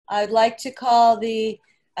I'd like to call the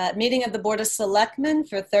meeting of the Board of Selectmen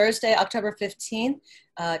for Thursday, October 15th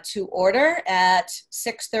to order at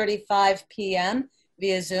 6:35 p.m.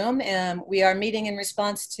 via Zoom. We are meeting in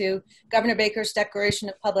response to Governor Baker's declaration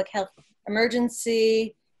of public health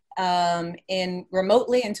emergency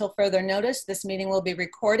remotely until further notice. This meeting will be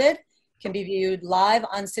recorded, can be viewed live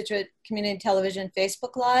on Scituate Community Television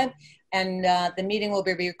Facebook Live, and the meeting will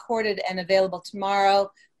be recorded and available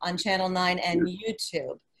tomorrow on Channel 9 and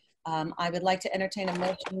YouTube. I would like to entertain a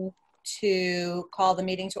motion to call the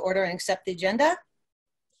meeting to order and accept the agenda.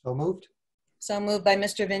 So moved. So moved by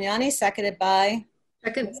Mr. Vignani, seconded by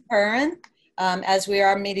Second. Ms. Curran. As we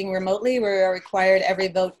are meeting remotely, we are required every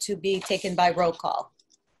vote to be taken by roll call.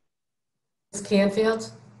 Ms.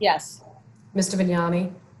 Canfield? Yes. Mr.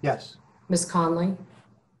 Vignani? Yes. Ms. Conley?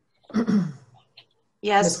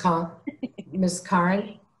 Yes. Ms.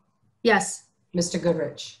 Curran? Yes. Mr.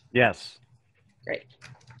 Goodrich? Yes. Great.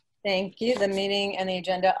 Thank you. The meeting and the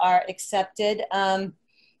agenda are accepted.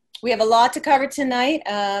 We have a lot to cover tonight.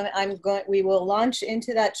 We will launch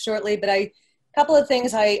into that shortly, but a couple of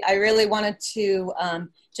things I really wanted to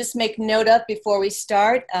just make note of before we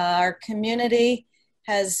start. Our community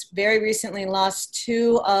has very recently lost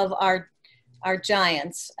two of our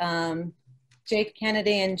giants. Jake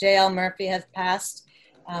Kennedy and J.L. Murphy have passed.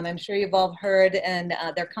 I'm sure you've all heard, and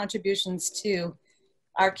their contributions to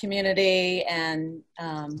our community and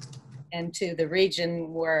to the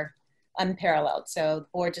region were unparalleled. So the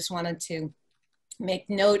board just wanted to make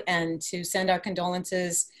note and to send our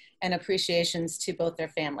condolences and appreciations to both their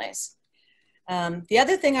families. The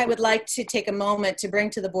other thing I would like to take a moment to bring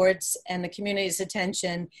to the board's and the community's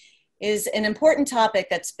attention is an important topic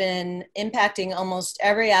that's been impacting almost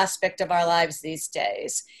every aspect of our lives these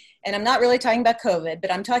days. And I'm not really talking about COVID,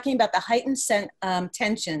 but I'm talking about the heightened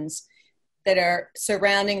tensions that are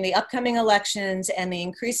surrounding the upcoming elections and the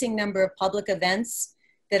increasing number of public events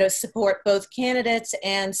that support both candidates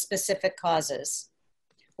and specific causes.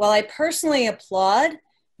 While I personally applaud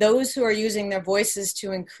those who are using their voices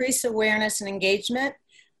to increase awareness and engagement,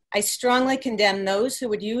 I strongly condemn those who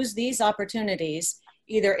would use these opportunities,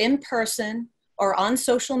 either in person or on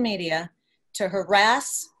social media, to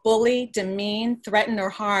harass, bully, demean, threaten, or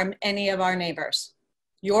harm any of our neighbors,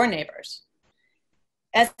 your neighbors.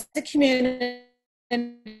 As a community,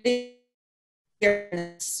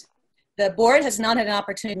 the board has not had an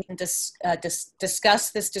opportunity to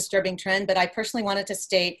discuss this disturbing trend, but I personally wanted to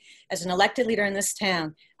state, as an elected leader in this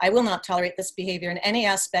town, I will not tolerate this behavior in any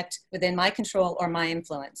aspect within my control or my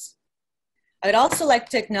influence. I would also like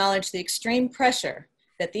to acknowledge the extreme pressure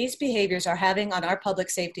that these behaviors are having on our public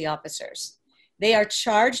safety officers. They are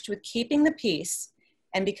charged with keeping the peace,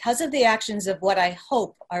 and because of the actions of what I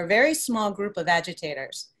hope are a very small group of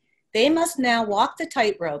agitators, they must now walk the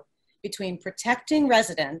tightrope between protecting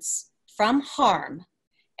residents from harm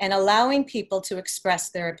and allowing people to express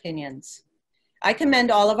their opinions. I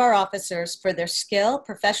commend all of our officers for their skill,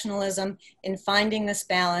 professionalism in finding this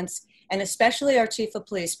balance, and especially our Chief of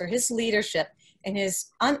Police for his leadership and his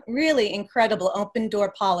really incredible open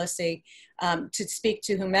door policy to speak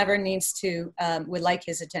to whomever needs to, would like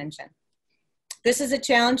his attention. This is a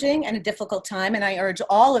challenging and a difficult time, and I urge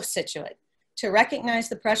all of Scituate to recognize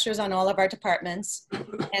the pressures on all of our departments.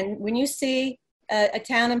 And when you see a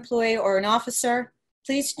town employee or an officer,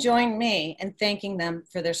 please join me in thanking them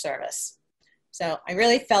for their service. So I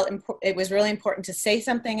really felt it was really important to say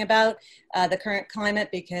something about the current climate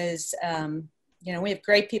because you know, we have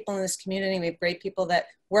great people in this community. We have great people that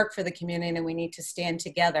work for the community, and we need to stand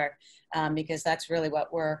together because that's really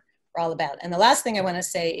what we're all about. And the last thing I want to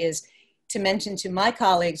say is to mention to my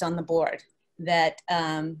colleagues on the board that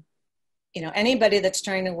you know, anybody that's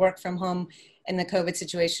trying to work from home in the COVID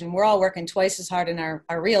situation, we're all working twice as hard in our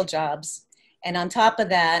real jobs. And on top of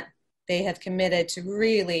that, they have committed to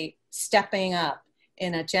really stepping up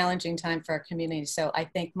in a challenging time for our community. So I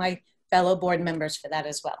thank my fellow board members for that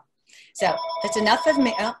as well. So that's enough of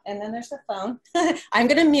me. Oh, and then there's the phone. I'm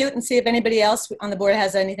going to mute and see if anybody else on the board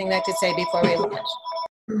has anything that to say before we launch.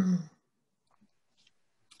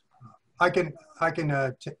 I can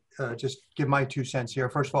just give my 2 cents here.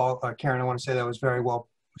 First of all, Karen, I want to say that was very well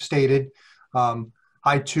stated.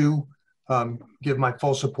 I too give my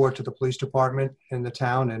full support to the police department in the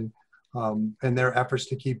town and their efforts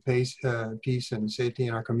to keep peace and safety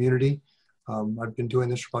in our community. I've been doing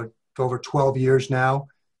this for over 12 years now,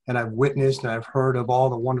 and I've witnessed and I've heard of all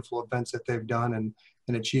the wonderful events that they've done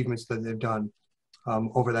and achievements that they've done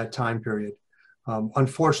over that time period.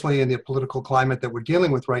 Unfortunately, in the political climate that we're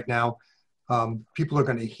dealing with right now, people are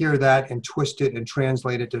going to hear that and twist it and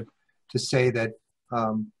translate it to say that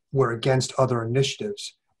we're against other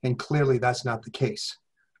initiatives. And clearly that's not the case.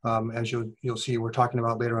 as you'll see, we're talking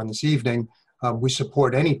about later on this evening. We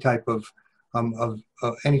support any type of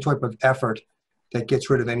effort that gets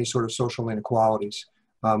rid of any sort of social inequalities.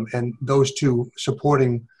 And those two,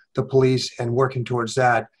 supporting the police and working towards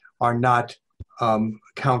that, are not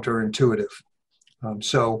counterintuitive.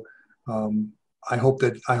 So I hope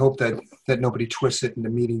that nobody twists it into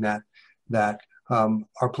meaning that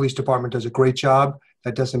our police department does a great job.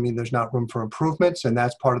 That doesn't mean there's not room for improvements, and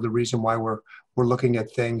that's part of the reason why we're looking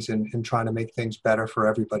at things and trying to make things better for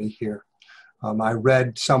everybody here. I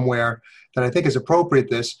read somewhere that I think is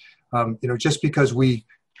appropriate just because we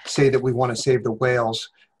say that we want to save the whales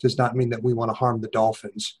does not mean that we want to harm the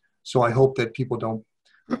dolphins. So I hope that people don't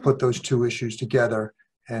put those two issues together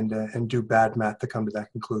and do bad math to come to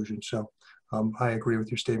that conclusion. So I agree with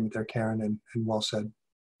your statement there, Karen, and well said.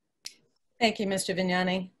 Thank you, Mr.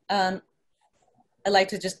 Vignani. I'd like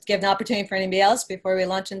to just give an opportunity for anybody else before we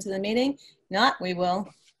launch into the meeting. If not, we will.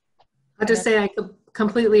 I'll just say I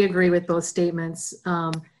completely agree with both statements.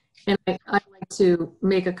 And I'd like to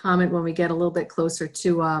make a comment when we get a little bit closer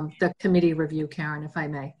to the committee review, Karen, if I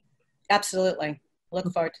may. Absolutely.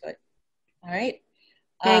 Look forward to it. All right.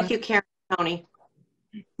 Thank you, Karen. Tony.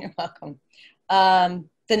 You're welcome.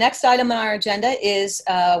 The next item on our agenda is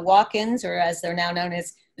walk-ins, or as they're now known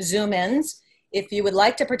as Zoom-ins. If you would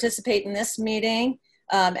like to participate in this meeting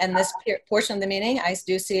and this portion of the meeting, I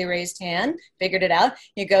do see a raised hand. Figured it out.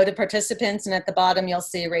 You go to participants, and at the bottom, you'll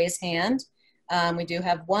see a raised hand. We do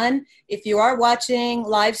have one. If you are watching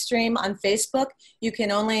live stream on Facebook, you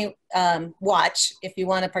can only watch. If you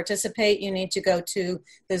want to participate, you need to go to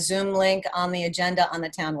the Zoom link on the agenda on the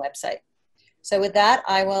town website. So with that,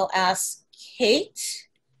 I will ask Kate.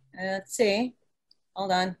 Let's see.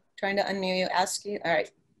 Hold on. Trying to unmute you. Ask you. All right.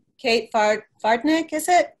 Kate Fardnick, is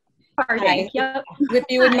it? Fardnick, yep. If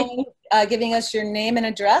you would mind giving us your name and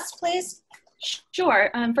address, please.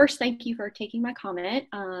 Sure. First, thank you for taking my comment.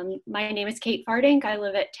 My name is Kate Fardink. I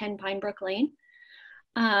live at 10 Pinebrook Lane.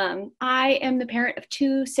 I am the parent of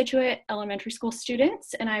 2 Scituate elementary school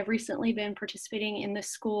students, and I've recently been participating in the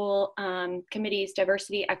school committee's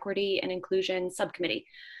Diversity, Equity, and Inclusion subcommittee.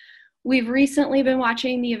 We've recently been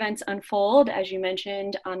watching the events unfold, as you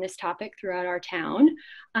mentioned, on this topic throughout our town.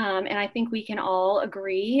 And I think we can all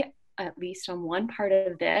agree, at least on one part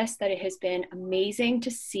of this, that it has been amazing to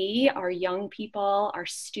see our young people, our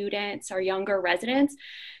students, our younger residents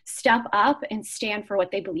step up and stand for what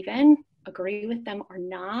they believe in, agree with them or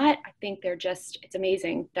not. I think it's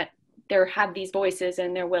amazing that they have these voices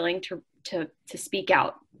and they're willing to speak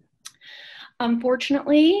out.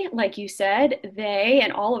 Unfortunately, like you said, they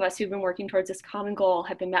and all of us who've been working towards this common goal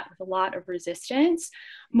have been met with a lot of resistance.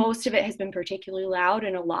 Most of it has been particularly loud,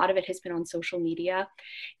 and a lot of it has been on social media.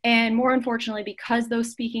 And more unfortunately, because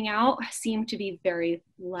those speaking out seem to be very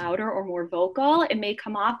louder or more vocal, it may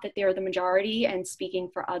come off that they're the majority and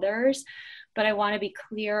speaking for others. But I want to be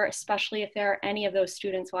clear, especially if there are any of those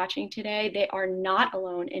students watching today, they are not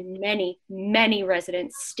alone, and many, many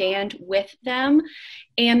residents stand with them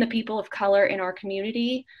and the people of color in our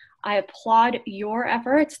community. I applaud your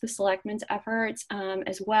efforts, the Selectmen's efforts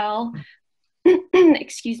as well,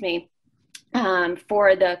 excuse me,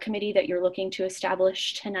 for the committee that you're looking to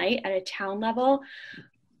establish tonight at a town level.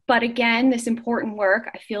 But again, this important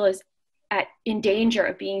work I feel is in danger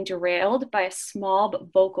of being derailed by a small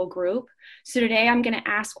but vocal group. So today I'm going to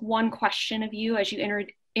ask one question of you as you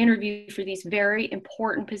interview for these very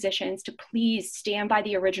important positions to please stand by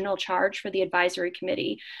the original charge for the advisory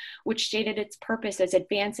committee, which stated its purpose as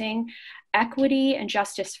advancing equity and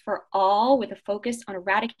justice for all with a focus on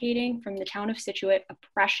eradicating from the town of Scituate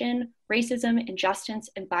oppression, racism, injustice,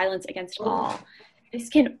 and violence against all. This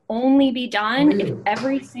can only be done if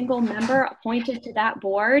every single member appointed to that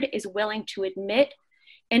board is willing to admit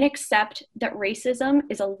and accept that racism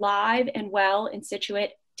is alive and well in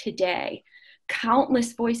Scituate today.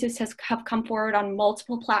 Countless voices have come forward on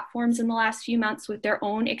multiple platforms in the last few months with their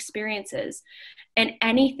own experiences, and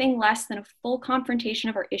anything less than a full confrontation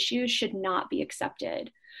of our issues should not be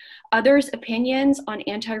accepted. Others' opinions on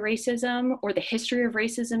anti-racism or the history of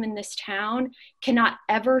racism in this town cannot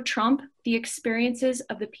ever trump the experiences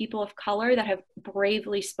of the people of color that have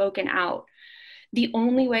bravely spoken out. The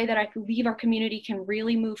only way that I believe our community can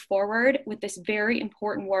really move forward with this very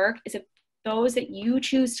important work is if those that you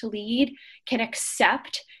choose to lead can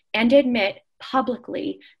accept and admit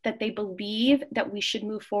publicly that they believe that we should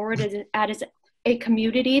move forward as a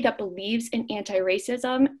community that believes in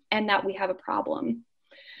anti-racism and that we have a problem.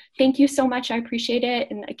 Thank you so much. I appreciate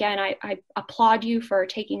it. And again, I applaud you for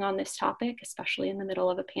taking on this topic, especially in the middle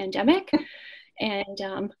of a pandemic.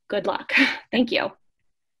 And good luck. Thank you.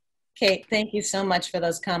 Kate, thank you so much for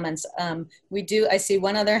those comments. I see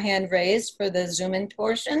one other hand raised for the Zoom in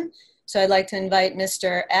portion. So I'd like to invite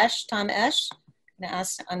Mr. Esch, Tom Esch, and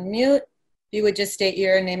ask to unmute. If you would just state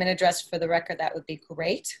your name and address for the record, that would be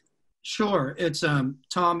great. Sure. It's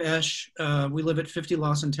Tom Esch. We live at 50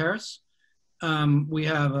 Lawson Terrace. We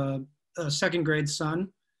have a second grade son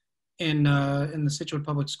in the Scituate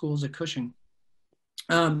Public Schools at Cushing.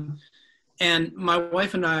 And my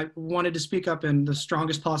wife and I wanted to speak up in the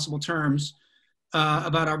strongest possible terms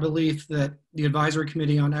about our belief that the Advisory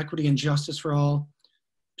Committee on Equity and Justice for All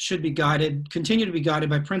should be continue to be guided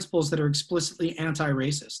by principles that are explicitly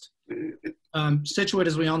anti-racist. Scituate,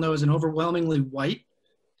 as we all know, is an overwhelmingly white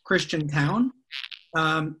Christian town.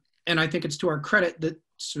 And I think it's to our credit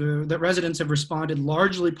that residents have responded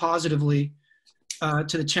largely positively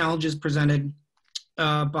to the challenges presented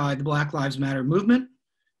by the Black Lives Matter movement.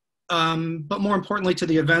 But more importantly, to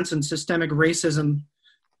the events and systemic racism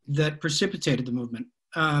that precipitated the movement.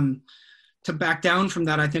 To back down from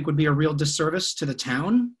that, I think, would be a real disservice to the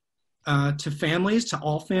town, to families, to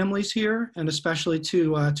all families here, and especially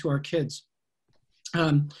to our kids.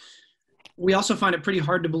 We also find it pretty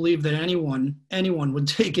hard to believe that anyone would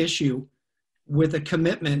take issue with a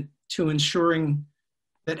commitment to ensuring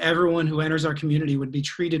that everyone who enters our community would be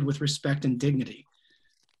treated with respect and dignity.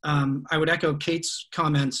 I would echo Kate's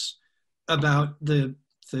comments about the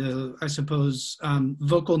I suppose,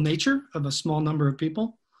 vocal nature of a small number of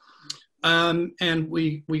people. And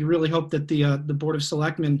we really hope that the Board of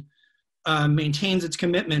Selectmen maintains its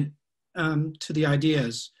commitment to the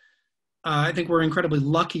ideas. I think we're incredibly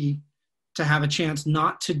lucky to have a chance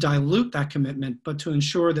not to dilute that commitment, but to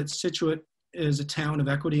ensure that Scituate is a town of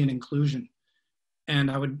equity and inclusion. And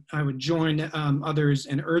I would join others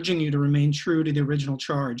in urging you to remain true to the original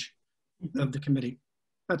charge of the committee.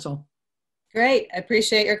 That's all. Great. I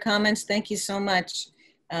appreciate your comments. Thank you so much.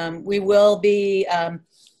 We will be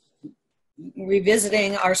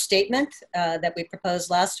revisiting our statement that we proposed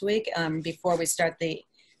last week before we start the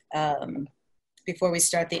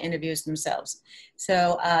interviews themselves.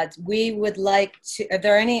 So we would like to,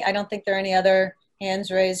 I don't think there are any other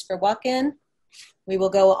hands raised for walk-in. We will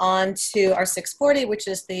go on to our 640, which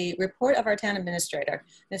is the report of our town administrator.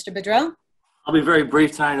 Mr. Bedreau? I'll be very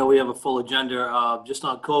brief tonight. I know we have a full agenda. Just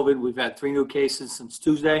on COVID, we've had 3 new cases since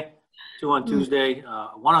Tuesday, 2 on Tuesday, 1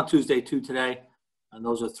 on Tuesday, 2 today. And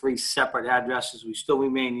those are 3 separate addresses. We still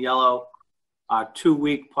remain yellow. Our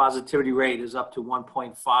 2-week positivity rate is up to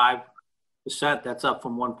 1.5%. That's up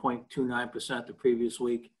from 1.29% the previous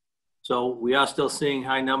week. So we are still seeing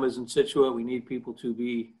high numbers in Scituate. We need people to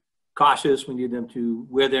be cautious. We need them to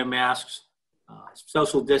wear their masks,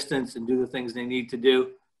 social distance, and do the things they need to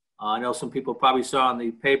do. I know some people probably saw on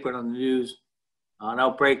the paper and on the news an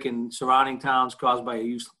outbreak in surrounding towns caused by a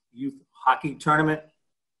youth hockey tournament.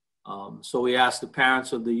 So we asked the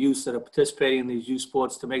parents of the youth that are participating in these youth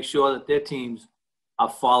sports to make sure that their teams are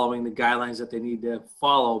following the guidelines that they need to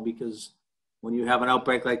follow, because when you have an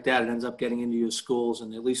outbreak like that, it ends up getting into your schools.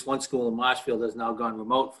 And at least one school in Marshfield has now gone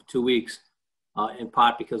remote for 2 weeks, in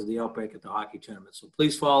part because of the outbreak at the hockey tournament. So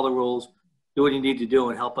please follow the rules, do what you need to do,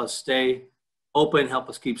 and help us stay open, help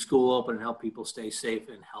us keep school open, and help people stay safe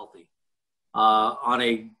and healthy. On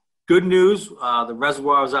a good news, the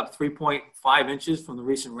reservoir is up 3.5 inches from the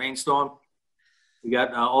recent rainstorm. We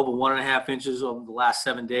got over 1.5 inches over the last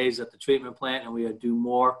 7 days at the treatment plant, and we are due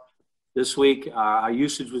more this week. Our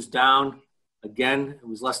usage was down again. It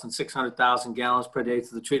was less than 600,000 gallons per day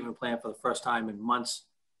to the treatment plant for the first time in months.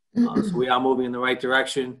 So we are moving in the right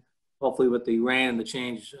direction. Hopefully with the rain and the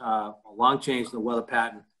change, a long change in the weather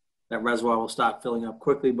pattern, that reservoir will start filling up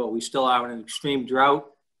quickly, but we still are in an extreme drought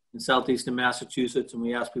in southeastern Massachusetts, and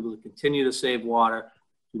we ask people to continue to save water,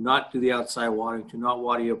 do not do the outside watering, do not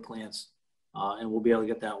water your plants, and we'll be able to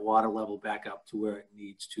get that water level back up to where it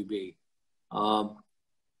needs to be.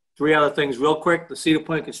 3 other things real quick. The Cedar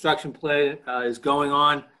Point construction plan is going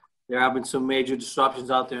on. There have been some major disruptions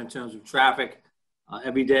out there in terms of traffic.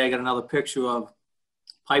 Every day I get another picture of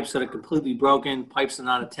pipes that are completely broken, pipes that are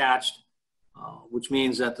not attached, which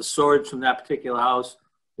means that the storage from that particular house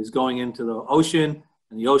is going into the ocean,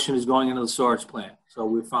 and the ocean is going into the storage plant. So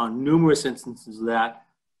we found numerous instances of that.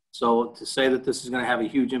 So to say that this is going to have a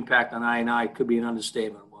huge impact on I&I could be an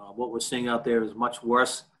understatement. What we're seeing out there is much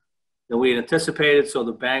worse than we had anticipated. So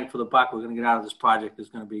the bang for the buck we're going to get out of this project is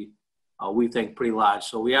going to be, we think, pretty large.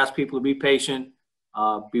 So we ask people to be patient,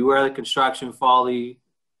 beware of the construction, follow the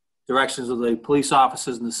directions of the police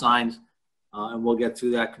officers and the signs, and we'll get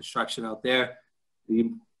through that construction out there.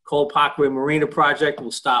 The Cole Parkway Marina project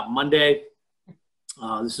will start Monday.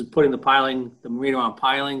 This is putting the marina on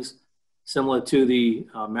pilings, similar to the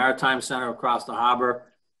Maritime Center across the harbor.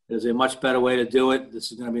 It is a much better way to do it.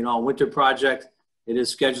 This is going to be an all-winter project. It is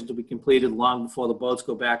scheduled to be completed long before the boats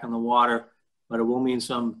go back on the water, but it will mean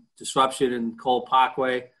some disruption in Cole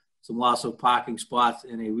Parkway, some loss of parking spots,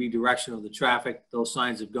 and a redirection of the traffic. Those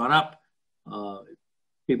signs have gone up.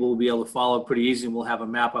 People will be able to follow pretty easy, and we'll have a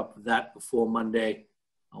map up of that before Monday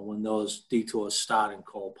when those detours start in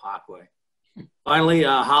Cole Parkway. Finally,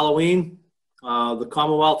 Halloween. The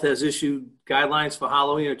Commonwealth has issued guidelines for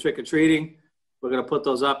Halloween or trick-or-treating. We're going to put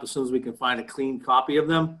those up as soon as we can find a clean copy of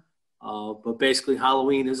them. But basically,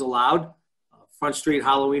 Halloween is allowed. Front Street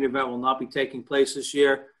Halloween event will not be taking place this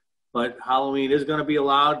year, but Halloween is going to be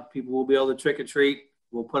allowed. People will be able to trick-or-treat.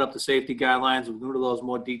 We'll put up the safety guidelines. We'll go into those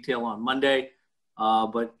more detail on Monday.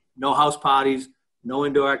 But no house parties, no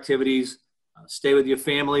indoor activities. Stay with your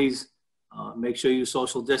families. Make sure you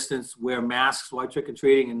social distance. Wear masks while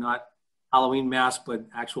trick-or-treating, and not Halloween masks, but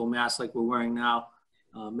actual masks like we're wearing now.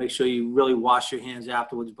 Make sure you really wash your hands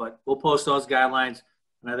afterwards. But we'll post those guidelines,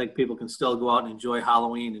 and I think people can still go out and enjoy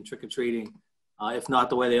Halloween and trick-or-treating, if not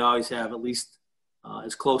the way they always have, at least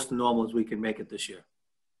as close to normal as we can make it this year.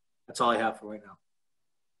 That's all I have for right now.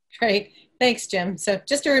 Great. Thanks, Jim. So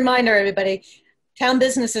just a reminder, everybody, town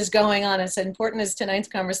business is going on. As important as tonight's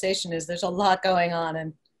conversation is, there's a lot going on,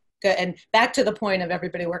 and back to the point of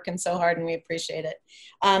everybody working so hard, and we appreciate it.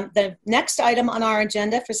 The next item on our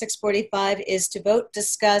agenda for 6:45 is to vote,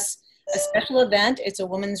 discuss a special event. It's a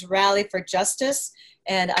women's rally for justice,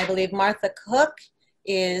 and I believe Martha Cook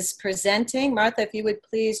is presenting. Martha, if you would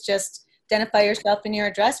please just identify yourself and your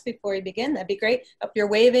address before you begin, that'd be great. Oh, you're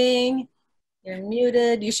waving, you're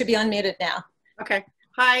muted. You should be unmuted now. Okay.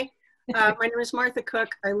 Hi, my name is Martha Cook.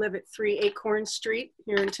 I live at 3 Acorn Street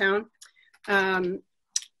here in town.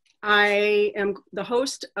 I am the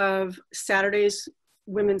host of Saturday's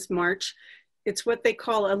Women's March. It's what they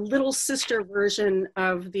call a little sister version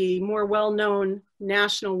of the more well-known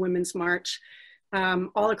National Women's March.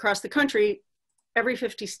 All across the country, every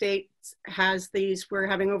 50 states has these. We're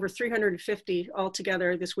having over 350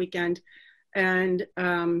 altogether this weekend. And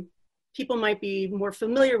people might be more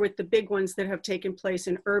familiar with the big ones that have taken place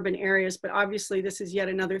in urban areas, but obviously this is yet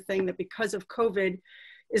another thing that, because of COVID,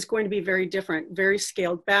 is going to be very different, very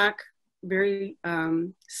scaled back, very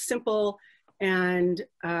simple, and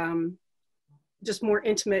just more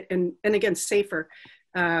intimate, and again, safer.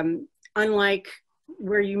 Unlike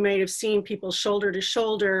where you may have seen people shoulder to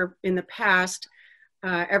shoulder in the past,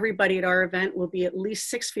 everybody at our event will be at least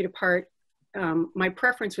 6 feet apart. My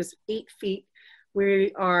preference was 8 feet.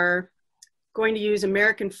 We are going to use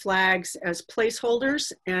American flags as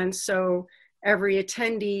placeholders, and so every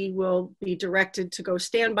attendee will be directed to go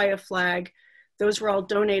stand by a flag. Those were all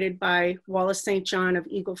donated by Wallace St. John of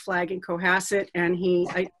Eagle Flag in Cohasset. And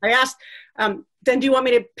I asked, then do you want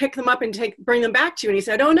me to pick them up and bring them back to you? And he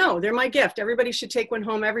said, oh no, they're my gift. Everybody should take one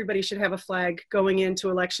home. Everybody should have a flag going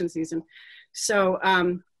into election season. So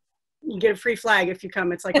you get a free flag if you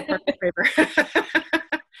come. It's like a party favor.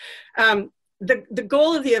 The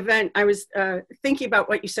goal of the event, I was thinking about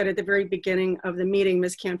what you said at the very beginning of the meeting,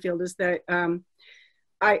 Ms. Canfield, is that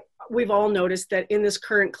we've all noticed that in this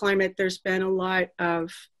current climate, there's been a lot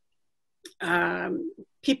of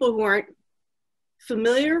people who aren't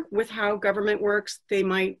familiar with how government works. They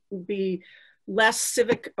might be less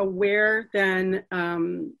civic aware than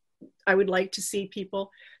I would like to see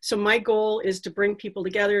people. So my goal is to bring people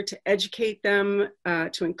together, to educate them,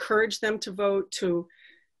 to encourage them to vote, to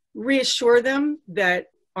reassure them that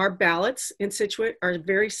our ballots in Scituate are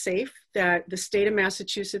very safe, that the state of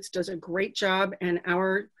Massachusetts does a great job, and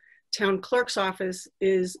our town clerk's office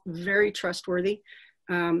is very trustworthy.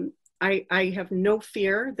 I have no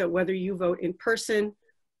fear that whether you vote in person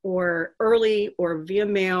or early or via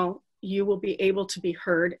mail, you will be able to be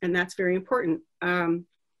heard, and that's very important.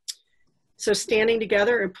 So standing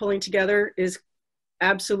together and pulling together is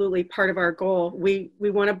absolutely part of our goal. We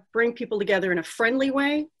want to bring people together in a friendly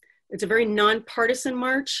way. It's a very nonpartisan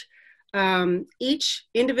march. Each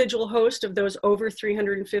individual host of those over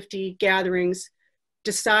 350 gatherings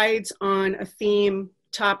decides on a theme,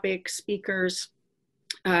 topic, speakers.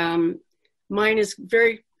 Mine is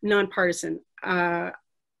very nonpartisan. I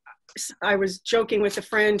was joking with a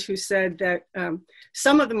friend who said that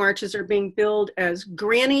some of the marches are being billed as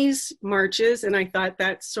grannies marches, and I thought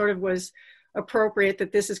that sort of was appropriate,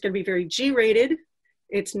 that this is going to be very G-rated.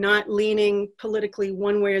 It's not leaning politically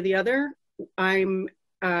one way or the other. I'm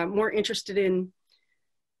more interested in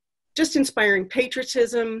just inspiring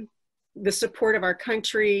patriotism, the support of our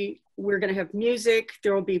country. We're going to have music.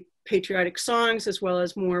 There will be patriotic songs as well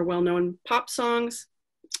as more well-known pop songs.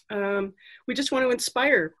 We just want to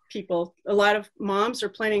inspire people. A lot of moms are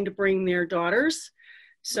planning to bring their daughters.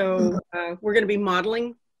 So we're going to be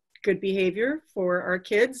modeling good behavior for our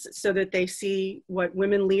kids so that they see what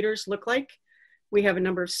women leaders look like. We have a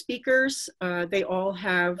number of speakers. They all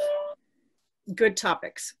have good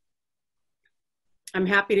topics. I'm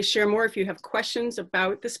happy to share more if you have questions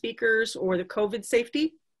about the speakers or the COVID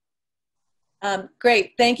safety.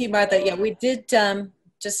 Great, thank you, Martha. Yeah, we did,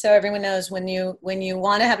 just so everyone knows, when you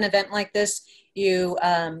want to have an event like this, you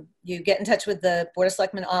get in touch with the Board of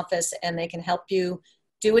Selectmen office and they can help you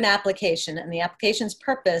do an application. And the application's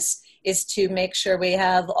purpose is to make sure we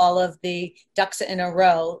have all of the ducks in a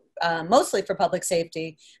row, mostly for public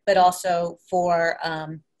safety, but also for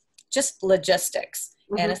just logistics.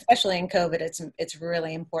 And especially in COVID, it's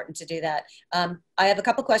really important to do that. I have a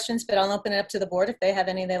couple questions, but I'll open it up to the board if they have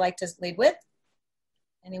any they'd like to lead with.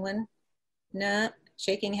 Anyone? No?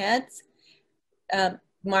 Shaking heads?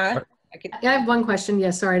 Mara? I have one question.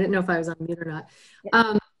 Yeah, sorry, I didn't know if I was on mute or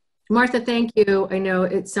not. Martha, thank you. I know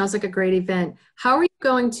it sounds like a great event. How are you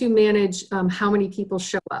going to manage how many people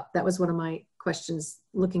show up? That was one of my questions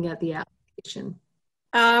looking at the application.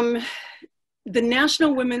 The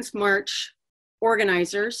National Women's March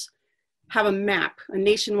organizers have a map, a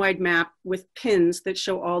nationwide map with pins that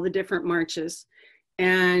show all the different marches.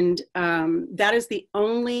 And that is the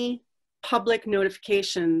only public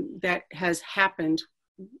notification that has happened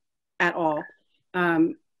at all.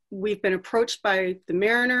 We've been approached by the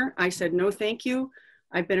Mariner. I said, no, thank you.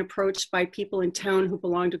 I've been approached by people in town who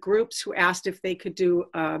belong to groups who asked if they could do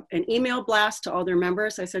an email blast to all their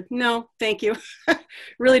members. I said, no, thank you.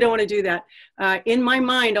 Really don't want to do that. In my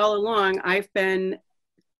mind all along, I've been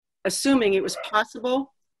assuming it was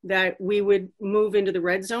possible that we would move into the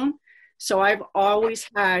red zone. So I've always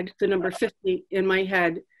had the number 50 in my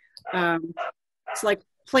head. It's like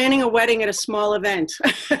planning a wedding at a small event,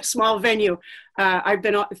 a small venue. I've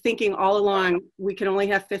been thinking all along, we can only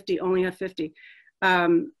have 50, only have 50.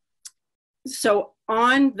 So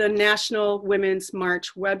on the National Women's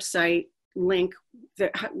March website link,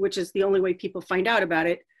 which is the only way people find out about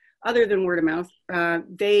it, other than word of mouth,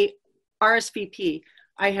 they RSVP.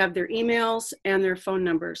 I have their emails and their phone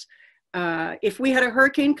numbers. If we had a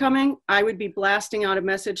hurricane coming, I would be blasting out a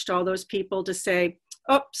message to all those people to say,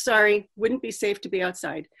 oh, sorry, wouldn't be safe to be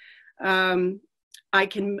outside. I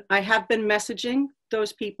have been messaging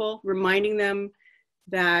those people, reminding them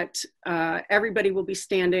that everybody will be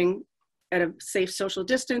standing at a safe social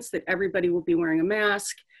distance, that everybody will be wearing a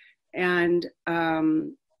mask. And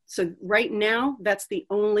so right now, that's the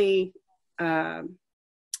only kind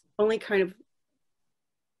of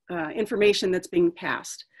information that's being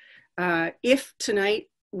passed. If tonight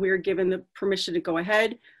we're given the permission to go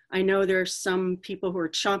ahead, I know there's some people who are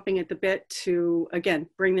chomping at the bit to, again,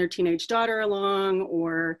 bring their teenage daughter along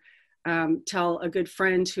or tell a good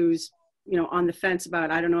friend who's, you know, on the fence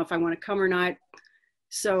about, I don't know if I want to come or not.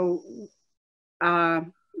 So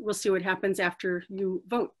we'll see what happens after you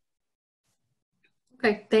vote.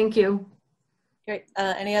 Okay, thank you. Great.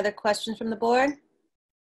 Any other questions from the board?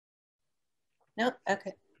 No?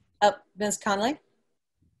 Okay. Ms. Conley?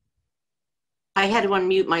 I had to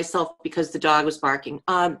unmute myself because the dog was barking.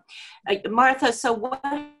 Martha, so what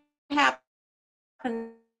happens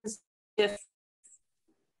if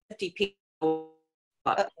 50 people?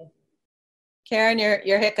 Karen,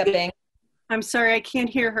 you're hiccuping. I'm sorry, I can't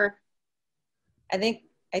hear her. I think,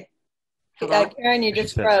 Karen, you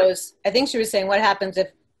just froze. I think she was saying, what happens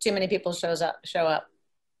if too many people show up?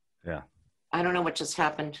 Yeah. I don't know what just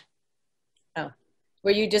happened. Oh,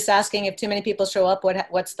 were you just asking if too many people show up,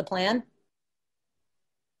 what's the plan?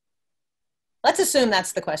 Let's assume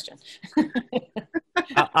that's the question.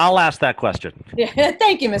 I'll ask that question. Yeah,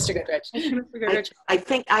 thank you, Mr. Goodrich. Mr. Goodrich. I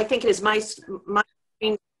think it is my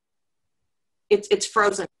screen. It's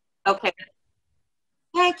frozen. Okay.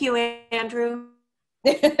 Thank you, Andrew.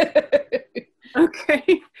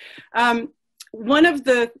 Okay. One of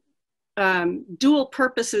the dual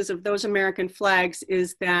purposes of those American flags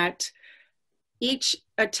is that each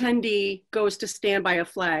attendee goes to stand by a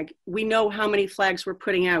flag. We know how many flags we're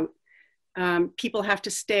putting out. People have to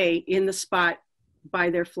stay in the spot by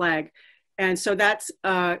their flag. And so that's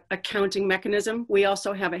a counting mechanism. We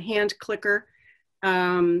also have a hand clicker.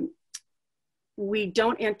 We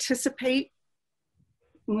don't anticipate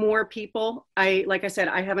more people. Like I said,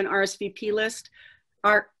 I have an RSVP list.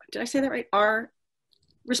 Did I say that right?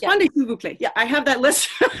 Respondez, s'il vous plaît. Yeah, I have that list.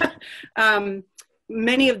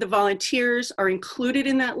 Many of the volunteers are included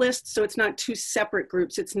in that list, so it's not two separate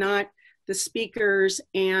groups. It's not the speakers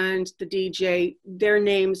and the DJ, their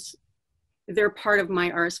names, they're part of my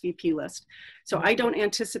RSVP list. So I don't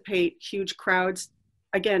anticipate huge crowds.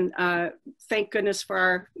 Again, thank goodness for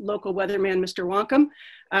our local weatherman, Mr. Wonkum.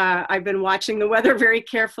 I've been watching the weather very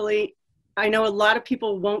carefully. I know a lot of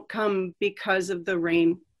people won't come because of the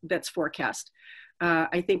rain that's forecast.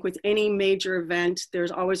 I think with any major event,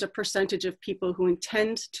 there's always a percentage of people who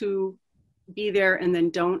intend to be there and then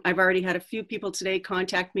don't. I've already had a few people today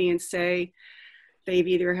contact me and say they've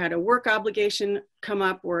either had a work obligation come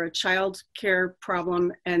up or a child care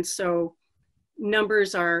problem. And so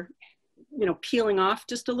numbers are, you know, peeling off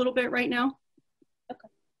just a little bit right now. Okay.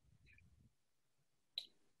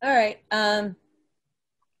 All right.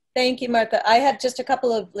 Thank you, Martha. I had just a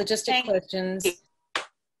couple of logistic questions.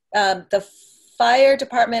 The fire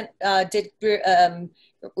department did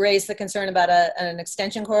raise the concern about an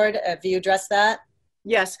extension cord. Have you addressed that?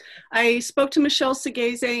 Yes, I spoke to Michelle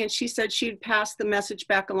Segese and she said she'd pass the message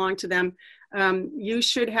back along to them. You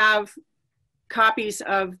should have copies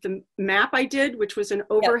of the map I did, which was an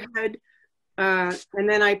overhead, and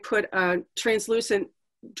then I put a translucent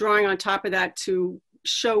drawing on top of that to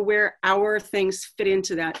show where our things fit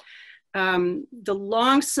into that. The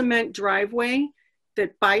long cement driveway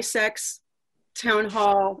that bisects Town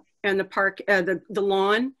Hall and the park, the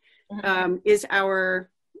lawn, is our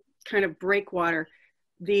kind of breakwater.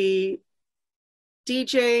 The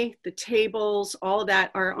DJ, the tables, all of that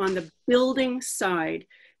are on the building side.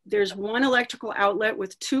 There's one electrical outlet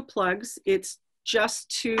with 2 plugs. It's just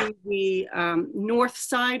to the north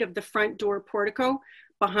side of the front door portico,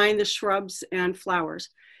 behind the shrubs and flowers.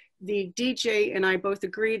 The DJ and I both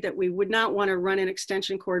agreed that we would not want to run an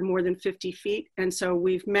extension cord more than 50 feet. And so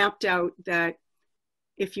we've mapped out that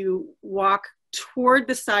if you walk toward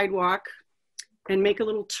the sidewalk and make a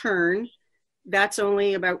little turn, that's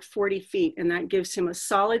only about 40 feet. And that gives him a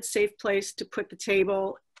solid, safe place to put the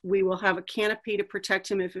table. We will have a canopy to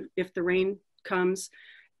protect him if the rain comes.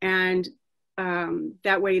 And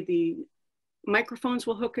that way the microphones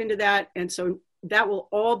will hook into that. And so that will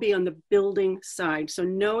all be on the building side. So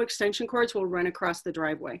no extension cords will run across the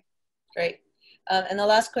driveway. Great. And the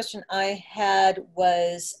last question I had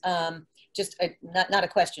was just not a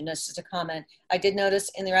question, it's just a comment. I did notice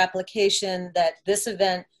in their application that this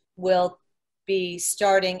event will be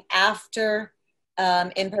starting after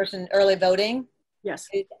in-person early voting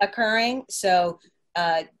occurring. So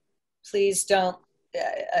please don't,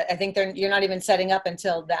 I think you're not even setting up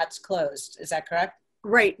until that's closed. Is that correct?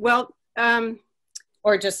 Right. Well,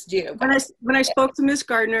 or just you? When I spoke to Ms.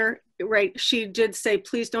 Gardner, right, she did say,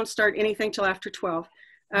 please don't start anything till after 12.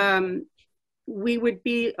 We would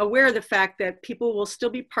be aware of the fact that people will still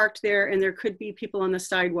be parked there and there could be people on the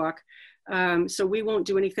sidewalk. So we won't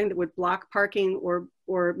do anything that would block parking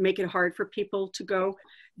or make it hard for people to go.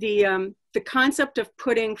 The concept of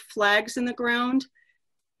putting flags in the ground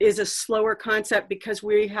is a slower concept because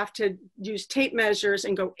we have to use tape measures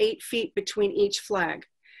and go 8 feet between each flag.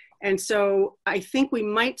 And so I think we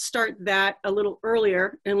might start that a little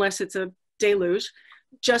earlier, unless it's a deluge,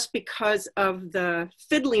 just because of the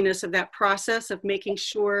fiddliness of that process of making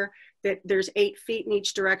sure that there's 8 feet in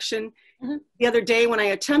each direction. The other day when I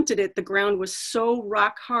attempted it, the ground was so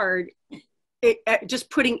rock hard,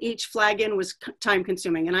 just putting each flag in was time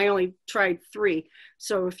consuming, and I only tried 3.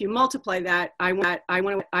 So if you multiply that, I want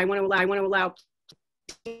to allow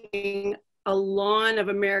a lawn of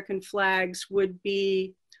American flags would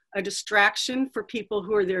be a distraction for people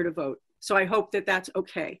who are there to vote. So I hope that that's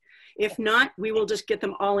okay. If not, we will just get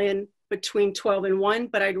them all in between 12 and 1,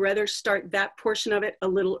 but I'd rather start that portion of it a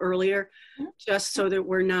little earlier, just so that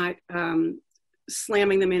we're not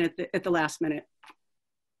slamming them in at the last minute.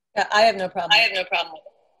 Yeah, I have no problem.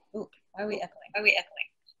 Ooh, why are we echoing?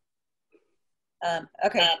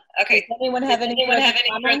 Okay. Okay. Does anyone have any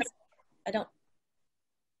comments? I don't.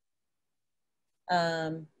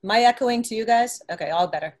 Am I echoing to you guys? Okay, all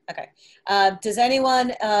better. Okay. Does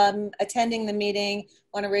anyone attending the meeting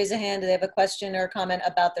want to raise a hand? Do they have a question or comment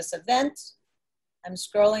about this event? I'm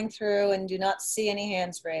scrolling through and do not see any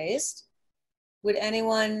hands raised. Would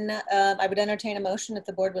anyone, I would entertain a motion if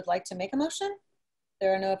the board would like to make a motion.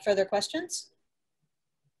 There are no further questions.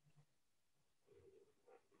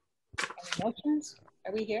 Any motions?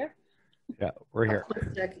 Are we here? Yeah, we're here.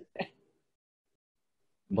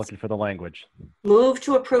 Looking for the language. Move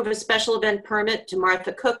to approve a special event permit to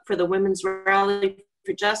Martha Cook for the Women's Rally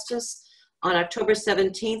for Justice on October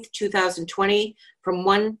 17th, 2020 from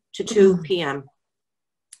 1 to 2 p.m.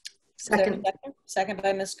 Second. Second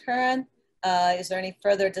by Ms. Curran. Is there any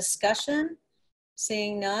further discussion?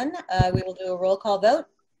 Seeing none, we will do a roll call vote.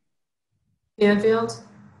 Banfield,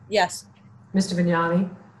 Yes. Mr. Vignani,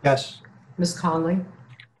 Yes. Ms. Conley,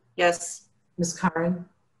 Yes. Ms. Curran,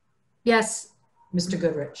 Yes. Mr.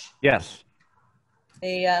 Goodrich. Yes.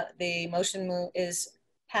 The motion is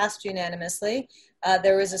passed unanimously.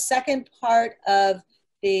 There is a second part of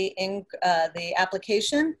the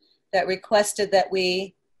application that requested that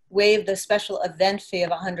we waive the special event fee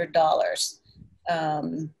of $100,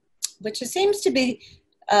 which it seems to be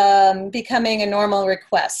becoming a normal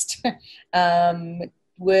request.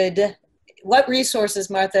 What resources,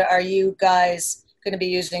 Martha, are you guys going to be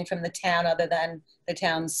using from the town other than the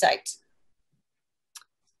town site?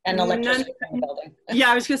 And electricity from the building. Yeah,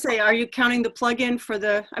 I was going to say, are you counting the plug-in for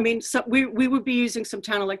the, I mean, so we would be using some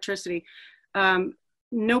town electricity.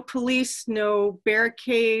 No police, no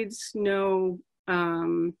barricades, no,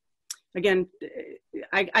 again,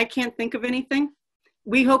 I can't think of anything.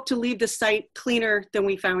 We hope to leave the site cleaner than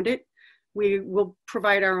we found it. We will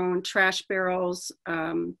provide our own trash barrels.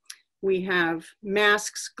 We have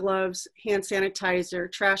masks, gloves, hand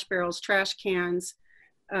sanitizer, trash barrels, trash cans,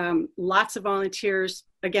 lots of volunteers.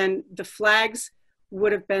 Again, the flags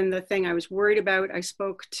would have been the thing I was worried about. I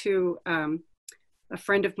spoke to a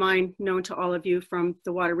friend of mine, known to all of you from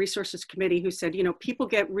the Water Resources Committee, who said, you know, people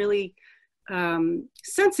get really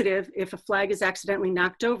sensitive if a flag is accidentally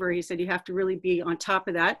knocked over. He said, you have to really be on top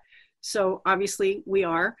of that. So obviously we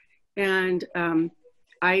are. And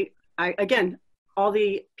again, all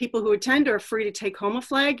the people who attend are free to take home a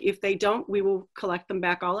flag. If they don't, we will collect them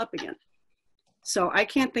back all up again. So I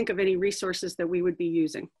can't think of any resources that we would be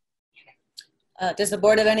using. Does the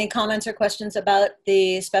board have any comments or questions about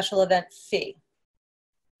the special event fee?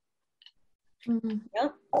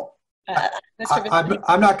 No?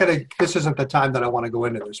 I'm not going to, this isn't the time that I want to go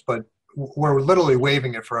into this, but we're literally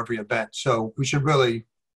waiving it for every event. So we should really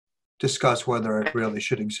discuss whether it really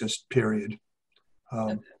should exist, period.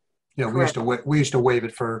 You know, we used to waive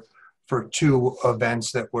it for 2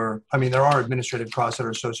 events that were, I mean, there are administrative costs that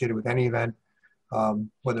are associated with any event,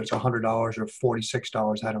 whether it's $100 or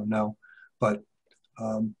 $46, I don't know. But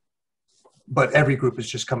every group is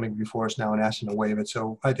just coming before us now and asking to waive it.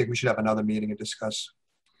 So I think we should have another meeting and discuss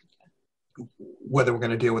whether we're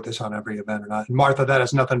going to deal with this on every event or not. And Martha, that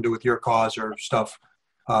has nothing to do with your cause or stuff.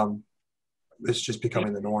 It's just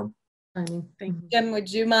becoming the norm. Jim,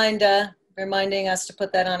 would you mind reminding us to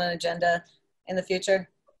put that on an agenda in the future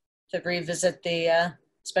to revisit the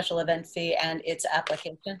special event fee and its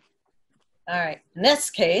application? All right. In this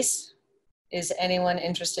case, is anyone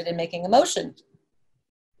interested in making a motion?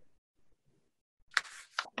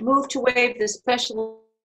 Move to waive the special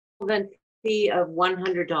event fee of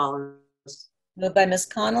 $100. Moved by Ms.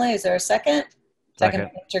 Connolly. Is there a second? Second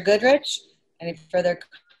by Mr. Goodrich. Any further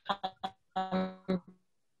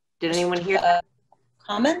Did anyone hear?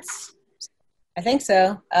 Comments? I think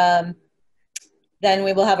so. Then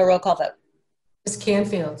we will have a roll call vote. Ms.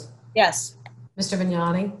 Canfield? Yes. Mr.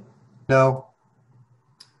 Vignani? No.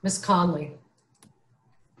 Ms. Conley?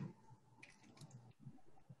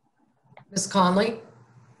 Ms. Conley?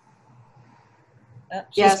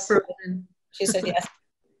 Yes. She said yes.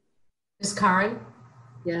 Ms. Curran?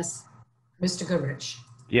 Yes. Mr. Goodrich?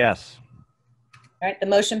 Yes. All right, the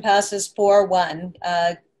motion passes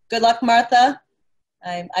 4-1. Good luck, Martha.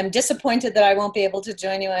 I'm disappointed that I won't be able to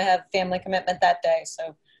join you. I have family commitment that day,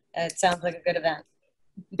 so it sounds like a good event.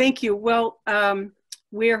 Thank you. Well,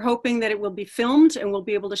 we're hoping that it will be filmed and we'll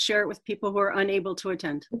be able to share it with people who are unable to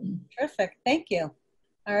attend. Terrific. Thank you.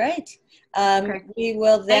 All right. Okay. We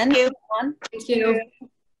will then move on. Thank you.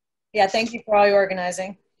 Yeah, thank you for all your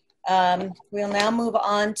organizing. We'll now move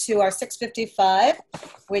on to our 6:55,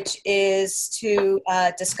 which is to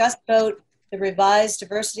discuss vote the revised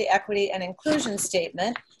diversity, equity, and inclusion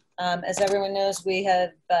statement. As everyone knows, we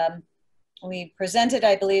have we presented,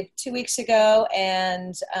 I believe, 2 weeks ago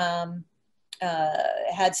and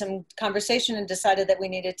had some conversation and decided that we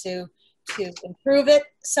needed to improve it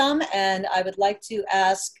some. And I would like to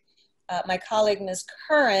ask my colleague, Ms.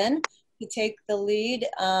 Curran, to take the lead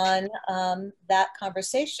on that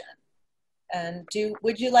conversation. And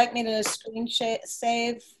would you like me to screen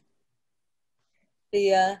save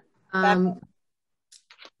the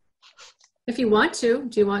if you want to,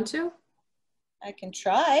 do you want to? I can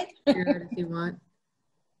try. Sure, if you want.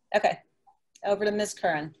 Okay, over to Ms.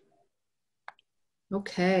 Curran.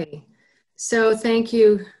 Okay, so thank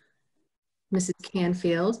you, Mrs.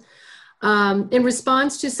 Canfield. In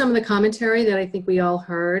response to some of the commentary that I think we all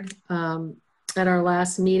heard at our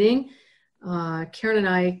last meeting, Karen and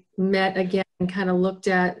I met again and kind of looked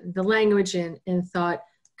at the language and thought,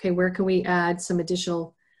 okay, where can we add some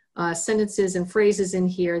additional sentences and phrases in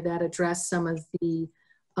here that address some of the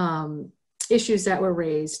issues that were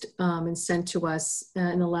raised and sent to us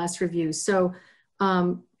in the last review. So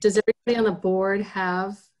does everybody on the board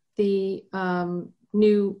have the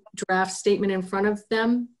new draft statement in front of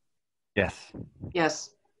them? Yes. Yes.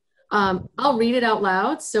 I'll read it out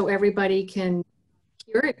loud so everybody can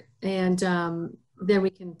hear it, and then we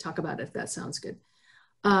can talk about it if that sounds good.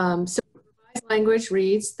 So the revised language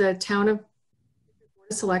reads, the town of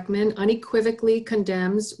Selectmen unequivocally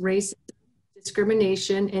condemns racism,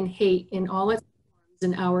 discrimination, and hate in all its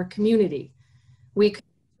forms in our community. We continue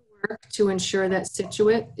to work to ensure that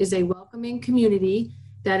Scituate is a welcoming community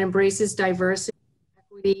that embraces diversity,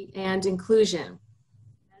 equity, and inclusion.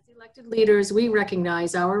 As elected leaders, we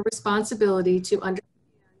recognize our responsibility to understand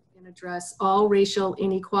and address all racial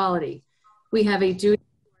inequality. We have a duty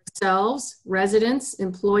to ourselves, residents,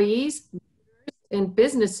 employees, and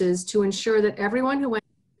businesses to ensure that everyone who enters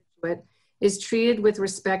Scituate is treated with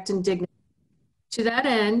respect and dignity. To that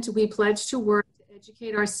end, we pledge to work to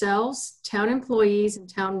educate ourselves, town employees,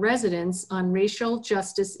 and town residents on racial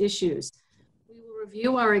justice issues. We will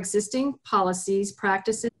review our existing policies,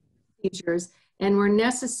 practices, and procedures, and where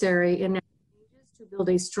necessary, enact changes to build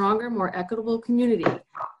a stronger, more equitable community.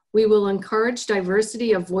 We will encourage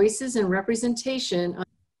diversity of voices and representation on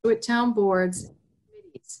Scituate town boards and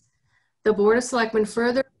committees. The Board of Selectmen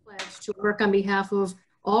further pledge to work on behalf of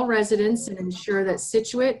all residents and ensure that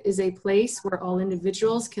Scituate is a place where all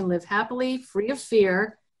individuals can live happily, free of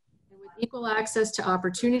fear, and with equal access to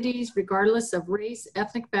opportunities, regardless of race,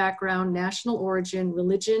 ethnic background, national origin,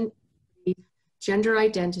 religion, gender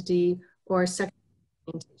identity, or sexual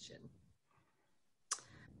orientation.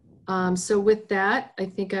 So with that, I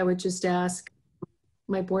think I would just ask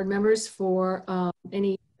my board members for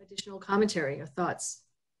any additional commentary or thoughts.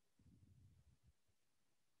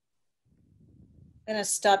 I'm going to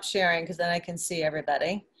stop sharing because then I can see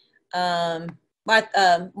everybody. Mara,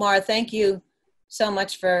 thank you so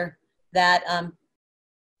much for that.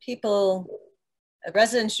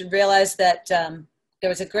 Residents should realize that there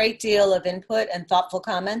was a great deal of input and thoughtful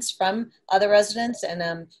comments from other residents,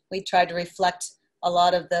 and we tried to reflect a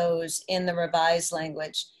lot of those in the revised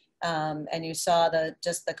language. And you saw the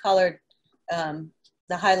colored, the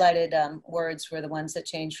highlighted words were the ones that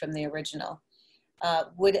changed from the original.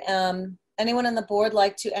 Would anyone on the board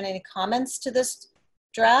like to add any comments to this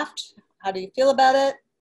draft? How do you feel about it?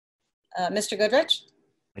 Mr. Goodrich?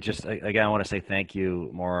 I want to say thank you,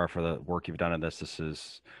 Maura, for the work you've done on this. This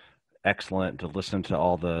is excellent to listen to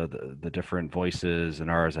all the different voices and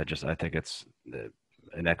ours. I think it's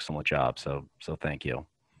an excellent job. So thank you.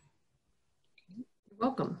 You're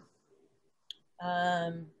welcome.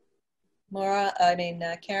 Maura,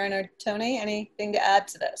 Karen or Tony, anything to add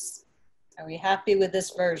to this? Are we happy with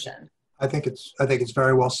this version? I think it's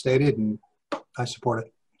very well stated, and I support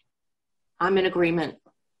it. I'm in agreement.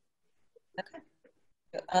 Okay.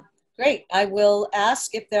 Great. I will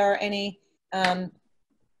ask if there are any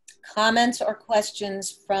comments or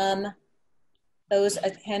questions from those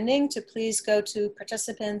attending to please go to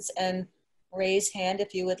participants and raise hand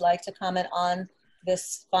if you would like to comment on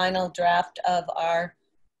this final draft of our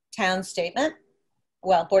town statement.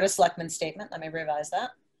 Well, Board of Selectmen statement. Let me revise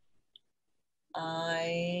that.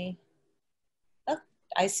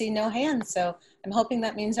 I see no hands, so I'm hoping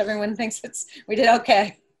that means everyone thinks we did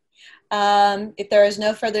okay. If there is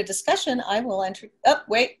no further discussion, I will enter. Oh,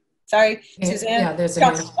 wait, sorry, Suzanne. Yeah, there's a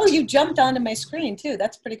hand. Oh, you jumped onto my screen too.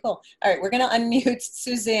 That's pretty cool. All right, we're going to unmute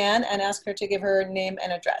Suzanne and ask her to give her name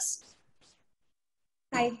and address.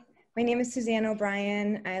 Hi, my name is Suzanne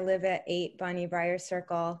O'Brien. I live at 8 Bonnie Briar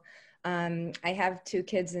Circle. I have 2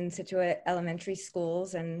 kids in Scituate elementary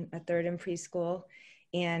schools and a 3rd in preschool.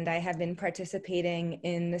 And I have been participating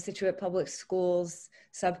in the Scituate Public Schools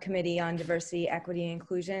Subcommittee on Diversity, Equity, and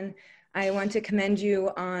Inclusion. I want to commend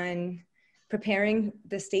you on preparing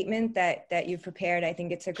the statement that you've prepared. I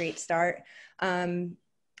think it's a great start.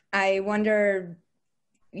 I wonder,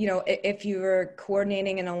 if you were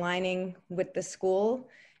coordinating and aligning with the school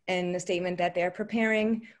and the statement that they're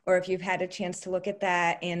preparing, or if you've had a chance to look at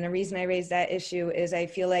that. And the reason I raise that issue is I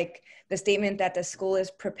feel like the statement that the school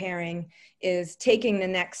is preparing is taking the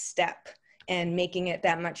next step and making it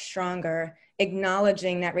that much stronger,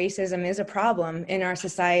 acknowledging that racism is a problem in our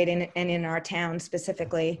society and in our town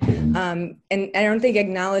specifically. And I don't think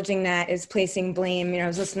acknowledging that is placing blame. I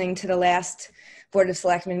was listening to the last Board of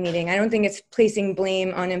Selectmen meeting. I don't think it's placing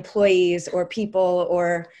blame on employees or people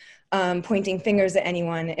or pointing fingers at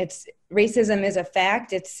anyone. Racism is a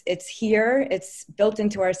fact. It's here. It's built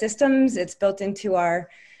into our systems. It's built into our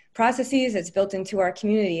processes. It's built into our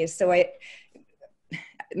communities. So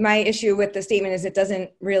my issue with the statement is it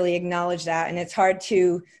doesn't really acknowledge that, and it's hard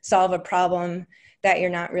to solve a problem that you're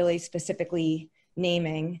not really specifically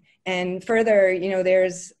naming. And further,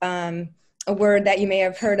 there's a word that you may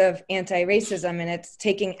have heard of, anti-racism, and it's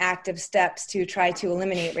taking active steps to try to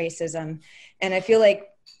eliminate racism. And I feel like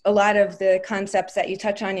a lot of the concepts that you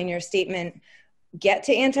touch on in your statement get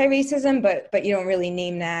to anti-racism, but you don't really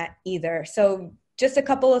name that either. So just a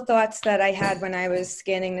couple of thoughts that I had when I was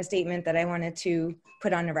scanning the statement that I wanted to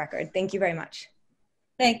put on the record. Thank you very much.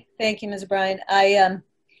 Thank you, Ms. O'Brien.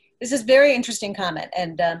 This is a very interesting comment,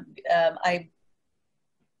 and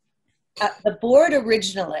the board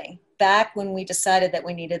originally, back when we decided that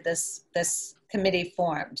we needed this committee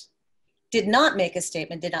formed, did not make a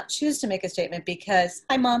statement, did not choose to make a statement because,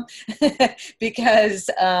 hi Mom,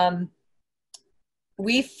 because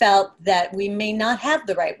we felt that we may not have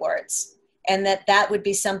the right words, and that would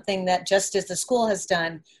be something that, just as the school has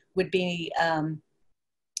done, would be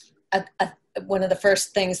one of the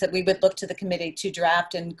first things that we would look to the committee to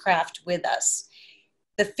draft and craft with us.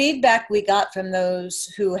 The feedback we got from those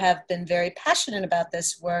who have been very passionate about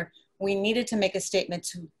this were we needed to make a statement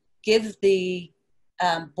to give the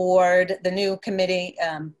board, the new committee,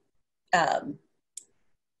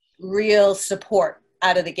 real support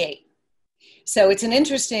out of the gate. So it's an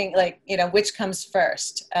interesting, which comes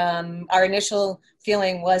first? Our initial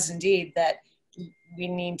feeling was indeed that we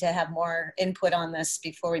need to have more input on this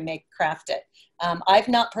before we craft it. I've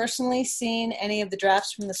not personally seen any of the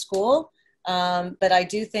drafts from the school, but I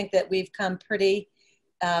do think that we've come pretty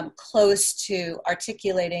close to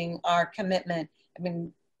articulating our commitment. I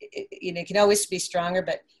mean, it can always be stronger,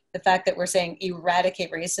 but the fact that we're saying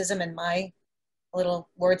eradicate racism in my little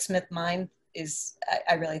wordsmith mind is,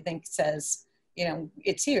 I really think says,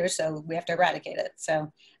 it's here, so we have to eradicate it.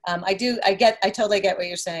 So I totally get what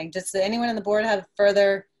you're saying. Does anyone on the board have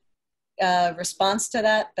further response to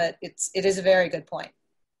that? But it is a very good point.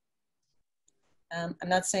 I'm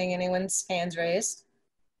not seeing anyone's hands raised.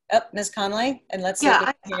 Oh, Ms. Conley, and let's see if we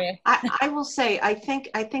can hear you. I will say, I think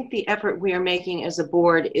the effort we are making as a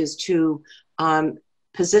board is to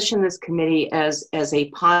position this committee as a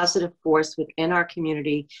positive force within our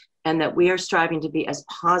community, and that we are striving to be as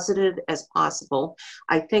positive as possible.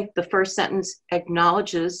 I think the first sentence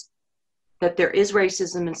acknowledges that there is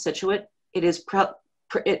racism in Scituate. It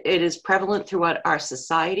is prevalent throughout our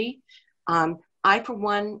society. I, for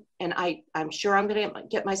one, and I'm sure I'm going to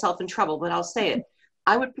get myself in trouble, but I'll say it.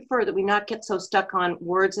 I would prefer that we not get so stuck on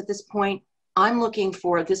words at this point. I'm looking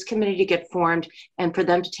for this committee to get formed and for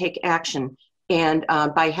them to take action. And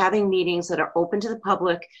by having meetings that are open to the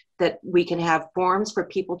public, that we can have forums for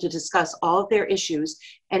people to discuss all of their issues.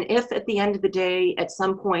 And if at the end of the day, at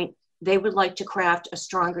some point, they would like to craft a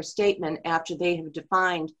stronger statement after they have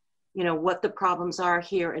defined, what the problems are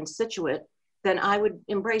here in Scituate, then I would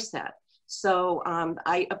embrace that. So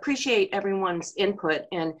I appreciate everyone's input,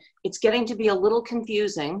 and it's getting to be a little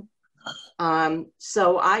confusing.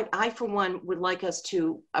 So I, for one, would like us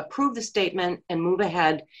to approve the statement and move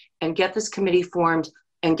ahead and get this committee formed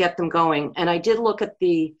and get them going. And I did look at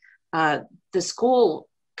the school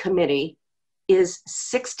committee is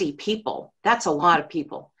 60 people. That's a lot of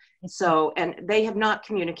people. So, and they have not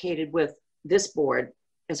communicated with this board,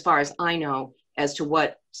 as far as I know, as to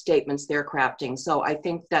what statements they're crafting. So I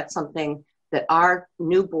think that's something that our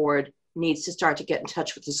new board needs to start to get in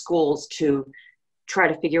touch with the schools to try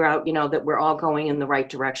to figure out, that we're all going in the right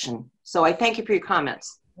direction. So I thank you for your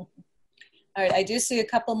comments. All right, I do see a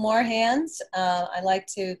couple more hands. I'd like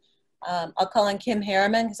to, I'll call on Kim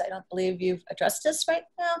Harriman because I don't believe you've addressed us right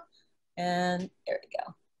now. And there we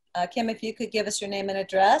go. Kim, if you could give us your name and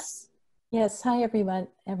address. Yes, hi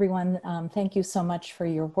everyone. Thank you so much for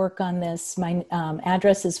your work on this. My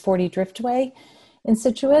address is 40 Driftway in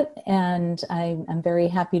Scituate, and I'm very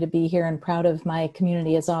happy to be here and proud of my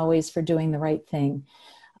community as always for doing the right thing.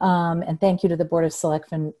 And thank you to the Board of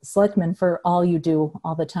Selectmen for all you do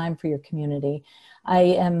all the time for your community. I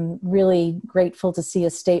am really grateful to see a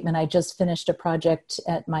statement. I just finished a project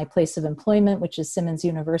at my place of employment, which is Simmons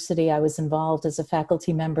University. I was involved as a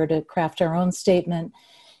faculty member to craft our own statement.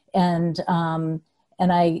 And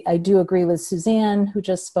I do agree with Suzanne, who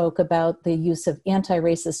just spoke about the use of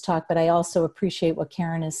anti-racist talk, but I also appreciate what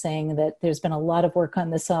Karen is saying, that there's been a lot of work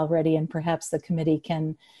on this already, and perhaps the committee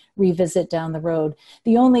can revisit down the road.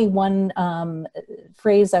 The only one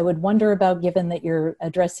phrase I would wonder about, given that you're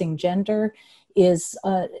addressing gender, is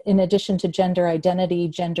in addition to gender identity,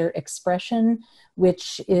 gender expression,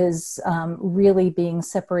 which is really being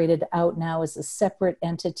separated out now as a separate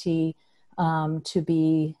entity to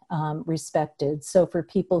be respected. So for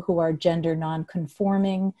people who are gender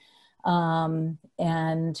non-conforming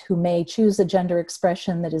and who may choose a gender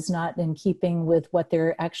expression that is not in keeping with what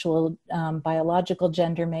their actual biological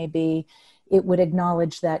gender may be, it would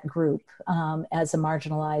acknowledge that group as a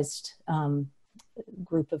marginalized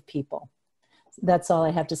group of people. That's all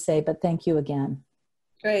I have to say, but thank you again.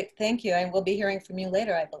 Great, thank you. And we'll be hearing from you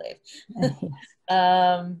later, I believe.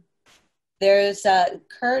 There's,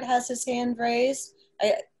 Kurt has his hand raised.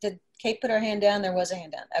 Did Kate put her hand down? There was a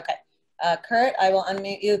hand down. Okay. Kurt, I will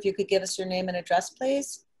unmute you if you could give us your name and address,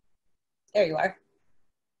 please. There you are.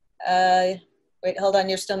 Wait, hold on,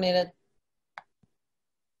 you're still muted.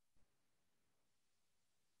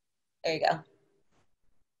 There you go.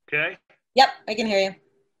 Okay. Yep, I can hear you.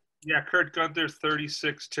 Yeah, Kurt Gunther,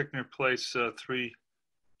 36 Tickner Place, 3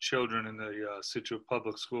 children in the Scituate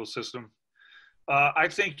public school system. I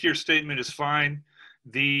think your statement is fine.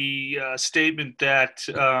 The statement that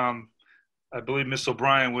I believe Ms.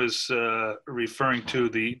 O'Brien was referring to,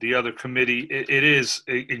 the other committee, it is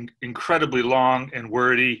incredibly long and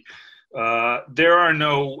wordy. There are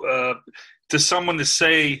no, to someone to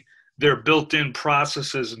say there are built-in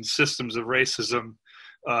processes and systems of racism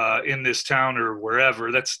in this town or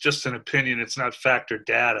wherever, that's just an opinion. It's not fact or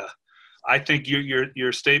data. I think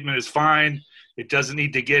your statement is fine. It doesn't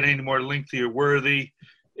need to get any more lengthy or worthy.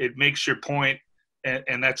 It makes your point,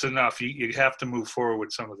 and that's enough. You have to move forward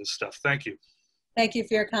with some of this stuff. Thank you. Thank you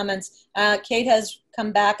for your comments. Kate has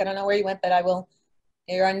come back. I don't know where you went, but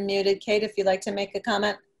you're unmuted. Kate, if you'd like to make a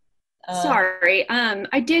comment. Sorry,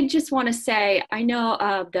 I did just want to say, I know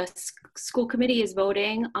the school committee is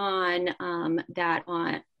voting on that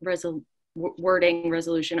wording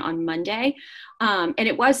resolution on Monday, and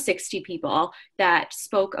it was 60 people that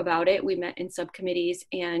spoke about it. We met in subcommittees,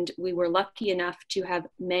 and we were lucky enough to have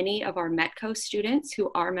many of our Metco students who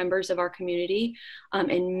are members of our community,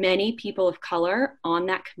 and many people of color on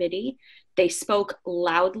that committee. They spoke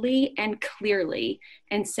loudly and clearly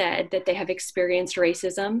and said that they have experienced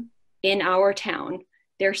racism in our town.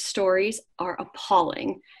 Their stories are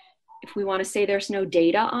appalling. If we want to say there's no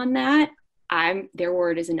data on that, their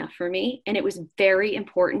word is enough for me. And it was very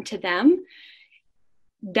important to them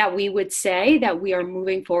that we would say that we are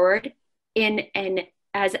moving forward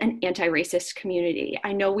as an anti-racist community.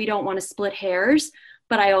 I know we don't want to split hairs,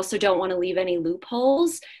 but I also don't want to leave any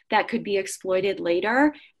loopholes that could be exploited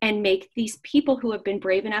later and make these people who have been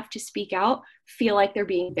brave enough to speak out feel like they're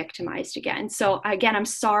being victimized again. So again, I'm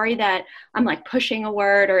sorry that I'm like pushing a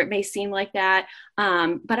word, or it may seem like that,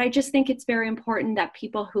 but I just think it's very important that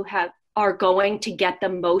people who are going to get the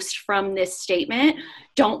most from this statement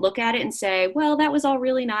don't look at it and say, well, that was all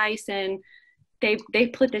really nice and they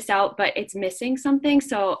put this out, but it's missing something.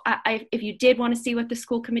 So if you did want to see what the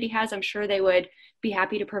school committee has, I'm sure they would be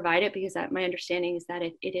happy to provide it, because my understanding is that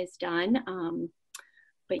it is done.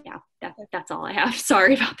 But yeah, that's all I have.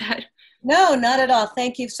 Sorry about that. No, not at all.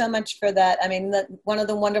 Thank you so much for that. I mean, one of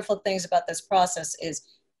the wonderful things about this process is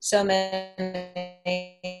so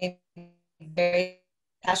many very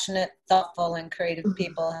passionate, thoughtful, and creative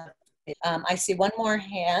people. I see one more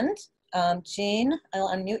hand. Jean, I'll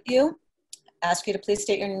unmute you. Ask you to please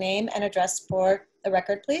state your name and address for the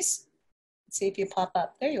record, please. Let's see if you pop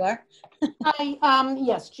up. There you are. Hi,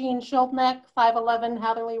 yes, Jean Schildneck, 511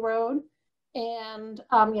 Hatherley Road. And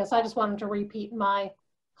yes, I just wanted to repeat my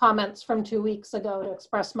comments from 2 weeks ago to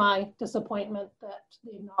express my disappointment that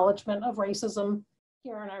the acknowledgement of racism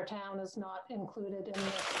here in our town is not included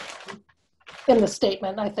in the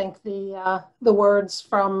statement. I think the words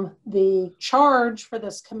from the charge for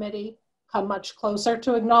this committee come much closer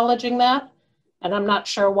to acknowledging that. And I'm not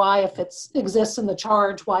sure why, if it exists in the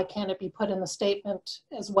charge, why can't it be put in the statement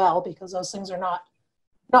as well? Because those things are not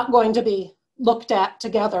going to be looked at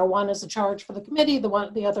together. One is a charge for the committee,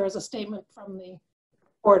 the other is a statement from the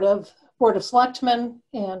Board of Selectmen.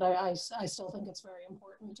 And I still think it's very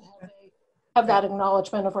important to have that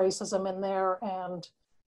acknowledgement of racism in there. And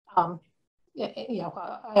I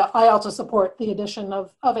also support the addition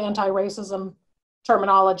of anti-racism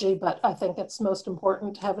terminology, but I think it's most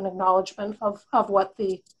important to have an acknowledgement of what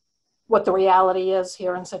the reality is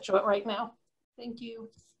here in Scituate right now. Thank you.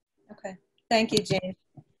 Okay, thank you, Jane.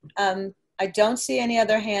 I don't see any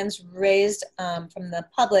other hands raised from the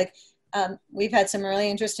public. We've had some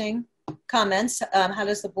really interesting comments. How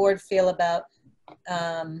does the board feel about,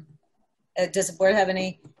 does the board have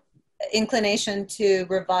any inclination to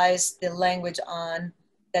revise the language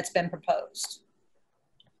that's been proposed?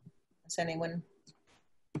 Does anyone?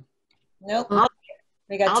 Nope.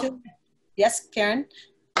 We got two. Yes, Karen?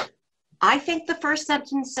 I think the first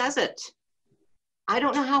sentence says it. I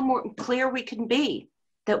don't know how more clear we can be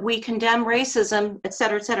that we condemn racism, et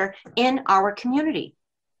cetera, in our community.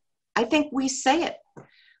 I think we say it.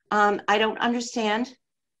 I don't understand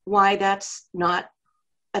why that's not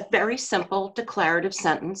a very simple declarative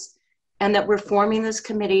sentence, and that we're forming this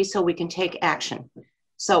committee so we can take action.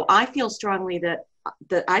 So I feel strongly that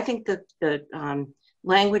I think that the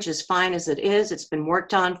language is fine as it is. It's been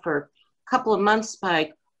worked on for a couple of months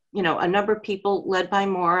by, a number of people led by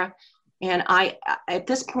Maura. And at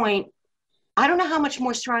this point, I don't know how much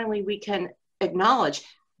more strongly we can acknowledge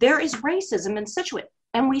there is racism in Scituate.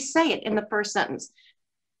 And we say it in the first sentence.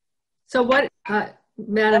 So what,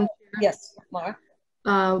 Madam, Yes, Laura.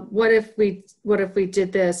 what if we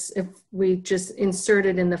did this, if we just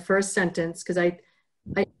inserted in the first sentence, because I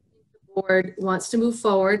think the board wants to move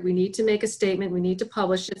forward. We need to make a statement. We need to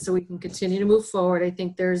publish it so we can continue to move forward. I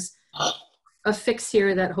think there's a fix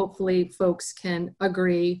here that hopefully folks can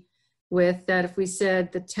agree with, that if we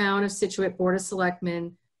said the town of Scituate Board of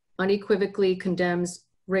Selectmen unequivocally condemns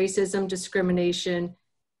racism, discrimination,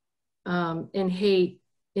 and hate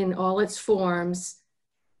in all its forms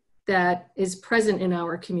that is present in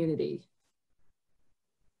our community.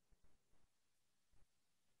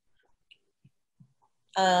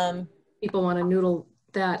 People want to noodle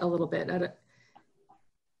that a little bit.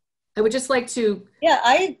 I would just like to. Yeah,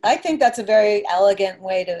 I think that's a very elegant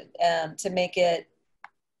way to make it.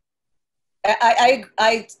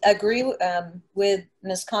 I agree with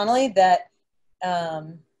Ms. Connolly that,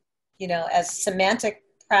 you know, as semantic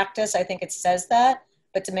practice, I think it says that,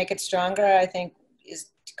 but to make it stronger, I think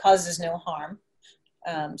causes no harm.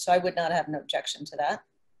 So I would not have an objection to that.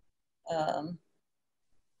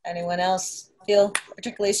 Anyone else feel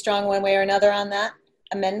particularly strong one way or another on that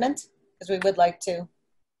amendment? Because we would like to.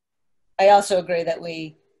 I also agree that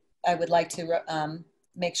I would like to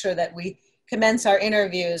make sure that we commence our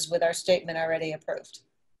interviews with our statement already approved.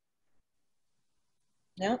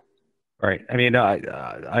 No? Right. I mean,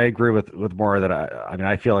 I agree with Maura that I mean,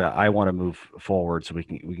 I feel like I want to move forward so we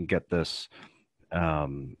can get this,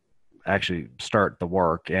 actually start the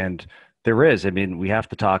work. And there is, I mean, we have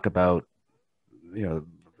to talk about, you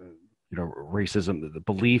know, racism, the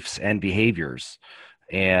beliefs and behaviors.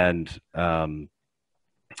 And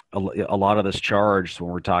a lot of this charge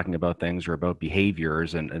when we're talking about things are about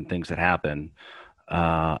behaviors and things that happen.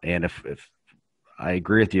 And if I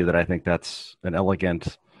agree with you that I think that's an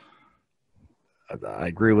elegant, I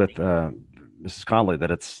agree with Mrs. Connolly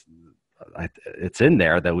that it's in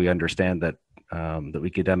there that we understand that that we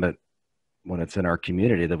condemn it when it's in our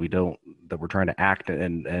community, that we're trying to act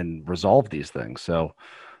and resolve these things. So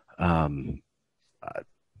I'm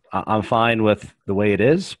fine with the way it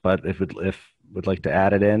is, but if would like to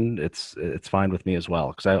add it in, it's fine with me as well,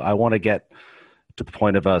 because I want to get to the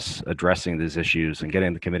point of us addressing these issues and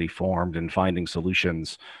getting the committee formed and finding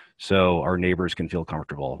solutions so our neighbors can feel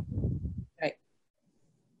comfortable. Right.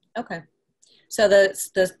 Okay. So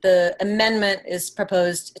the amendment is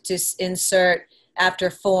proposed to insert after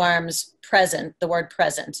forms present, the word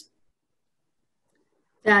present.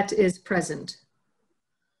 That is present.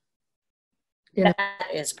 Yeah. That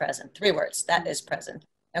is present. 3 words. That is present.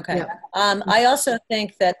 Okay. Yeah. I also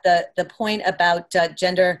think that the point about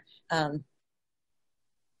gender, oh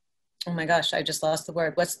my gosh, I just lost the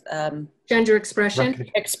word. What's gender expression?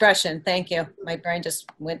 Expression. Thank you. My brain just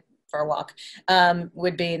went for a walk.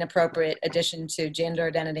 Would be an appropriate addition to gender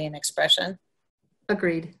identity and expression.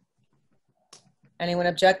 Agreed. Anyone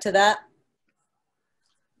object to that?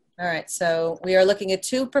 All right. So we are looking at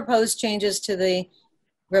 2 proposed changes to the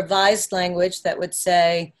revised language that would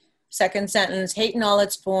say, second sentence, hate in all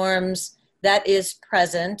its forms, that is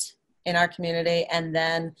present in our community. And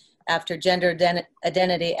then after gender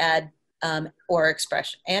identity, add or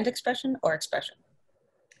expression. And expression or expression?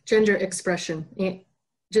 Gender expression.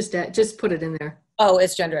 Just put it in there. Oh,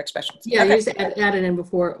 it's gender expression. Yeah, okay. You just add it in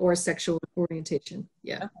before or sexual orientation.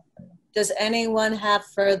 Yeah. Okay. Does anyone have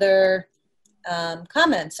further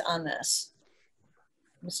comments on this?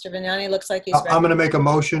 Mr. Vignani looks like he's ready. I'm going to make a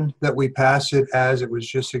motion that we pass it as it was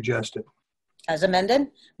just suggested. As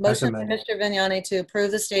amended? Motion as amended. for Mr. Vignani to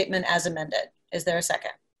approve the statement as amended. Is there a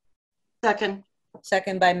second? Second.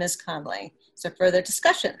 Second by Ms. Conley. So further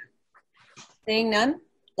discussion? Seeing none,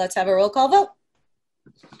 let's have a roll call vote.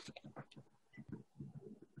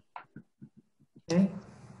 Okay.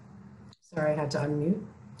 Sorry, I had to unmute.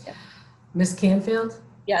 Yeah. Ms. Canfield?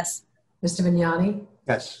 Yes. Mr. Vignani?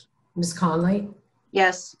 Yes. Ms. Conley?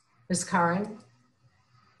 Yes. Ms. Curran?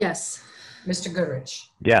 Yes. Mr. Goodrich?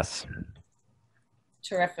 Yes.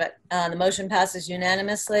 Terrific. The motion passes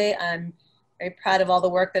unanimously. I'm very proud of all the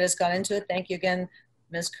work that has gone into it. Thank you again,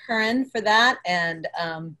 Ms. Curran, for that. And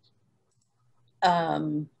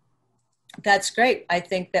that's great. I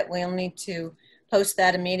think that we'll need to post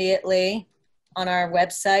that immediately on our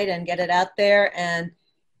website and get it out there, and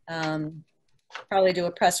probably do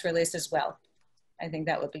a press release as well. I think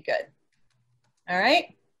that would be good. All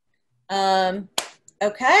right.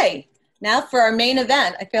 Okay. Now for our main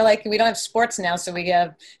event. I feel like we don't have sports now, so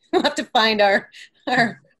we'll have to find our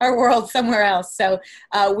world somewhere else. So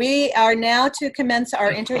we are now to commence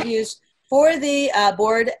our interviews for the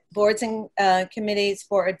boards and committees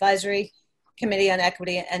for Advisory Committee on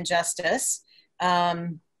Equity and Justice.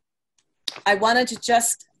 I wanted to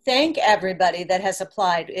just thank everybody that has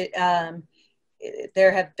applied.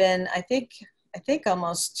 There have been, I think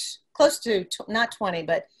almost close to, not 20,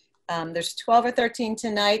 but there's 12 or 13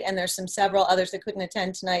 tonight, and there's several others that couldn't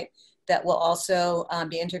attend tonight that will also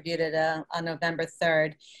be interviewed on November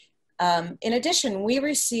 3rd. In addition, we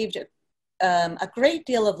received a great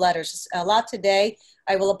deal of letters, a lot today.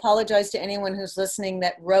 I will apologize to anyone who's listening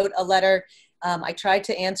that wrote a letter. I tried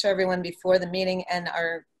to answer everyone before the meeting and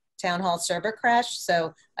our town hall server crashed,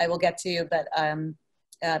 so I will get to you, but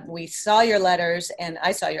we saw your letters, and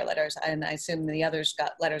I saw your letters, and I assume the others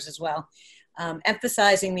got letters as well,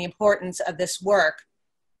 emphasizing the importance of this work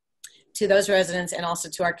to those residents and also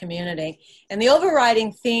to our community. And the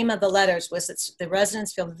overriding theme of the letters was that the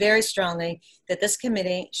residents feel very strongly that this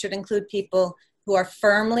committee should include people who are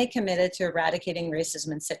firmly committed to eradicating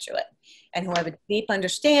racism in Scituate and who have a deep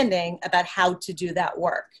understanding about how to do that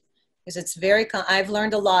work. Because it's I've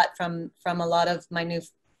learned a lot from a lot of my new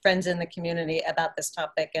friends in the community about this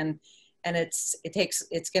topic, and it's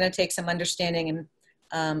going to take some understanding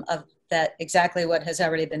of that, exactly what has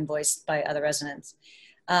already been voiced by other residents.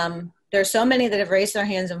 There are so many that have raised their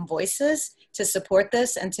hands and voices to support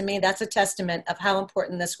this, and to me, that's a testament of how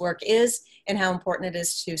important this work is and how important it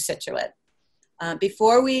is to Scituate.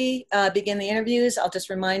 Before we begin the interviews, I'll just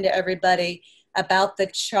remind everybody about the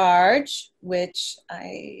charge, which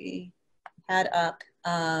I had up.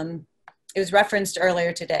 It was referenced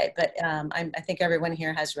earlier today, but I think everyone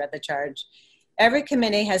here has read the charge. Every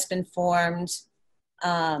committee has been formed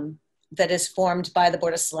that is formed by the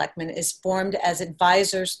Board of Selectmen is formed as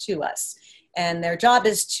advisors to us. And their job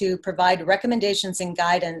is to provide recommendations and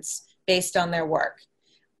guidance based on their work.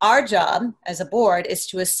 Our job as a board is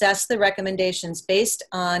to assess the recommendations based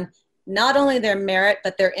on not only their merit,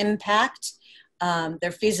 but their impact,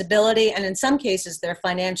 their feasibility, and in some cases, their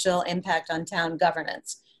financial impact on town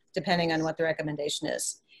governance, depending on what the recommendation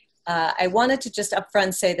is. I wanted to just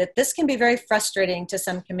upfront say that this can be very frustrating to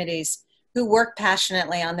some committees who work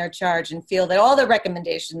passionately on their charge and feel that all the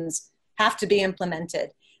recommendations have to be implemented.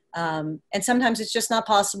 And sometimes it's just not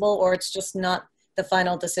possible, or it's just not the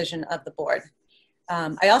final decision of the board.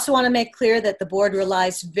 I also want to make clear that the board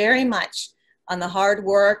relies very much on the hard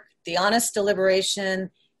work, the honest deliberation,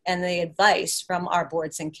 and the advice from our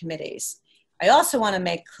boards and committees. I also want to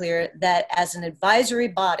make clear that as an advisory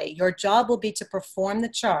body, your job will be to perform the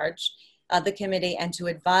charge of the committee and to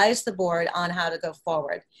advise the board on how to go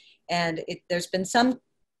forward. And there's been some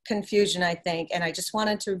confusion, I think, and I just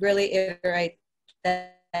wanted to really iterate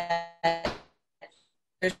that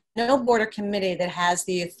there's no board or committee that has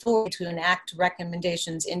the authority to enact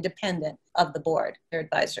recommendations independent of the board. They're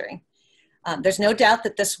advisory. There's no doubt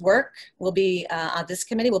that this work will be, this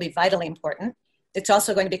committee will be vitally important. It's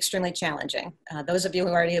also going to be extremely challenging. Those of you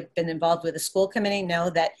who already have been involved with the school committee know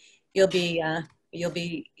that you'll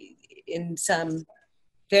be in some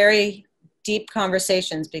very deep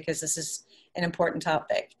conversations because this is an important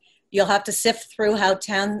topic. You'll have to sift through how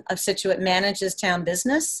town of Scituate manages town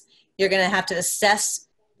business. You're going to have to assess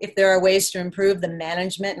if there are ways to improve the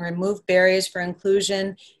management and remove barriers for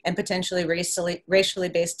inclusion and potentially racially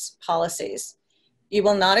based policies. You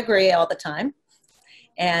will not agree all the time,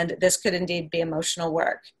 and this could indeed be emotional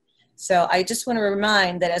work. So I just want to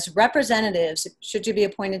remind that as representatives, should you be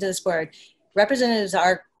appointed to this board, representatives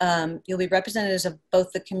are, you'll be representatives of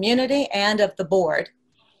both the community and of the board,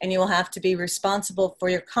 and you will have to be responsible for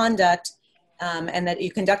your conduct and that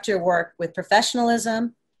you conduct your work with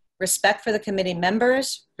professionalism, respect for the committee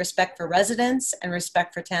members, respect for residents, and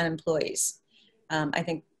respect for town employees. I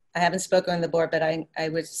think, I haven't spoken on the board, but I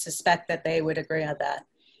would suspect that they would agree on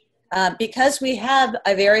that. Because we have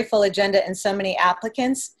a very full agenda and so many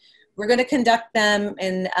applicants, we're going to conduct them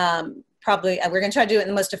in we're going to try to do it in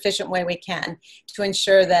the most efficient way we can to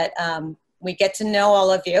ensure that we get to know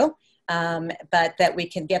all of you, but that we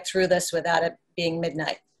can get through this without it being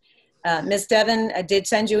midnight. Ms. Devon did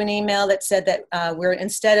send you an email that said that we're,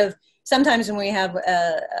 instead of, sometimes when we have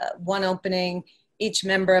one opening, each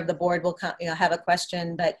member of the board will have a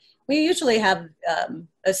question, but we usually have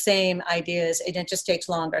the same ideas, and it just takes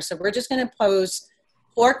longer. So we're just going to pose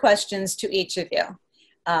 4 questions to each of you.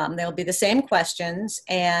 They'll be the same questions,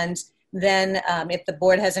 and then if the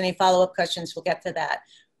board has any follow-up questions, we'll get to that.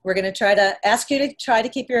 We're going to try to ask you to try to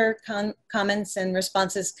keep your comments and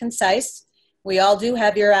responses concise. We all do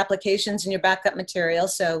have your applications and your backup material,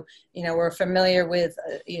 so we're familiar with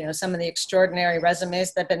some of the extraordinary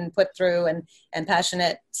resumes that have been put through and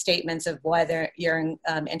passionate statements of why you're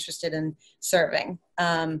interested in serving.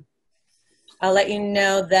 I'll let you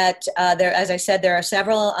know that as I said, there are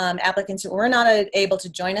several applicants who were not able to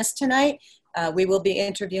join us tonight. We will be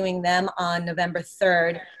interviewing them on November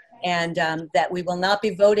 3rd. and that we will not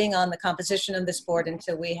be voting on the composition of this board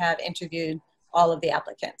until we have interviewed all of the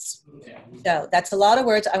applicants. So that's a lot of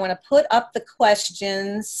words. I want to put up the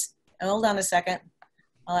questions. Hold on a second.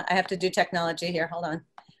 I have to do technology here. Hold on.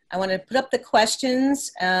 I want to put up the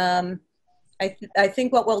questions. I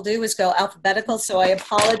think what we'll do is go alphabetical. So I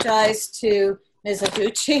apologize to Ms.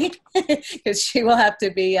 Aducci because she will have to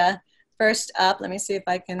be first up. Let me see if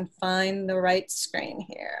I can find the right screen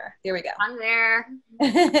here. Here we go. I'm there.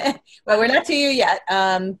 Well, we're not to you yet.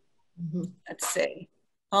 Let's see.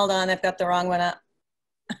 Hold on, I've got the wrong one up.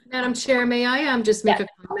 Madam Chair, may I just make a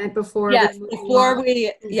comment before? Yes, before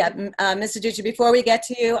we, Ms. Aducci, before we get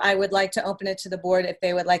to you, I would like to open it to the board if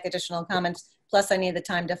they would like additional comments. Plus, I need the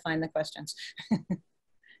time to find the questions.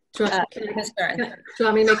 Ms. Curran. Do you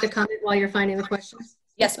want me to make the comment while you're finding the questions?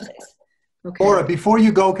 Yes, please. Okay. Laura, before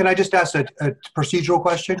you go, can I just ask a procedural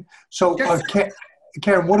question? So, Sure.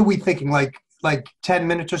 Karen, what are we thinking? Like 10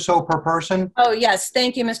 minutes or so per person? Oh, yes.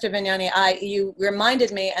 Thank you, Mr. Vignani. You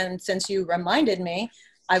reminded me, and since you reminded me,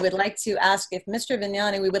 I would like to ask if Mr.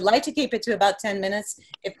 Vignani, we would like to keep it to about 10 minutes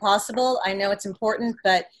if possible. I know it's important,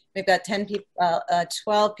 but we've got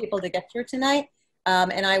 12 people to get through tonight.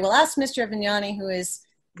 And I will ask Mr. Vignani, who is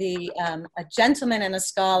a gentleman and a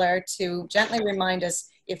scholar, to gently remind us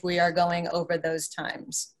if we are going over those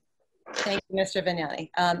times. Thank you, Mr.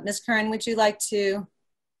 Vignani. Ms. Curran, would you like to?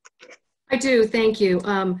 I do, thank you.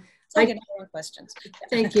 I get more questions.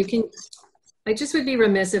 Thank you. I just would be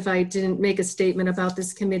remiss if I didn't make a statement about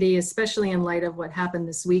this committee, especially in light of what happened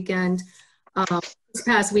this weekend. This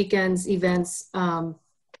past weekend's events have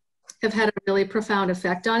had a really profound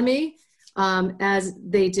effect on me, as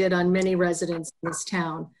they did on many residents in this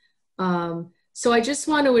town. So I just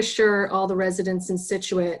want to assure all the residents in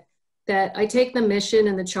Scituate that I take the mission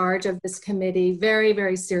and the charge of this committee very,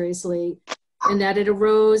 very seriously, and that it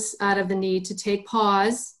arose out of the need to take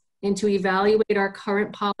pause and to evaluate our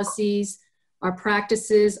current policies, our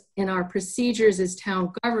practices, and our procedures as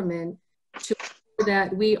town government to ensure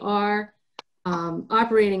that we are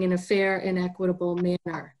operating in a fair and equitable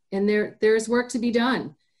manner. And there's work to be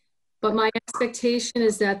done. But my expectation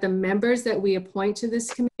is that the members that we appoint to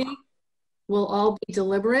this committee will all be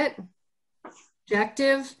deliberate,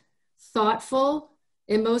 objective, thoughtful,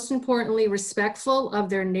 and most importantly, respectful of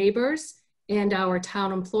their neighbors and our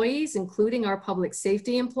town employees, including our public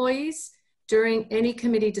safety employees, during any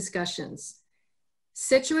committee discussions.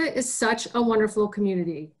 Scituate is such a wonderful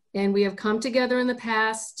community, and we have come together in the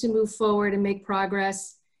past to move forward and make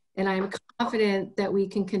progress, and I am confident that we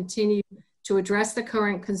can continue to address the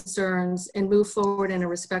current concerns and move forward in a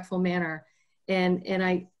respectful manner. And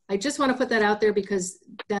I just want to put that out there because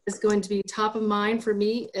that is going to be top of mind for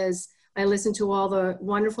me as I listen to all the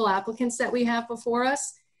wonderful applicants that we have before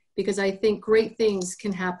us, because I think great things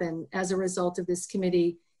can happen as a result of this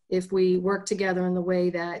committee if we work together in the way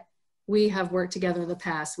that we have worked together in the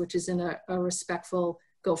past, which is in a respectful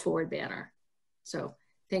go forward manner. So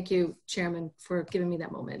thank you, Chairman, for giving me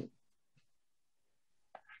that moment.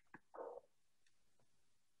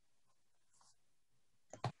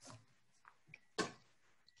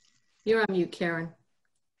 You're on mute, Karen.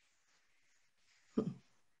 But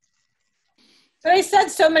I said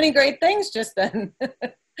so many great things just then.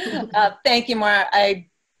 Thank you, Maura. I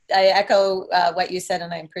echo what you said,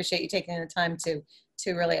 and I appreciate you taking the time to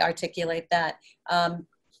really articulate that.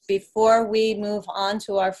 Before we move on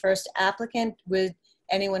to our first applicant, would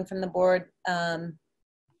anyone from the board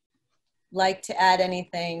like to add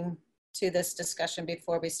anything to this discussion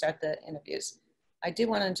before we start the interviews? I do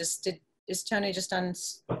want to is Tony just on?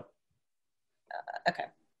 Okay.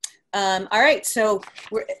 All right, so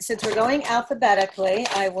since we're going alphabetically,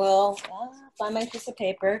 I will find my piece of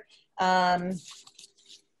paper. Our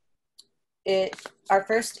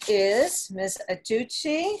first is Ms.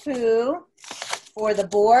 Aducci, who, for the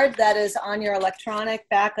board, that is on your electronic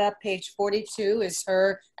backup, page 42 is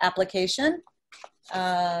her application.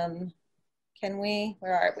 Where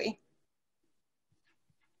are we?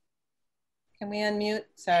 Can we unmute?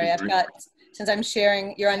 Sorry, since I'm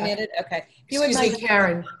sharing, you're unmuted? Okay. Excuse me,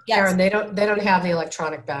 Karen. Yes. Karen, they don't have the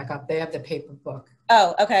electronic backup. They have the paper book.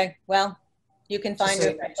 Oh, okay. Well, you can find Just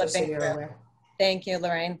it by so flipping you're through. aware. Thank you,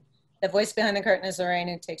 Lorraine. The voice behind the curtain is Lorraine,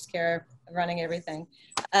 who takes care of running everything.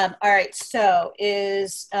 All right, so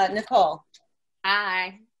is Nicole.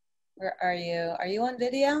 Hi. Where are you? Are you on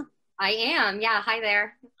video? I am. Yeah. Hi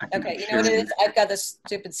there. Okay. You know what it is? I've got this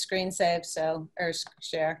stupid screen save, or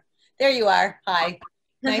share. There you are. Hi.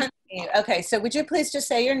 Nice to meet you. Okay. So would you please just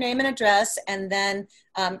say your name and address, and then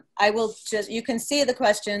you can see the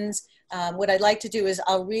questions. What I'd like to do is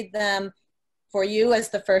I'll read them for you as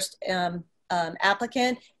the first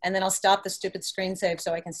applicant, and then I'll stop the stupid screen save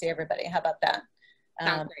so I can see everybody. How about that?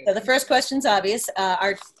 Sounds great. So the first question's obvious.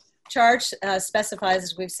 Our charge specifies,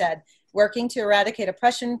 as we've said, working to eradicate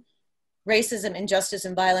oppression, racism, injustice,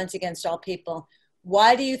 and violence against all people.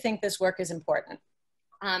 Why do you think this work is important?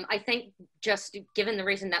 I think just given the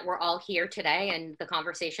reason that we're all here today and the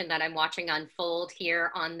conversation that I'm watching unfold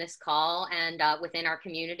here on this call and within our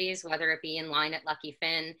communities, whether it be in line at Lucky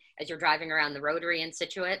Finn, as you're driving around the Rotary in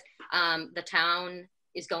Scituate, the town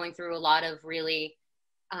is going through a lot of really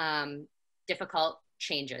difficult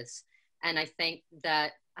changes. And I think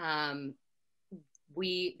that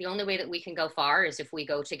the only way that we can go far is if we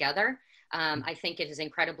go together. I think it is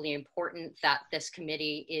incredibly important that this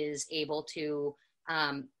committee is able to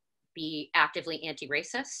be actively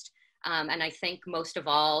anti-racist. And I think most of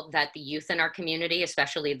all that the youth in our community,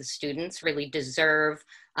 especially the students, really deserve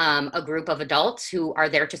a group of adults who are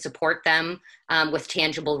there to support them with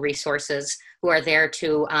tangible resources, who are there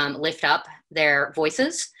to lift up their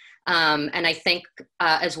voices. And I think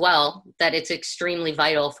as well that it's extremely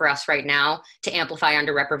vital for us right now to amplify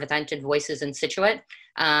underrepresented voices in Scituate.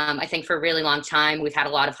 I think for a really long time, we've had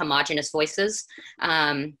a lot of homogenous voices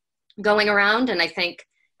going around. And I think,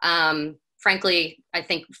 frankly, I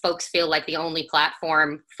think folks feel like the only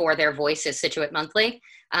platform for their voice is Scituate Monthly,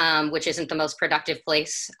 which isn't the most productive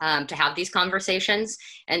place to have these conversations.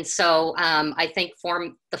 And so I think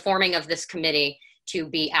the forming of this committee to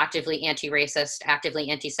be actively anti-racist, actively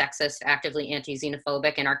anti-sexist, actively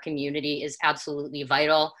anti-xenophobic in our community is absolutely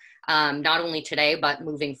vital, not only today, but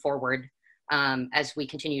moving forward as we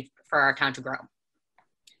continue for our town to grow.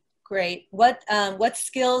 Great. What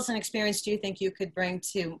skills and experience do you think you could bring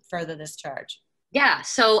to further this charge? Yeah,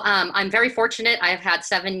 so I'm very fortunate. I've had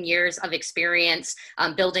 7 years of experience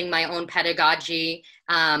building my own pedagogy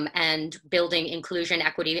and building inclusion,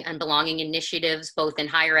 equity, and belonging initiatives, both in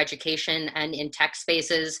higher education and in tech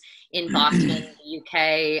spaces in Boston, the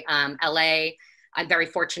UK, LA. I'm very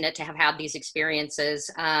fortunate to have had these experiences.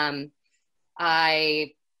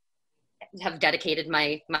 I have dedicated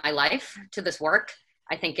my life to this work.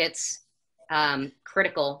 I think it's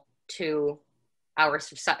critical to our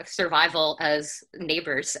survival as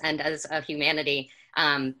neighbors and as a humanity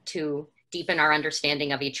to deepen our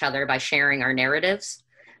understanding of each other by sharing our narratives.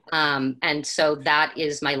 And so that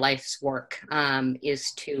is my life's work,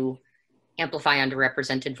 is to amplify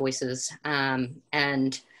underrepresented voices.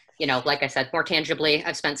 And, you know, like I said, more tangibly,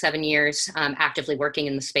 I've spent 7 years actively working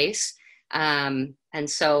in the space. And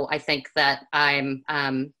so I think that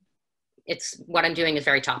it's what I'm doing is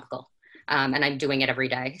very topical. And I'm doing it every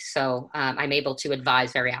day. So I'm able to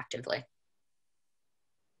advise very actively.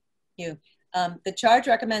 Thank you. The charge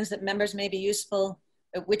recommends that members may be useful,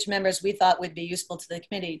 which members we thought would be useful to the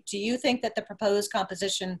committee. Do you think that the proposed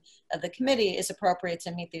composition of the committee is appropriate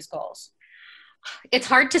to meet these goals? It's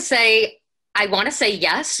hard to say. I want to say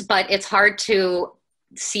yes, but it's hard to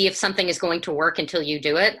see if something is going to work until you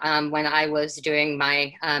do it. When I was doing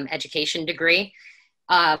my education degree,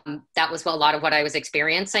 that was a lot of what I was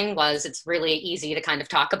experiencing. Was it's really easy to kind of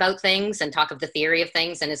talk about things and talk of the theory of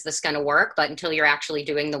things and is this going to work? But until you're actually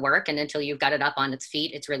doing the work and until you've got it up on its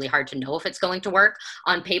feet, it's really hard to know if it's going to work.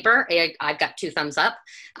 On paper, I've got 2 thumbs up.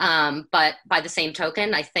 But by the same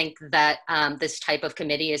token, I think that this type of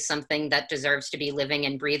committee is something that deserves to be living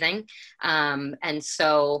and breathing. And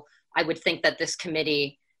so I would think that this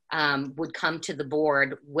committee would come to the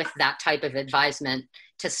board with that type of advisement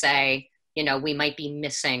to say, you know, we might be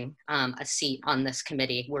missing a seat on this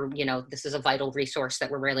committee. You know, this is a vital resource that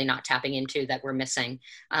we're really not tapping into, that we're missing.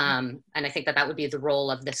 And I think that would be the role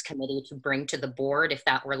of this committee to bring to the board if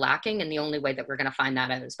that were lacking. And the only way that we're going to find that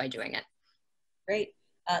out is by doing it. Great.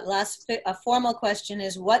 A formal question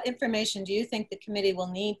is, what information do you think the committee will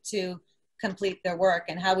need to complete their work,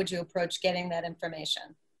 and how would you approach getting that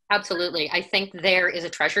information? Absolutely. I think there is a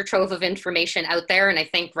treasure trove of information out there. And I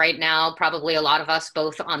think right now, probably a lot of us,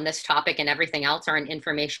 both on this topic and everything else, are in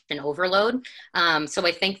information overload. So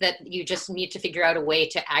I think that you just need to figure out a way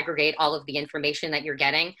to aggregate all of the information that you're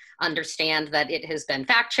getting, understand that it has been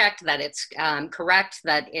fact-checked, that it's correct,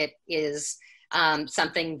 that it is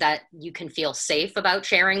something that you can feel safe about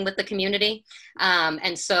sharing with the community.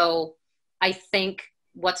 And so I think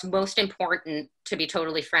what's most important, to be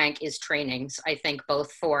totally frank, is trainings. I think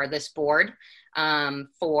both for this board,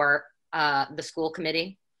 for the school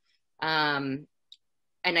committee. And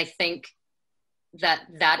I think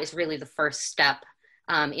that is really the first step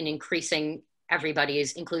in increasing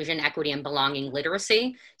everybody's inclusion, equity, and belonging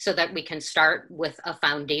literacy, so that we can start with a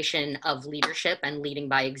foundation of leadership and leading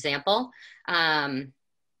by example.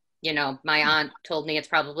 You know, my aunt told me it's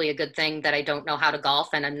probably a good thing that I don't know how to golf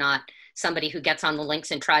and I'm not somebody who gets on the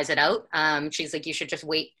links and tries it out. She's like, you should just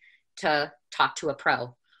wait to talk to a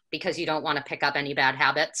pro because you don't want to pick up any bad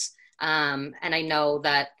habits. And I know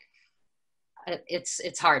that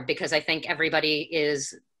it's hard because I think everybody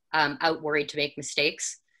is out worried to make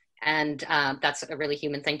mistakes. And that's a really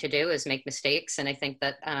human thing to do, is make mistakes. And I think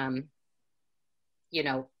that, you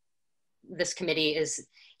know, this committee is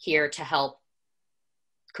here to help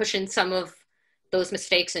cushion some of those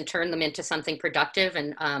mistakes and turn them into something productive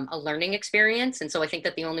and a learning experience. And so I think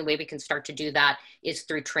that the only way we can start to do that is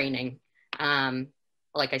through training.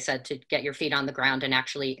 Like I said, to get your feet on the ground and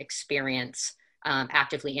actually experience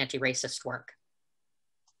actively anti-racist work.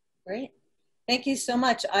 Great. Thank you so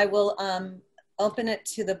much. I will open it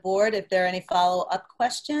to the board if there are any follow-up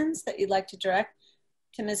questions that you'd like to direct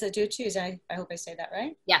to Ms. Aducci. I hope I say that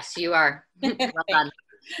right. Yes, you are. Well done.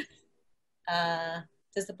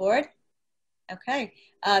 Does the board? Okay.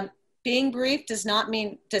 Being brief does not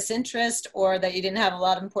mean disinterest or that you didn't have a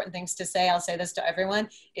lot of important things to say. I'll say this to everyone.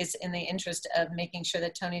 It's in the interest of making sure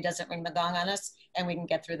that Tony doesn't ring the gong on us and we can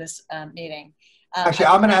get through this meeting. Actually,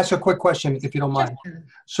 I'm going to ask a quick question, if you don't mind.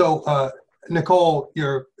 So, Nicole,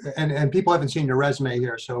 and people haven't seen your resume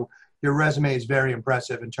here, so your resume is very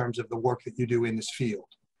impressive in terms of the work that you do in this field.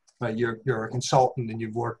 Right? You're a consultant and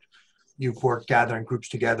you've worked gathering groups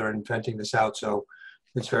together and inventing this out, so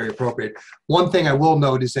it's very appropriate. One thing I will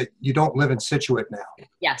note is that you don't live in Scituate now.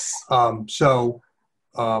 Yes.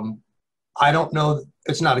 I don't know,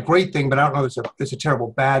 it's not a great thing, but I don't know it's a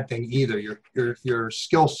terrible bad thing either. Your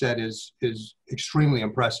skill set is extremely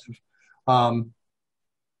impressive.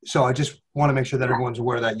 So I just want to make sure that everyone's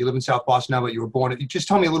aware of that. You live in South Boston now, but you were born. Just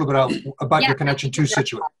tell me a little bit about your connection to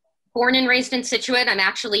Scituate. Born and raised in Scituate. I'm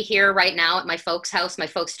actually here right now at my folks' house. My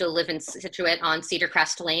folks still live in Scituate on Cedar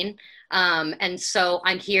Crest Lane. And so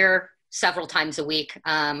I'm here several times a week.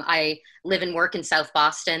 I live and work in South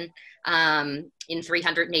Boston in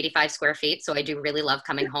 385 square feet. So I do really love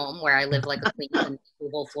coming home, where I live like a queen with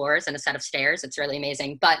movable floors and a set of stairs. It's really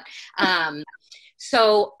amazing. But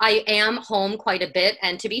so I am home quite a bit.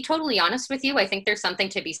 And to be totally honest with you, I think there's something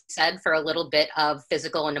to be said for a little bit of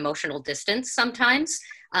physical and emotional distance sometimes.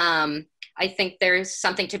 I think there's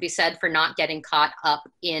something to be said for not getting caught up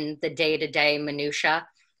in the day-to-day minutia.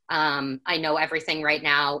 I know everything right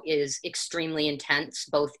now is extremely intense,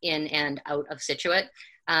 both in and out of Scituate,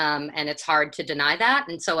 and it's hard to deny that.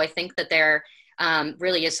 And so I think that there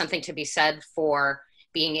really is something to be said for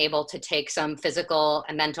being able to take some physical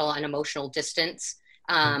and mental and emotional distance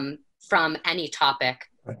from any topic.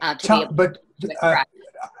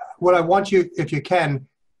 What I want you, if you can,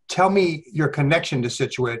 tell me your connection to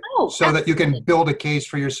Scituate so that you can build a case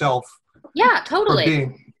for yourself. Yeah,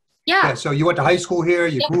 totally. Yeah. So you went to high school here,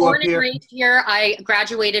 you grew up here. Born and raised here. I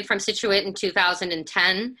graduated from Scituate in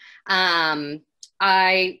 2010.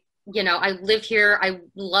 I live here. I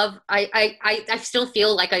still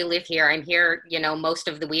feel like I live here. I'm here, most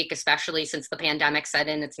of the week, especially since the pandemic set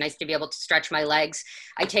in. It's nice to be able to stretch my legs.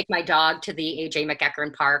 I take my dog to the A.J.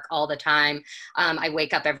 McEachern Park all the time. I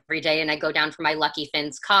wake up every day and I go down for my Lucky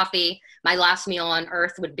Finn's coffee. My last meal on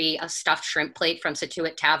earth would be a stuffed shrimp plate from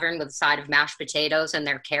Scituate Tavern with a side of mashed potatoes and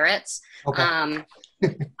their carrots. Okay.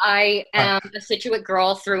 I am a Scituate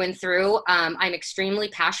girl through and through. I'm extremely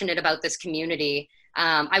passionate about this community.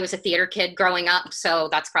 I was a theater kid growing up, so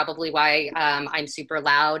that's probably why I'm super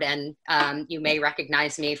loud, and you may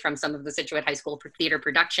recognize me from some of the Scituate High School theater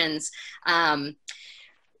productions from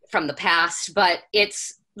the past, but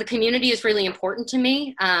the community is really important to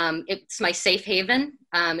me. It's my safe haven.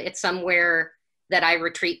 It's somewhere that I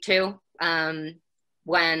retreat to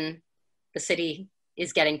when the city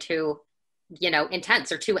is getting too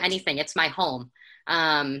intense or too anything. It's my home.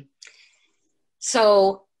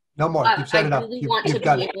 No more. You've set it up. I really want to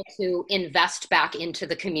be able to invest back into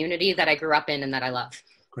the community that I grew up in and that I love.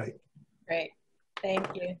 Great. Great. Thank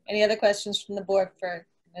you. Any other questions from the board for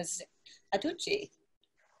Ms. Aducci?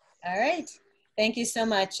 All right. Thank you so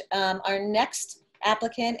much. Our next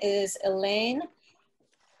applicant is Elaine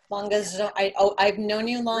Mongazzo. I've known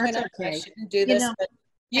you long enough. Okay. I shouldn't do this, but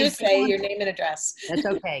you say your name and address. That's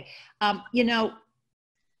okay.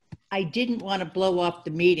 I didn't want to blow off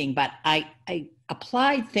the meeting, but I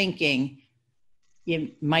applied thinking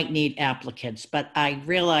you might need applicants, but I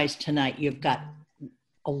realized tonight you've got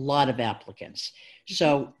a lot of applicants.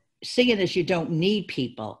 So seeing as you don't need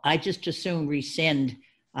people, I just assume rescind.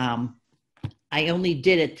 I only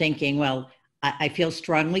did it thinking, well, I feel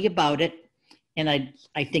strongly about it. And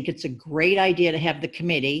I think it's a great idea to have the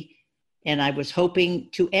committee. And I was hoping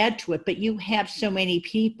to add to it, but you have so many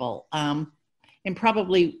people. And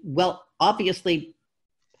probably, obviously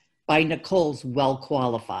by Nicole's well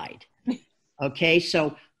qualified. Okay,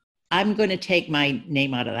 so I'm going to take my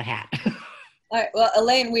name out of the hat. All right. Well,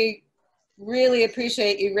 Elaine, we really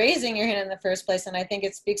appreciate you raising your hand in the first place. And I think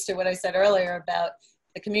it speaks to what I said earlier about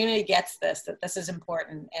the community gets this, that this is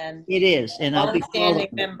important. And It is. And I'll be standing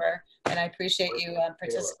member. And I appreciate you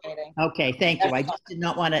participating. Okay, thank you. I just did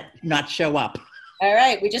not want to not show up. All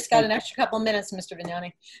right, we just got an extra couple minutes, Mr.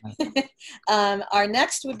 Vignani. Our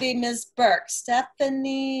next would be Ms. Burke.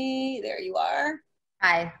 Stephanie, there you are.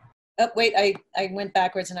 Hi. Oh, wait, I went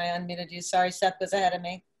backwards and I unmuted you. Sorry, Seth was ahead of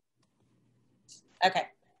me. Okay,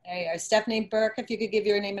 there you are. Stephanie Burke, if you could give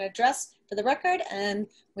your name and address for the record, and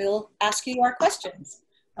we'll ask you our questions.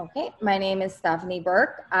 Okay, my name is Stephanie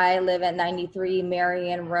Burke. I live at 93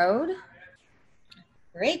 Marion Road.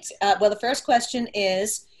 Great. Well, the first question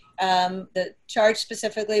is, the charge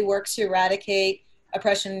specifically works to eradicate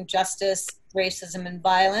oppression, justice, racism, and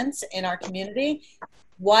violence in our community.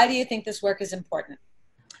 Why do you think this work is important?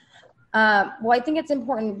 Well, I think it's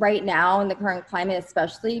important right now in the current climate,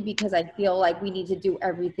 especially because I feel like we need to do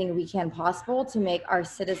everything we can possible to make our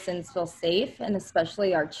citizens feel safe, and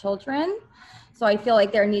especially our children. So I feel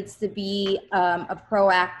like there needs to be a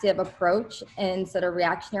proactive approach instead of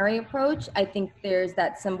reactionary approach. I think there's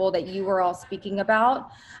that symbol that you were all speaking about.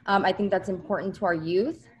 I think that's important to our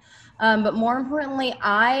youth. But more importantly,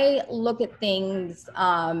 I look at things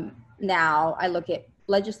now. I look at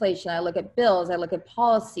legislation, I look at bills, I look at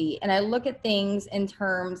policy, and I look at things in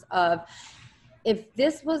terms of, if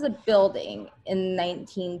this was a building in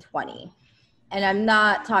 1920, and I'm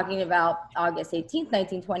not talking about August 18th,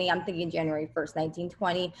 1920, I'm thinking January 1st,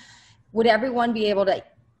 1920, would everyone be able to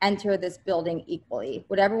enter this building equally?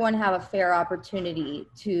 Would everyone have a fair opportunity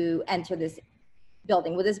to enter this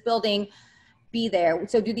building? Would this building be there?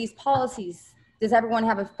 So do these policies, does everyone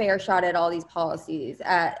have a fair shot at all these policies,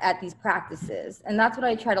 at these practices? And that's what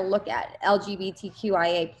I try to look at.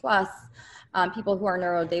 LGBTQIA+, people who are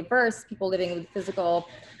neurodiverse, people living with physical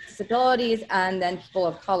disabilities, and then people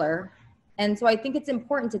of color. And so I think it's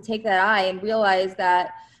important to take that eye and realize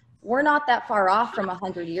that we're not that far off from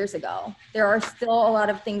 100 years ago. There are still a lot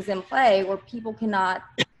of things in play where people cannot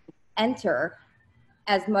enter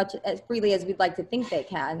as freely as we'd like to think they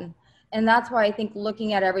can. And that's why I think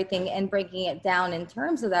looking at everything and breaking it down in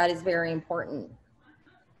terms of that is very important.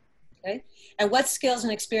 Okay. And what skills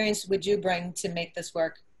and experience would you bring to make this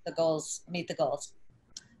work, meet the goals?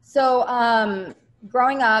 So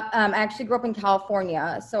growing up, I actually grew up in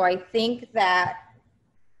California. So I think that,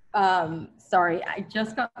 sorry, I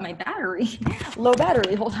just got my battery, low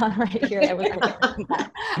battery, hold on right here. I was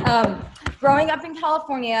growing up in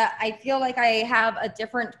California, I feel like I have a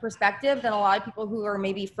different perspective than a lot of people who are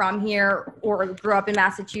maybe from here or grew up in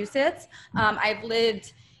Massachusetts. I've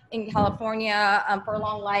lived in California for a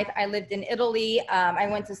long life. I lived in Italy. I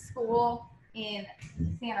went to school in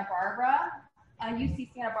Santa Barbara,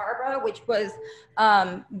 UC Santa Barbara, which was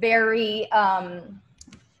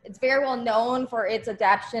it's very well known for its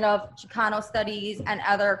adaptation of Chicano studies and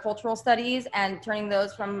other cultural studies and turning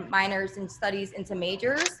those from minors and studies into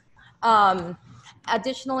majors.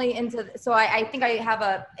 Additionally, so I think I have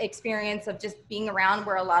a experience of just being around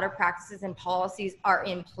where a lot of practices and policies are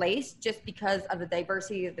in place just because of the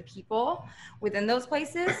diversity of the people within those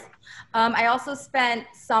places. I also spent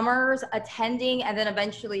summers attending and then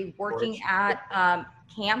eventually working at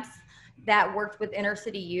camps that worked with inner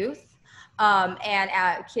city youth.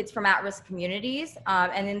 And kids from at-risk communities.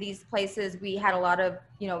 And in these places, we had a lot of,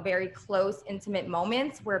 very close, intimate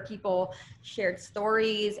moments where people shared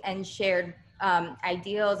stories and shared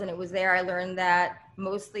ideals. And it was there I learned that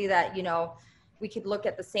mostly that, we could look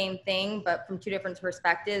at the same thing, but from two different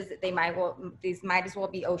perspectives, these might as well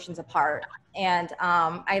be oceans apart. And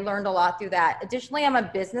I learned a lot through that. Additionally, I'm a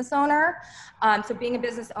business owner. So being a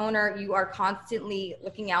business owner, you are constantly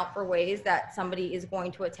looking out for ways that somebody is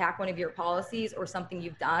going to attack one of your policies or something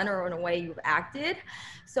you've done or in a way you've acted.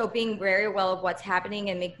 So being very aware of what's happening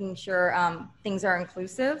and making sure things are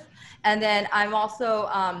inclusive. And then I'm also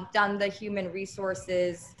done the human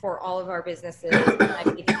resources for all of our businesses.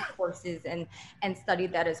 I've taken courses and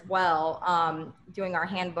studied that as well, doing our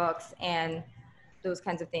handbooks and those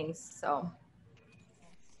kinds of things. So.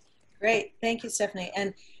 Great, thank you, Stephanie.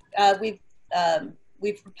 And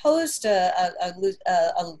we've proposed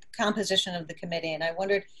a composition of the committee, and I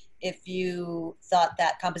wondered if you thought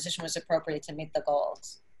that composition was appropriate to meet the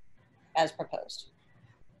goals as proposed.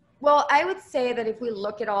 Well, I would say that if we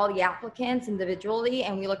look at all the applicants individually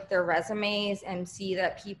and we look at their resumes and see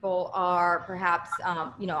that people are perhaps,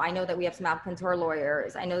 I know that we have some applicants who are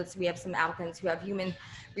lawyers. I know that we have some applicants who have human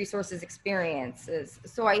resources experiences.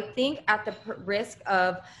 So I think at the risk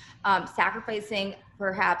of sacrificing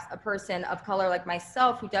perhaps a person of color like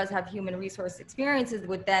myself who does have human resource experiences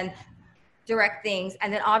would then direct things.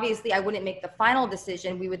 And then obviously I wouldn't make the final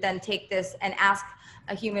decision. We would then take this and ask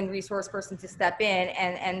a human resource person to step in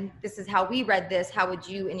and this is how we read this. How would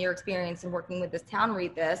you, in your experience in working with this town,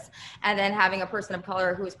 read this? And then having a person of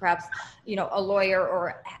color who is perhaps, you know, a lawyer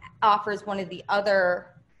or offers one of the other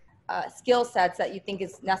skill sets that you think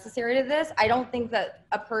is necessary to this. I don't think that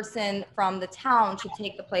a person from the town should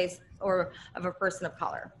take the place or of a person of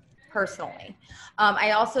color, personally.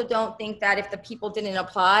 I also don't think that if the people didn't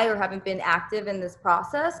apply or haven't been active in this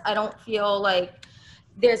process, I don't feel like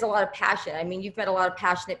there's a lot of passion. I mean, you've met a lot of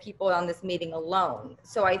passionate people on this meeting alone.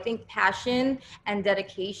 So I think passion and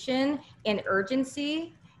dedication and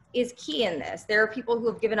urgency is key in this. There are people who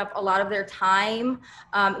have given up a lot of their time.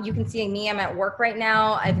 You can see me, I'm at work right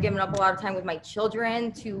now. I've given up a lot of time with my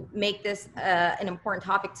children to make this an important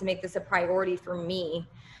topic, to make this a priority for me.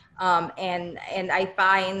 And I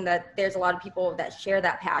find that there's a lot of people that share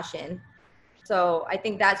that passion. So I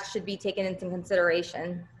think that should be taken into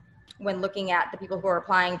consideration when looking at the people who are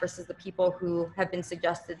applying versus the people who have been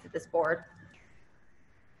suggested to this board.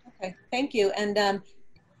 Okay, thank you. And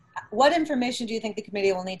what information do you think the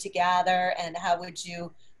committee will need to gather, and how would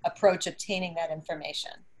you approach obtaining that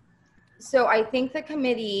information? So I think the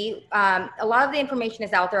committee, a lot of the information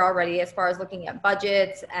is out there already as far as looking at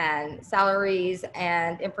budgets and salaries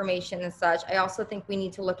and information and such. I also think we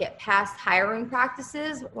need to look at past hiring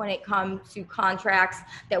practices when it comes to contracts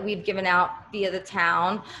that we've given out via the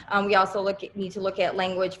town. We also need to look at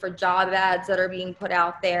language for job ads that are being put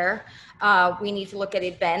out there. We need to look at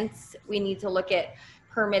events. We need to look at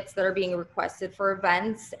permits that are being requested for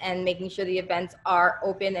events and making sure the events are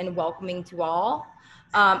open and welcoming to all.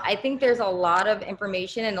 I think there's a lot of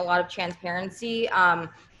information and a lot of transparency.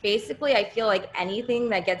 Basically, I feel like anything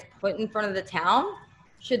that gets put in front of the town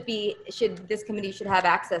this committee should have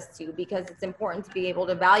access to, because it's important to be able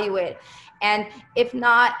to value it. And if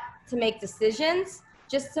not to make decisions,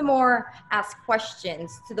 just to more ask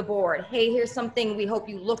questions to the board. Hey, here's something we hope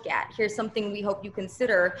you look at. Here's something we hope you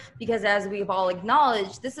consider, because as we've all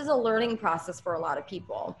acknowledged, this is a learning process for a lot of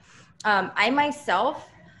people. I myself,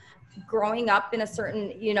 growing up in a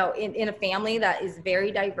certain, you know, in a family that is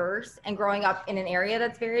very diverse and growing up in an area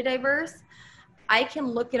that's very diverse, I can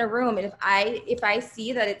look in a room and if I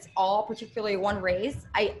see that it's all particularly one race,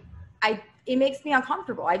 it makes me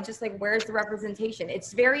uncomfortable. I'm just like, where's the representation?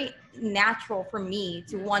 It's very natural for me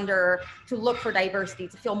to look for diversity,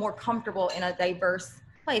 to feel more comfortable in a diverse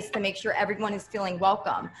place, to make sure everyone is feeling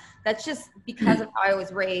welcome. That's just because of how I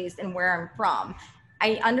was raised and where I'm from.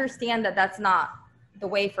 I understand that that's not the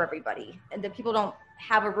way for everybody, and that people don't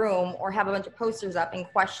have a room or have a bunch of posters up and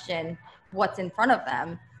question what's in front of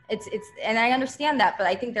them. And I understand that, but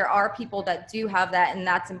I think there are people that do have that, and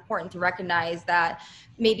that's important to recognize that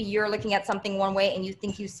maybe you're looking at something one way and you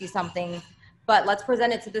think you see something, but let's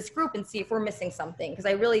present it to this group and see if we're missing something, because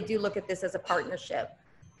I really do look at this as a partnership.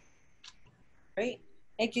 Great,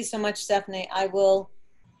 thank you so much, Stephanie. I will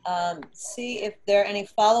see if there are any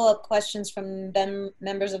follow-up questions from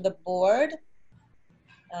members of the board.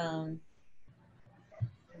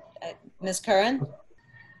 Ms. Curran?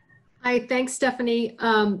 Hi, thanks, Stephanie.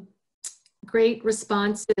 Great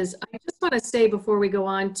responses. I just want to say before we go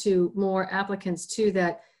on to more applicants too,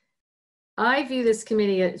 that I view this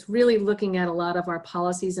committee as really looking at a lot of our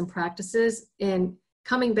policies and practices and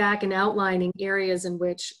coming back and outlining areas in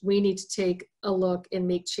which we need to take a look and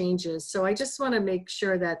make changes. So I just want to make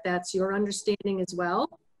sure that that's your understanding as well.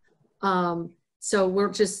 So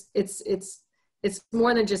we're just, it's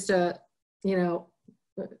more than just a, you know,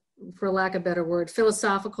 for lack of a better word,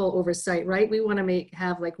 philosophical oversight, right? We want to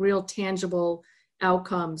have like real tangible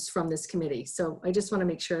outcomes from this committee. So I just want to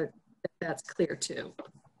make sure that that's clear too.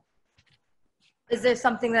 Is there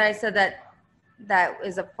something that I said that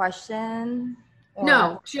is a question? Or?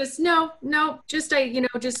 No, just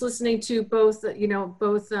just listening to both,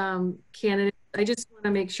 candidates. I just want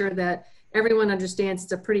to make sure that everyone understands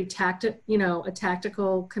it's a pretty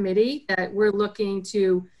tactical committee, that we're looking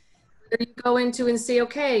to go into and say,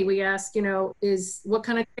 okay, we ask, what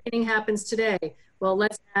kind of training happens today? Well,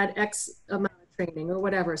 let's add X amount of training or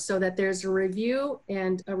whatever, so that there's a review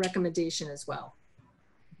and a recommendation as well.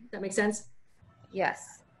 Does that make sense?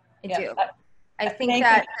 Yes, I do. I think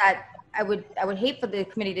that I would hate for the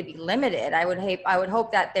committee to be limited. I would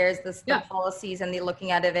hope that there's the policies and the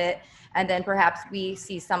looking at it, and then perhaps we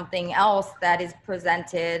see something else that is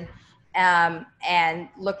presented and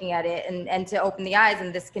looking at it and to open the eyes,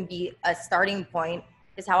 and this can be a starting point,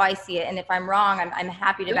 is how I see it. And if I'm wrong, I'm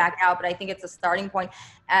happy to back out, but I think it's a starting point,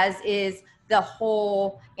 as is the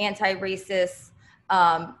whole anti-racist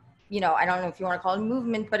I don't know if you want to call it a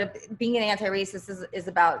movement, but being an anti-racist is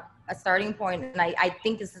about a starting point. And I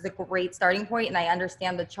think this is a great starting point, and I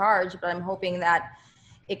understand the charge, but I'm hoping that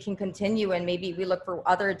it can continue, and maybe we look for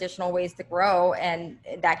other additional ways to grow, and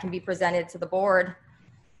that can be presented to the board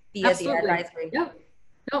via Absolutely. the advisory. Yeah.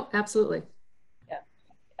 No, absolutely.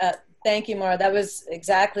 Yeah. Thank you, Maura. That was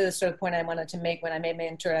exactly the sort of point I wanted to make when I made my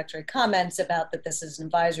introductory comments about that this is an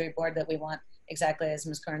advisory board that we want, exactly as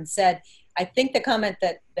Ms. Kern said. I think the comment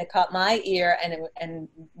that caught my ear and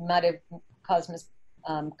might have caused Ms.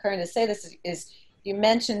 Kern to say this is you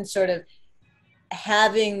mentioned sort of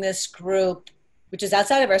having this group, which is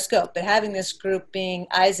outside of our scope, but having this group being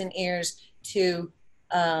eyes and ears to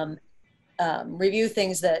review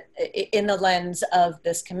things that in the lens of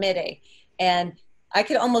this committee. And I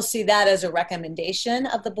could almost see that as a recommendation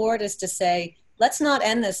of the board, is to say, let's not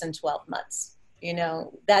end this in 12 months.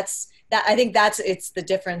 I think it's the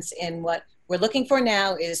difference in what we're looking for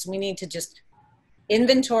now is we need to just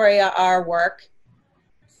inventory our work,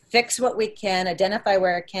 fix what we can, identify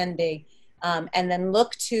where it can be, and then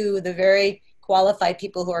look to the very qualified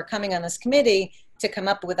people who are coming on this committee to come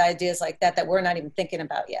up with ideas like that we're not even thinking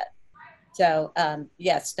about yet. So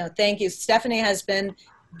yes, no, thank you. Stephanie has been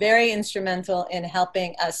very instrumental in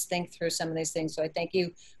helping us think through some of these things. So I thank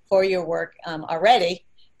you for your work already.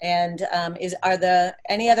 And are there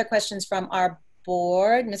any other questions from our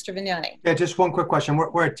board? Mr. Vignani. Yeah, just one quick question.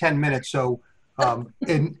 We're at 10 minutes. So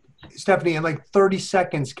Stephanie, in like 30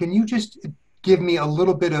 seconds, can you just give me a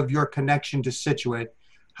little bit of your connection to Scituate?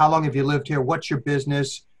 How long have you lived here? What's your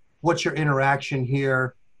business? What's your interaction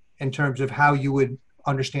here in terms of how you would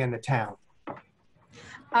understand the town?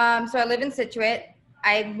 So I live in Scituate.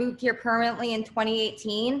 I moved here permanently in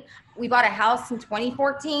 2018. We bought a house in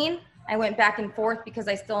 2014. I went back and forth because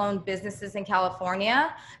I still owned businesses in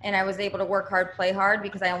California, and I was able to work hard, play hard,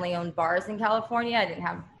 because I only owned bars in California. I didn't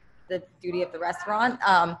have the duty of the restaurant.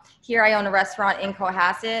 Here I own a restaurant in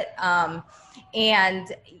Cohasset,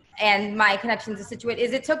 and my connection to Scituate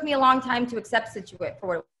is it took me a long time to accept Scituate for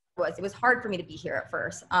what it was. It was hard for me to be here at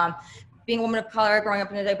first. Being a woman of color, growing up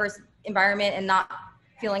in a diverse environment and not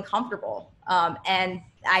feeling comfortable. And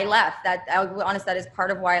I left. I'll be honest, that is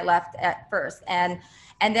part of why I left at first. And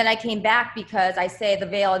then I came back because I say the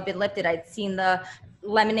veil had been lifted. I'd seen the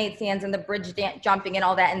lemonade stands and the bridge jumping and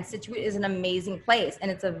all that. And Scituate is an amazing place,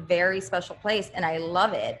 and it's a very special place, and I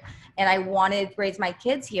love it. And I wanted to raise my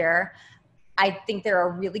kids here. I think there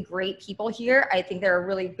are really great people here. I think there are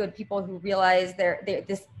really good people who realize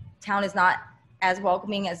this town is not as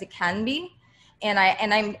welcoming as it can be. And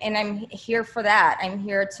I'm here for that. I'm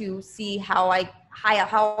here to see how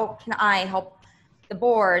can I help the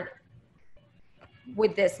board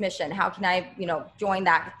with this mission? How can I, join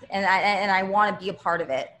that? And I want to be a part of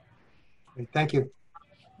it. Thank you.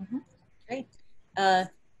 Mm-hmm. Great.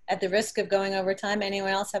 At the risk of going over time,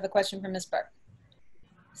 anyone else have a question for Ms. Burke?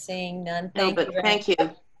 Seeing none. Thank you.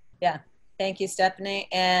 Yeah. Thank you, Stephanie.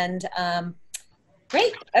 And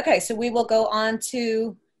great. Okay, so we will go on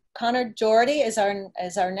to Connor Doherty is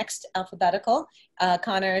our next alphabetical.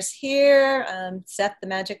 Connor is here. Seth, the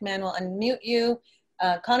magic man, will unmute you.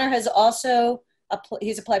 Connor has also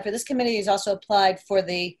he's applied for this committee. He's also applied for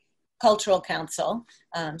the Cultural Council.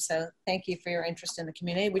 So thank you for your interest in the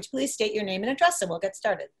community. Would you please state your name and address, and we'll get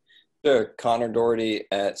started. Sure. Connor Doherty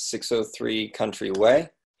at 603 Country Way.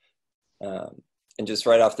 And just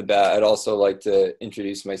right off the bat, I'd also like to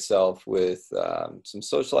introduce myself with some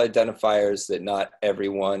social identifiers that not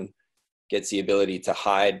everyone gets the ability to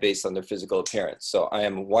hide based on their physical appearance. So I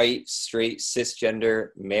am white, straight, cisgender,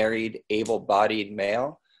 married, able-bodied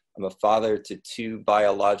male. I'm a father to 2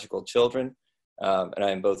 biological children, and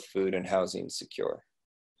I am both food and housing secure.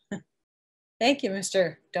 Thank you,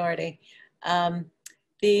 Mr. Doherty.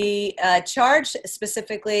 The charge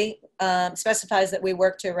specifically specifies that we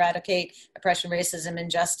work to eradicate oppression, racism,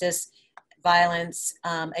 injustice, violence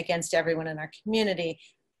against everyone in our community.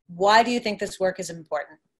 Why do you think this work is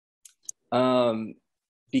important?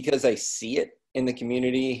 Because I see it in the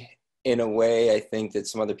community in a way I think that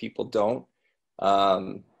some other people don't.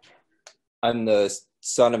 I'm the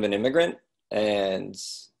son of an immigrant, and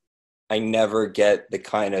I never get the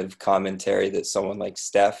kind of commentary that someone like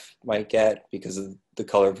Steph might get because of the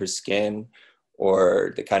color of her skin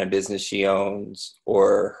or the kind of business she owns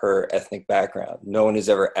or her ethnic background. No one has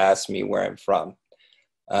ever asked me where I'm from.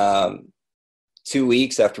 2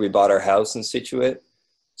 weeks after we bought our house in Scituate,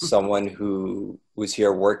 someone who was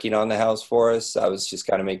here working on the house for us, I was just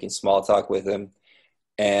kind of making small talk with him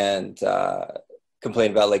and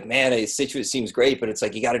complained about like, man, Scituate seems great, but it's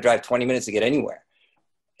like you got to drive 20 minutes to get anywhere.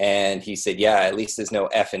 And he said, yeah, at least there's no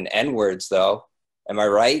F and N words though. Am I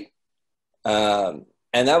right?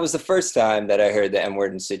 And that was the first time that I heard the M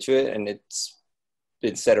word in Scituate, and it's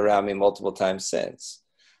been said around me multiple times since.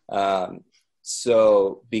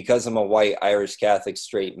 So because I'm a white Irish Catholic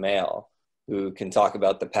straight male who can talk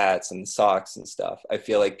about the pats and the socks and stuff, I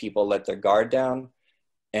feel like people let their guard down,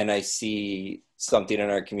 and I see something in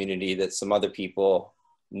our community that some other people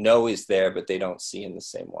know is there, but they don't see in the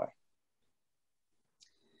same way.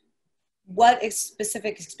 What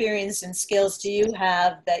specific experience and skills do you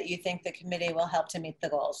have that you think the committee will help to meet the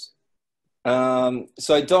goals?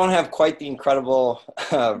 So I don't have quite the incredible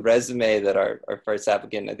resume that our first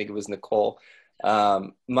applicant, I think it was Nicole.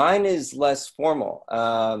 Mine is less formal.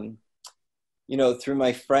 You know, through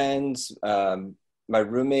my friends, my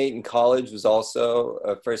roommate in college was also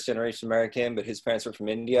a first generation American, but his parents were from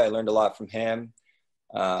India. I learned a lot from him.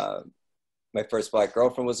 My first Black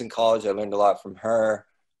girlfriend was in college. I learned a lot from her.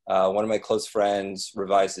 One of my close friends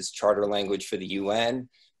revised this charter language for the UN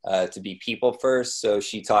to be people first. So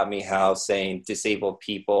she taught me how saying disabled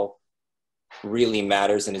people really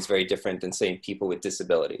matters and is very different than saying people with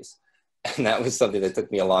disabilities. And that was something that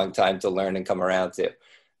took me a long time to learn and come around to.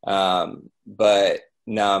 But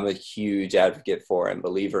now I'm a huge advocate for and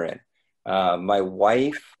believer in. My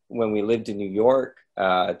wife, when we lived in New York,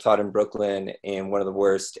 taught in Brooklyn in one of the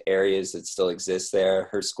worst areas that still exists there.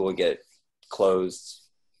 Her school would get closed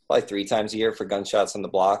probably 3 times a year for gunshots on the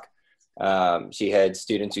block. She had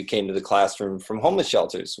students who came to the classroom from homeless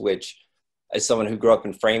shelters, which, as someone who grew up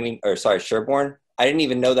in Sherborne, I didn't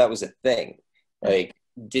even know that was a thing. Like,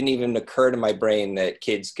 didn't even occur to my brain that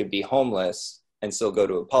kids could be homeless and still go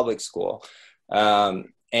to a public school.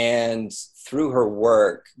 And through her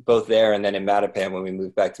work, both there and then in Mattapan, when we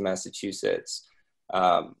moved back to Massachusetts,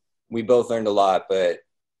 we both learned a lot, but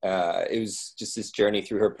it was just this journey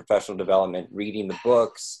through her professional development, reading the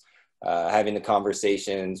books, having the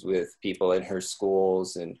conversations with people in her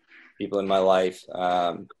schools and people in my life,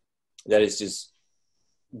 that has just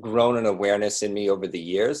grown an awareness in me over the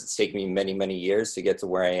years. It's taken me many, many years to get to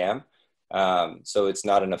where I am. So it's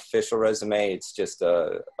not an official resume. It's just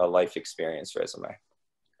a life experience resume.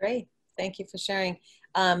 Great. Thank you for sharing.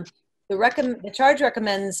 The charge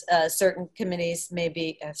recommends certain committees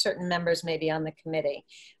certain members may be on the committee.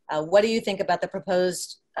 What do you think about the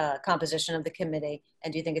proposed composition of the committee,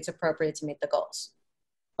 and do you think it's appropriate to meet the goals?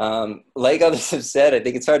 Like others have said, I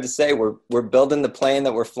think it's hard to say. We're building the plane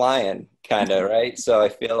that we're flying, kind of, right? So I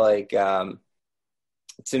feel like,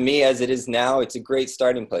 to me, as it is now, it's a great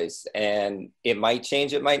starting place, and it might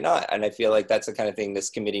change, it might not. And I feel like that's the kind of thing this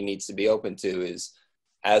committee needs to be open to, is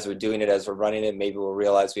as we're doing it, as we're running it, maybe we'll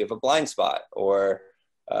realize we have a blind spot, or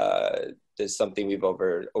there's something we've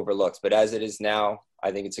overlooked. But as it is now,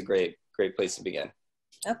 I think it's a great place to begin.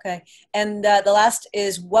 Okay. And the last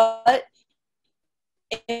is, what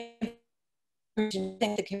information do you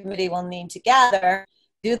think the committee will need to gather,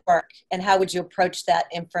 do the work, and how would you approach that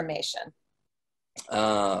information?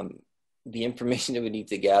 The information that we need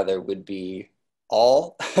to gather would be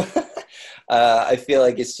all. I feel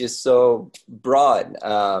like it's just so broad.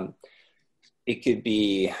 It could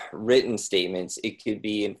be written statements. It could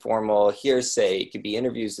be informal hearsay. It could be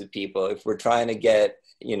interviews with people. If we're trying to get,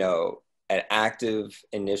 an active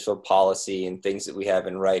initial policy and things that we have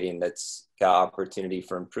in writing that's got opportunity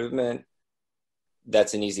for improvement,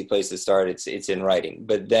 that's an easy place to start. It's in writing.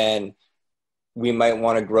 But then we might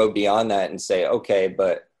want to grow beyond that and say, okay,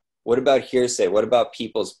 but what about hearsay? What about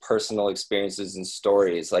people's personal experiences and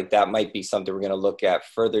stories? Like, that might be something we're going to look at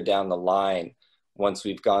further down the line once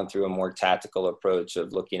we've gone through a more tactical approach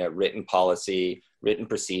of looking at written policy, written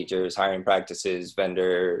procedures, hiring practices,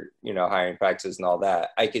 vendor, hiring practices and all that.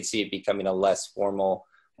 I could see it becoming a less formal,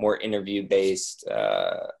 more interview-based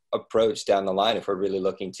approach down the line if we're really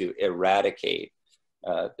looking to eradicate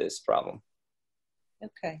this problem.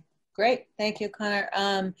 Okay, great. Thank you,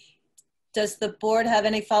 Connor. Does the board have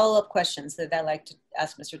any follow-up questions that I'd like to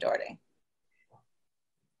ask Mr. Doherty?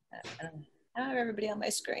 I don't have everybody on my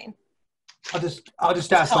screen. I'll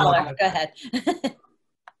just ask someone. Go ahead.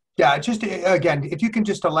 Yeah, just again, if you can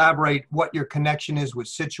just elaborate what your connection is with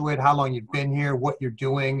Scituate, how long you've been here, what you're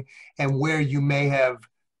doing, and where you may have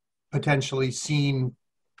potentially seen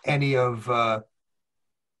any of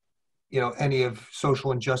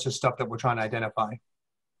social injustice stuff that we're trying to identify.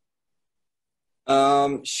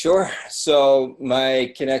 Sure. So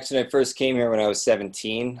my connection, I first came here when I was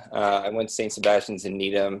 17. I went to St. Sebastian's in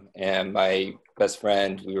Needham, and my best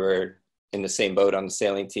friend, we were in the same boat on the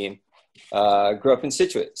sailing team, grew up in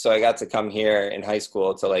Scituate. So I got to come here in high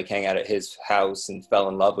school to hang out at his house and fell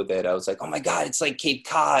in love with it. I was like, oh my God, it's like Cape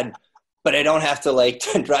Cod, but I don't have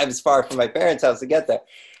to drive as far from my parents' house to get there.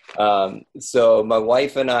 So my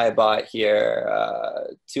wife and I bought here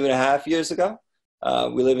 2.5 years ago.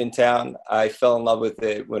 We live in town. I fell in love with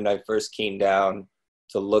it when I first came down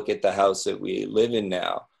to look at the house that we live in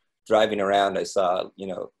now. Driving around, I saw, you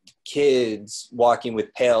know, kids walking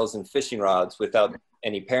with pails and fishing rods without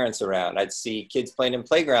any parents around. I'd see kids playing in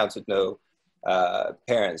playgrounds with no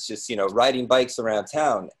parents, just, you know, riding bikes around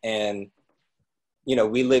town. And, you know,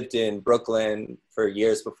 we lived in Brooklyn for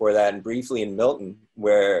years before that, and briefly in Milton,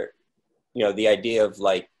 where, you know, the idea of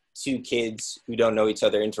like two kids who don't know each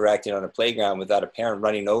other interacting on a playground without a parent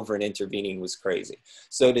running over and intervening was crazy.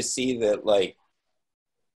 So to see that, like,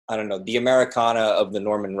 I don't know, the Americana of the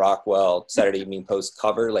Norman Rockwell Saturday Evening Post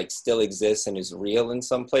cover, like, still exists and is real in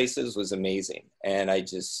some places was amazing. And I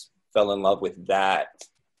just fell in love with that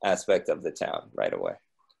aspect of the town right away.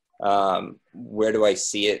 Where do I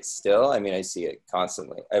see it still? I mean, I see it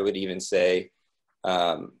constantly. I would even say,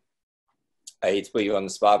 I hate to put you on the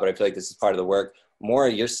spot, but I feel like this is part of the work.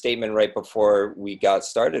 Maura, your statement right before we got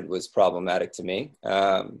started was problematic to me.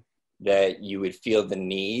 That you would feel the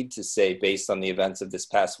need to say, based on the events of this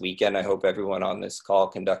past weekend, I hope everyone on this call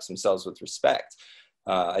conducts themselves with respect.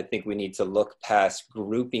 I think we need to look past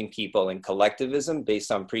grouping people in collectivism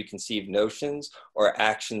based on preconceived notions or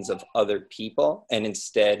actions of other people, and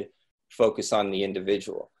instead focus on the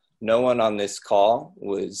individual. No one on this call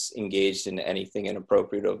was engaged in anything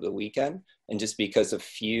inappropriate over the weekend. And just because a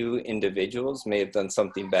few individuals may have done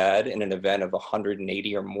something bad in an event of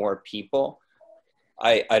 180 or more people,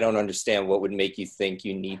 I don't understand what would make you think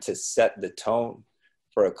you need to set the tone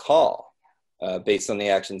for a call based on the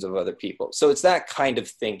actions of other people. So it's that kind of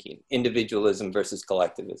thinking, individualism versus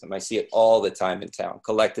collectivism. I see it all the time in town.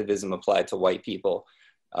 Collectivism applied to white people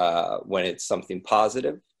when it's something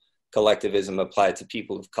positive. Collectivism applied to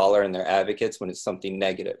people of color and their advocates when it's something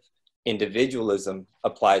negative. Individualism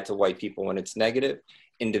applied to white people when it's negative.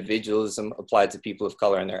 Individualism applied to people of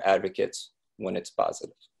color and their advocates when it's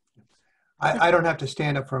positive. I don't have to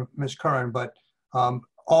stand up for Ms. Curran, but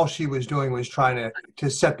all she was doing was trying to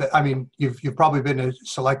set the, I mean, you've probably been to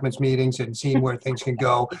selectmen's meetings and seen where things can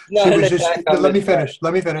go. She was just, let me finish.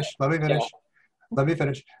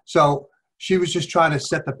 So she was just trying to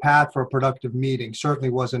set the path for a productive meeting. Certainly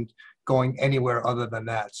wasn't going anywhere other than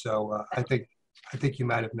that. So I think you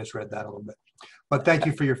might have misread that a little bit. But thank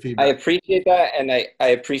you for your feedback. I appreciate that, and I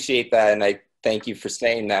appreciate that, and I thank you for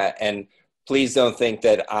saying that. And please don't think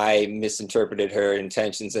that I misinterpreted her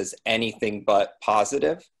intentions as anything but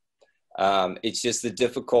positive. It's just the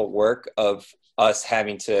difficult work of us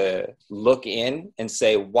having to look in and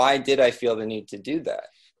say, why did I feel the need to do that?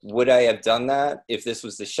 Would I have done that if this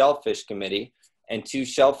was the Shellfish Committee and two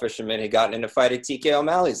shellfishermen had gotten in a fight at TK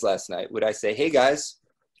O'Malley's last night? Would I say, hey guys,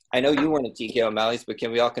 I know you weren't at TK O'Malley's, but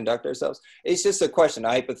can we all conduct ourselves? It's just a question, a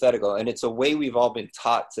hypothetical, and it's a way we've all been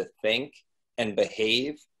taught to think and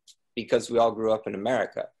behave because we all grew up in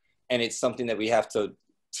America. And it's something that we have to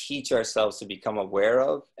teach ourselves to become aware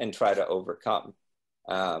of and try to overcome.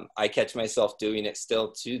 I catch myself doing it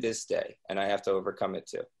still to this day, and I have to overcome it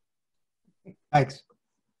too. Thanks.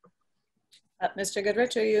 Mr.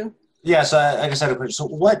 Goodrich, are you? Yes, I just had a question. So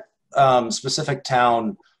what specific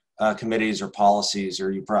town committees or policies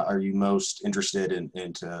are you most interested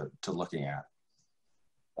in to looking at?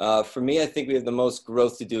 For me, I think we have the most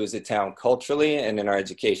growth to do as a town culturally and in our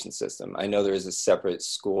education system. I know there is a separate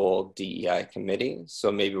school DEI committee,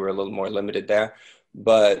 so maybe we're a little more limited there.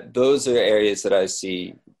 But those are areas that I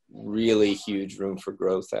see really huge room for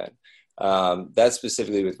growth in. That's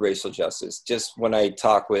specifically with racial justice. Just when I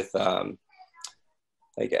talk with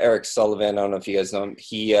like Eric Sullivan, I don't know if you guys know him,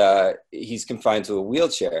 he's confined to a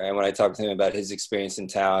wheelchair. And when I talk to him about his experience in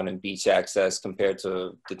town and beach access compared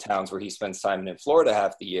to the towns where he spends time in Florida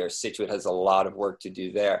half the year, Scituate has a lot of work to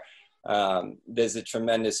do there. There's a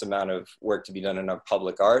tremendous amount of work to be done in our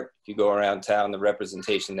public art. If you go around town, the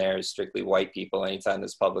representation there is strictly white people anytime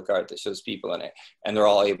there's public art that shows people in it. And they're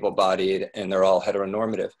all able-bodied and they're all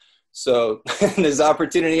heteronormative. So there's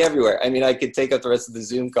opportunity everywhere. I mean, I could take up the rest of the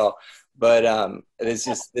Zoom call, but there's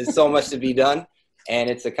so much to be done. And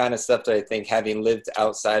it's the kind of stuff that I think, having lived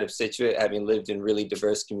outside of Scituate, having lived in really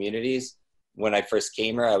diverse communities, when I first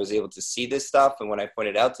came here, I was able to see this stuff. And when I point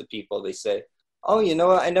it out to people, they say, oh, you know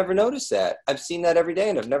what? I never noticed that. I've seen that every day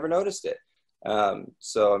and I've never noticed it.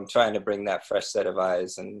 So I'm trying to bring that fresh set of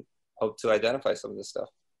eyes and hope to identify some of this stuff.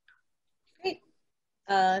 Great.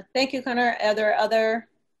 Thank you, Connor. Are there other?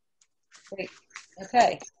 Great.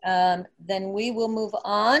 Okay. Then we will move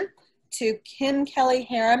on to Kim Kelly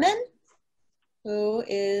Harriman, who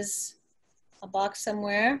is a box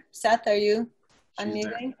somewhere. Seth, are you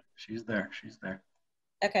unmuting? She's there. She's there.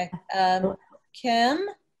 Okay. Kim,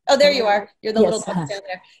 Oh, there you are. You're the Yes. little box down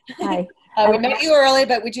there. Hi. We met you early,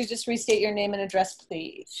 but would you just restate your name and address,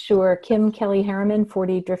 please? Sure. Kim Kelly Harriman,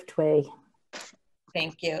 40 Driftway.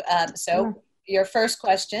 Thank you. So your first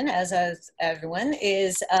question, as everyone,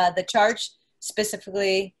 is the charge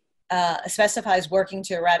specifically specifies working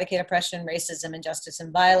to eradicate oppression, racism, injustice,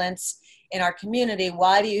 and violence in our community.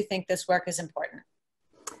 Why do you think this work is important?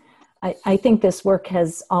 I think this work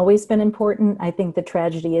has always been important. I think the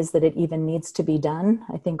tragedy is that it even needs to be done.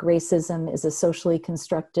 I think racism is a socially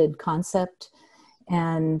constructed concept.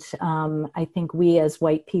 And I think we as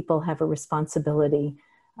white people have a responsibility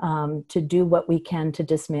to do what we can to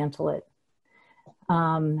dismantle it.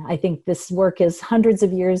 I think this work is hundreds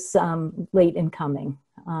of years late in coming.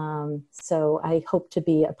 So I hope to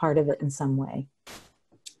be a part of it in some way.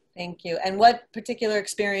 Thank you. And what particular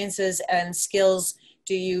experiences and skills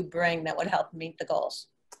do you bring that would help meet the goals?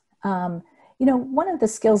 You know, one of the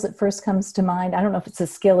skills that first comes to mind, I don't know if it's a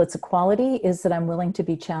skill, it's a quality, is that I'm willing to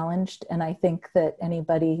be challenged. And I think that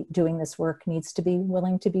anybody doing this work needs to be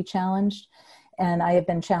willing to be challenged. And I have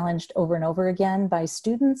been challenged over and over again by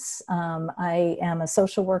students. I am a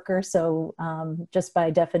social worker, so just by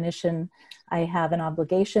definition, I have an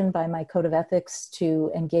obligation by my code of ethics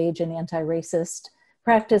to engage in anti-racist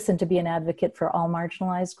practice and to be an advocate for all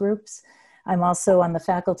marginalized groups. I'm also on the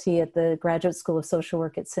faculty at the Graduate School of Social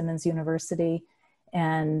Work at Simmons University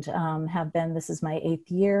and have been, this is my 8th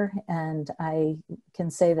year, and I can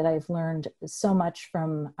say that I've learned so much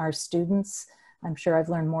from our students. I'm sure I've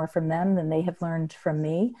learned more from them than they have learned from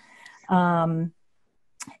me. I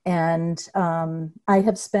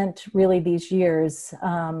have spent really these years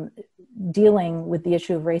dealing with the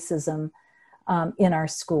issue of racism in our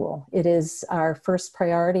school. It is our first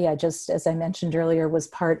priority. I just, as I mentioned earlier, was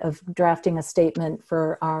part of drafting a statement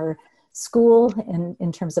for our school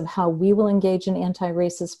in terms of how we will engage in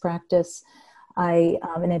anti-racist practice. I,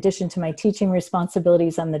 in addition to my teaching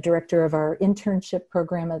responsibilities, I'm the director of our internship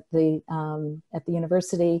program at the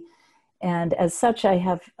university. And as such, I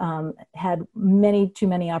have had too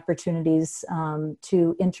many opportunities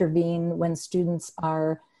to intervene when students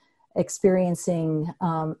are experiencing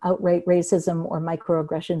outright racism or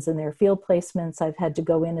microaggressions in their field placements. I've had to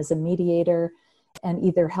go in as a mediator and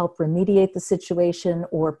either help remediate the situation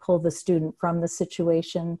or pull the student from the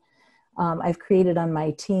situation. I've created on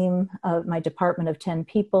my team, my department of 10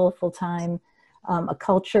 people full-time, a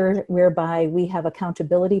culture whereby we have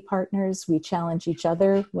accountability partners. We challenge each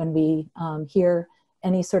other when we hear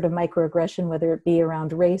any sort of microaggression, whether it be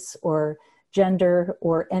around race or gender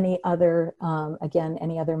or any other, again,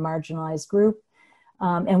 any other marginalized group.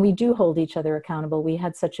 And we do hold each other accountable. We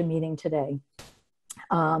had such a meeting today.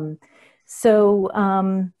 So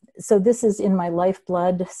this is in my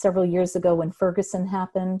lifeblood. Several years ago when Ferguson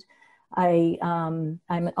happened, I'm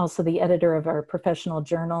also the editor of our professional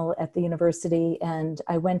journal at the university, and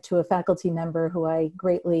I went to a faculty member who I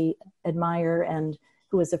greatly admire and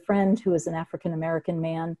who is a friend, who is an African-American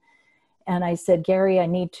man. And I said, Gary, I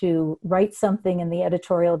need to write something in the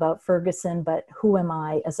editorial about Ferguson, but who am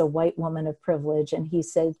I as a white woman of privilege? And he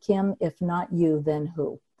said, Kim, if not you, then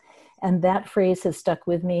who? And that phrase has stuck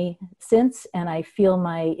with me since, and I feel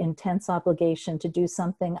my intense obligation to do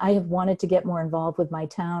something. I have wanted to get more involved with my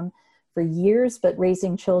town for years, but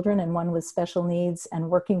raising children and one with special needs and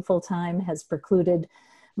working full time has precluded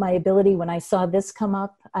my ability. When I saw this come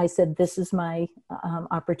up, I said, this is my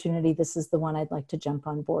opportunity. This is the one I'd like to jump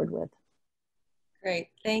on board with. Great,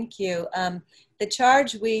 thank you. The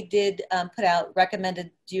charge we did put out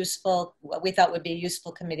recommended what we thought would be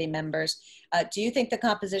useful committee members. Do you think the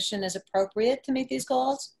composition is appropriate to meet these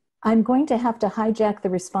goals? I'm going to have to hijack the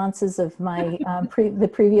responses of my the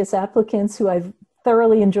previous applicants, who I've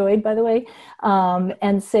thoroughly enjoyed, by the way,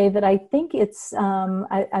 and say that I think it's,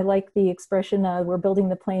 I like the expression, we're building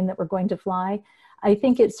the plane that we're going to fly. I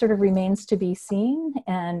think it sort of remains to be seen,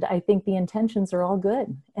 and I think the intentions are all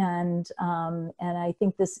good. And I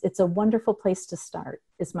think it's a wonderful place to start,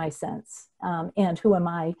 is my sense. And who am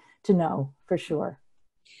I to know for sure?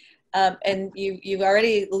 And you've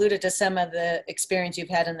already alluded to some of the experience you've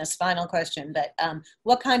had in this final question, but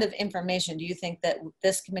what kind of information do you think that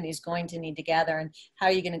this committee is going to need to gather, and how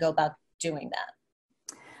are you going to go about doing that?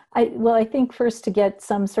 Well, I think first to get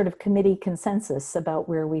some sort of committee consensus about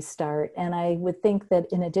where we start. And I would think that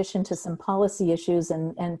in addition to some policy issues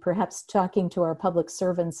and perhaps talking to our public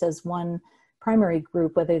servants as one primary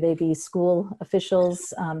group, whether they be school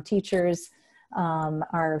officials, teachers,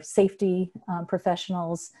 our safety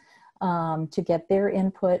professionals, to get their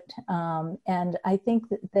input. And I think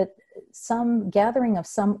that some gathering of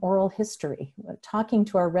some oral history, talking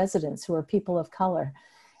to our residents who are people of color,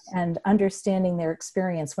 and understanding their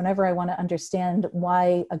experience. Whenever I want to understand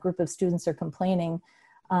why a group of students are complaining,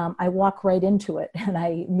 I walk right into it and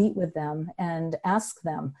I meet with them and ask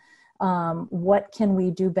them, what can we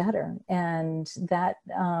do better? And that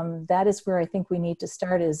is where I think we need to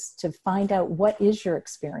start, is to find out what is your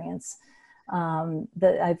experience.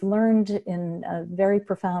 That I've learned in very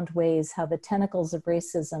profound ways how the tentacles of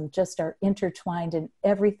racism just are intertwined in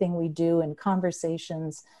everything we do in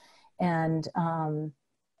conversations. And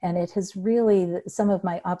it has really, some of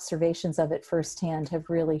my observations of it firsthand have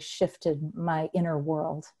really shifted my inner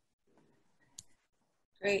world.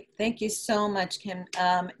 Great, thank you so much, Kim.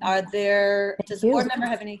 Does the board member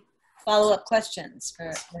have any follow-up questions?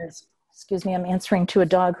 Excuse me, I'm answering to a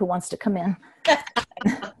dog who wants to come in.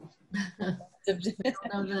 Does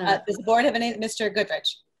the board have any, Mr.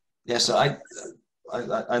 Goodrich? Yeah, so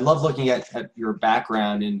I love looking at your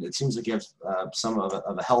background, and it seems like you have some of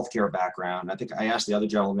a healthcare background. I think I asked the other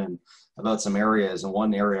gentleman about some areas, and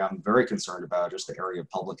one area I'm very concerned about, just the area of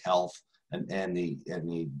public health and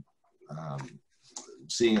the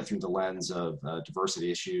seeing it through the lens of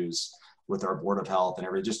diversity issues with our Board of Health and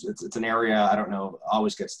everything. Just it's an area I don't know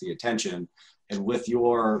always gets the attention. And with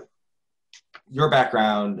your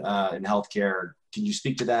background in healthcare, can you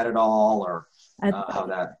speak to that at all, or how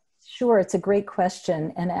that? Sure, it's a great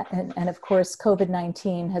question. And of course,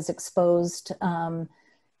 COVID-19 has exposed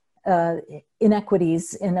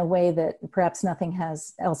inequities in a way that perhaps nothing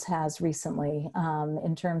else has recently,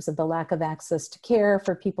 in terms of the lack of access to care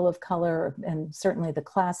for people of color, and certainly the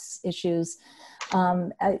class issues.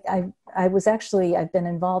 I've been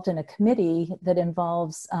involved in a committee that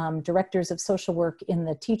involves directors of social work in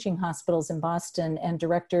the teaching hospitals in Boston and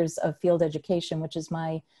directors of field education, which is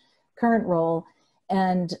my current role.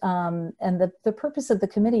 And the purpose of the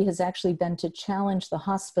committee has actually been to challenge the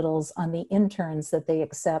hospitals on the interns that they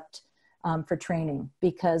accept for training,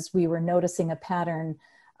 because we were noticing a pattern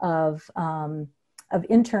of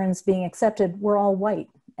interns being accepted were all white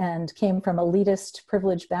and came from elitist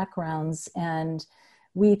privileged backgrounds. And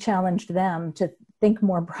we challenged them to think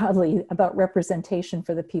more broadly about representation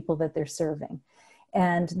for the people that they're serving.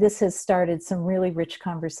 And this has started some really rich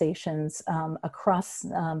conversations across,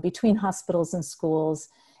 between hospitals and schools.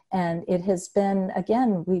 And it has been,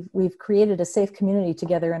 again, we've created a safe community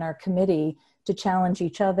together in our committee to challenge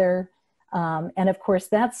each other. And of course,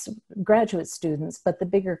 that's graduate students, but the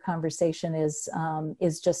bigger conversation is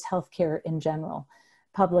just healthcare in general,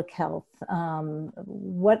 public health.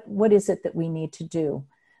 What is it that we need to do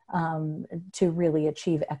to really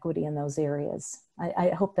achieve equity in those areas? I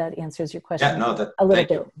hope that answers your question. Yeah, no, a little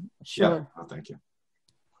bit. You. Sure. Yeah, no, thank you.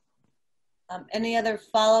 Any other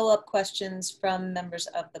follow-up questions from members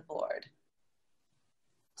of the board?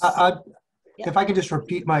 If I could just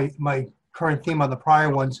repeat my current theme on the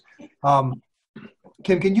prior ones.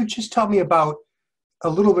 Kim, can you just tell me a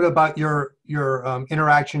little bit about your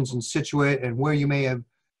interactions in Scituate and where you may have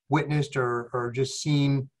witnessed or just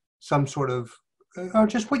seen some sort of, or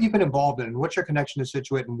just what you've been involved in? What's your connection to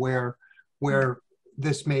Scituate and where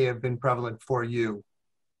this may have been prevalent for you?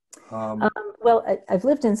 Well, I've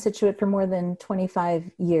lived in Scituate for more than 25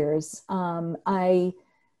 years. I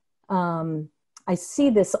see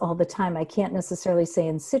this all the time. I can't necessarily say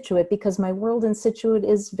in Scituate because my world in Scituate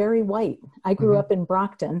is very white. I grew up in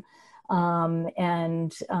Brockton,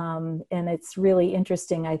 and it's really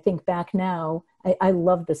interesting. I think back now, I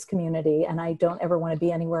love this community and I don't ever want to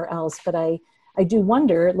be anywhere else, but I do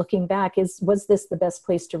wonder, looking back, was this the best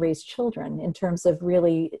place to raise children in terms of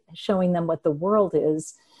really showing them what the world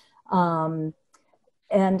is? And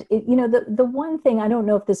the one thing, I don't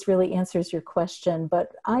know if this really answers your question,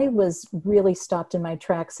 but I was really stopped in my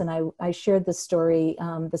tracks, and I shared this story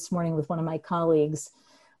this morning with one of my colleagues,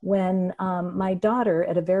 when my daughter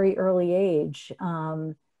at a very early age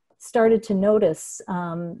started to notice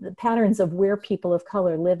the patterns of where people of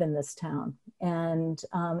color live in this town, and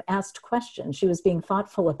asked questions. She was being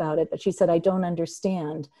thoughtful about it, but she said, I don't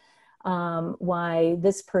understand why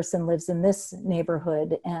this person lives in this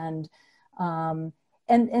neighborhood. And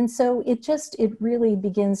so it really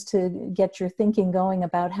begins to get your thinking going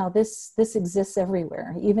about how this exists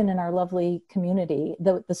everywhere, even in our lovely community.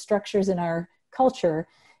 The structures in our culture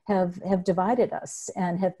have divided us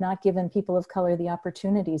and have not given people of color the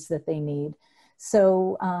opportunities that they need.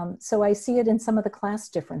 So I see it in some of the class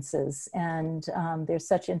differences, and there's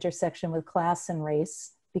such intersection with class and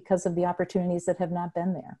race because of the opportunities that have not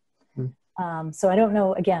been there. So I don't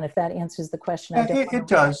know, again, if that answers the question. It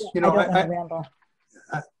does. I don't want to ramble.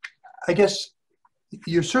 I guess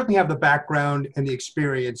you certainly have the background and the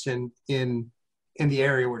experience in the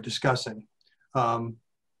area we're discussing.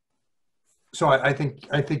 So I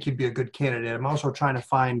think you'd be a good candidate. I'm also trying to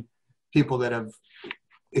find people that have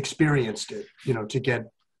experienced it, to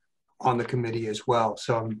get on the committee as well.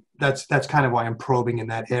 So that's kind of why I'm probing in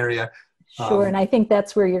that area. Sure, and I think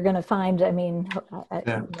that's where you're going to find,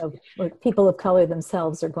 Yeah. People of color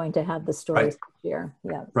themselves are going to have the stories to share.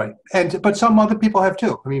 Yeah. Right. But some other people have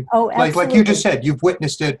too. I mean, like you just said, you've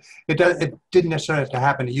witnessed it. It didn't necessarily have to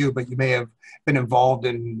happen to you, but you may have been involved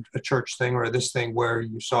in a church thing or this thing where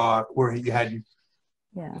you had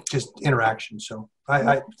just interaction. So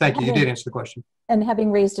I thank you. You did answer the question. And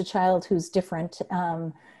having raised a child who's different,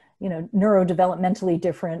 neurodevelopmentally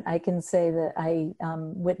different, I can say that I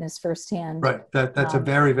witnessed firsthand. Right. That's a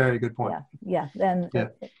very, very good point. Yeah. And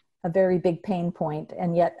a very big pain point,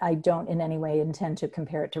 and yet I don't in any way intend to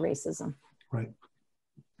compare it to racism. Right.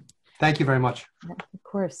 Thank you very much. Of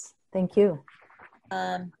course. Thank you.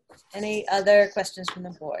 Any other questions from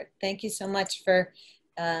the board? Thank you so much for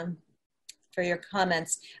your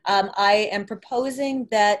comments. I am proposing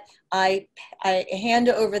that I hand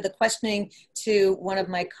over the questioning to one of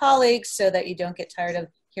my colleagues so that you don't get tired of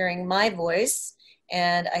hearing my voice.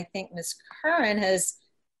 And I think Ms. Curran has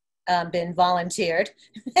been volunteered.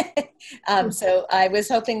 So I was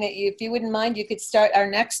hoping that if you wouldn't mind, you could start. Our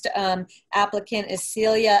next applicant is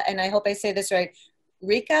Celia, and I hope I say this right,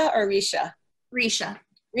 Rika or Risha? Risha.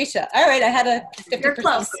 Risha. All right, I had a 50%. You're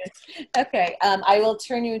close. Okay, I will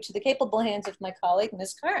turn you to the capable hands of my colleague,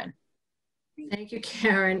 Ms. Curran. Thank you,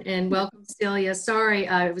 Karen, and welcome, Celia. Sorry,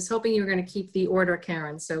 I was hoping you were going to keep the order,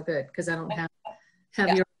 Karen. So good, because I don't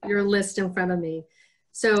have your list in front of me.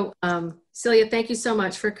 So, Celia, thank you so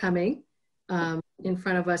much for coming in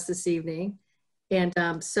front of us this evening.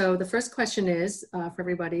 And so the first question is for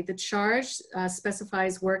everybody: the charge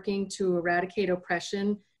specifies working to eradicate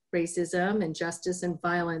oppression, racism, injustice, and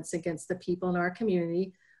violence against the people in our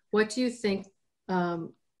community. What do you think,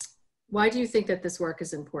 why do you think that this work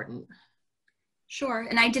is important? Sure,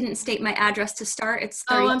 and I didn't state my address to start. It's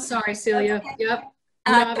 30, I'm sorry, Celia. Okay.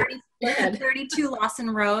 Yep. 32 Lawson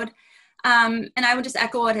Road. And I would just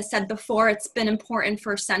echo what I said before. It's been important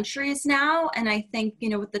for centuries now. And I think,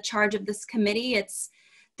 with the charge of this committee,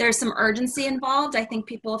 there's some urgency involved. I think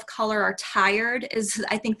people of color are tired is,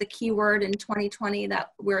 I think, the key word in 2020,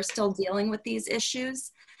 that we're still dealing with these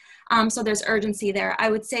issues. So there's urgency there. I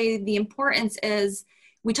would say the importance is,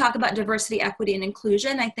 we talk about diversity, equity, and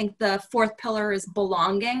inclusion. I think the fourth pillar is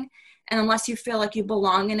belonging. And unless you feel like you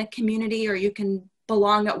belong in a community, or you can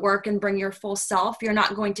belong at work and bring your full self, you're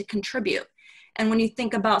not going to contribute. And when you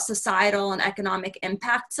think about societal and economic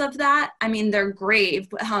impacts of that, I mean, they're grave.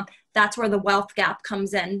 That's where the wealth gap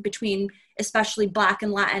comes in between especially Black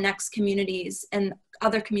and Latinx communities and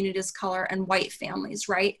other communities of color and white families,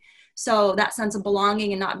 right? So that sense of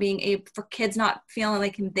belonging and not being able, for kids not feeling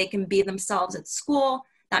like they can be themselves at school,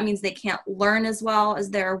 that means they can't learn as well as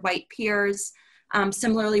their white peers.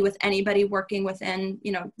 Similarly with anybody working within,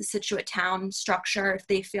 the Scituate town structure, if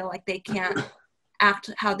they feel like they can't act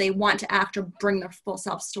how they want to act or bring their full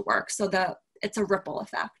selves to work. So it's a ripple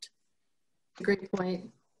effect. Great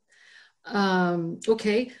point.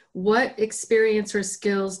 Okay, what experience or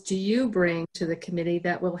skills do you bring to the committee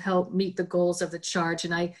that will help meet the goals of the charge?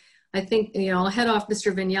 And I think, I'll head off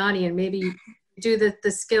Mr. Vignani, and maybe do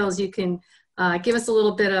the skills. You can give us a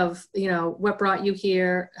little bit of, what brought you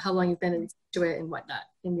here, how long you've been into it, and whatnot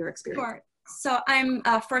in your experience. Sure. So I'm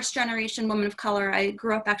a first generation woman of color. I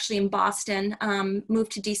grew up actually in Boston,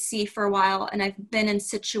 moved to DC for a while, and I've been in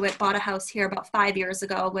Scituate, bought a house here about 5 years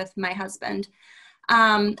ago with my husband.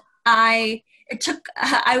 I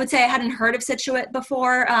would say I hadn't heard of Scituate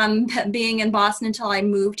before, being in Boston, until I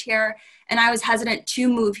moved here, and I was hesitant to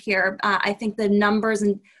move here. I think the numbers,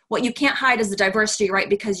 and what you can't hide is the diversity, right?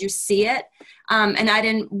 Because you see it. And I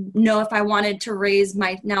didn't know if I wanted to raise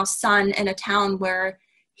my now son in a town where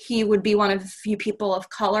he would be one of the few people of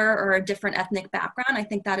color or a different ethnic background. I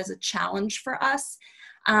think that is a challenge for us.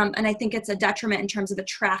 And I think it's a detriment in terms of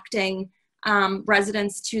attracting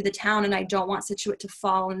residents to the town. And I don't want Scituate to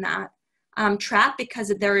fall in that trap, because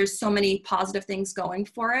there is so many positive things going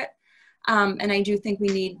for it. And I do think we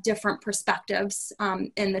need different perspectives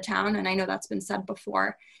in the town. And I know that's been said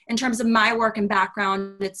before. In terms of my work and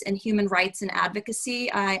background, it's in human rights and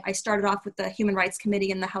advocacy. I started off with the Human Rights Committee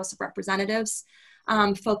in the House of Representatives,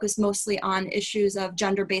 focused mostly on issues of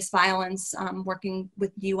gender-based violence, working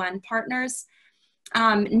with UN partners.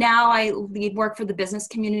 Now I lead work for the business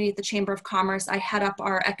community at the Chamber of Commerce. I head up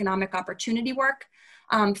our economic opportunity work,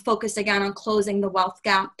 focused again on closing the wealth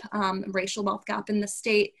gap, racial wealth gap in the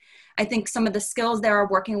state. I think some of the skills there are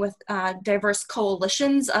working with diverse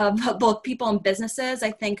coalitions of both people and businesses.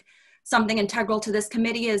 I think something integral to this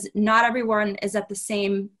committee is not everyone is at the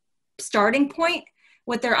same starting point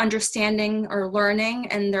with their understanding or learning,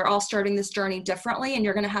 and they're all starting this journey differently, and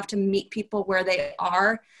you're going to have to meet people where they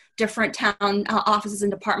are. Different town offices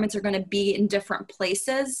and departments are going to be in different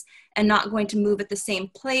places and not going to move at the same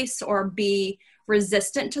place or be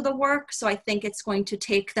resistant to the work. So I think it's going to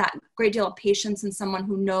take that great deal of patience and someone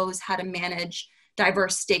who knows how to manage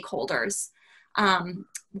diverse stakeholders,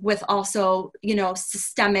 with also, you know,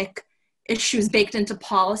 systemic issues baked into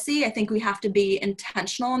policy. I think we have to be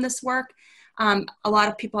intentional in this work. A lot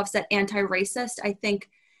of people have said anti-racist. I think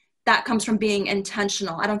that comes from being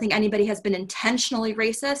intentional. I don't think anybody has been intentionally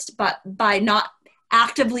racist, but by not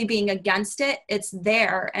actively being against it, it's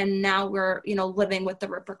there. And now we're, you know, living with the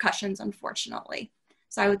repercussions, unfortunately.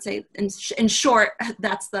 So I would say in short,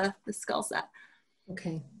 that's the skill set.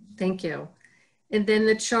 Okay, thank you. And then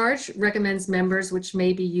the charge recommends members which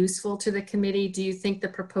may be useful to the committee. Do you think the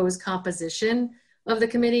proposed composition of the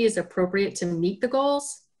committee is appropriate to meet the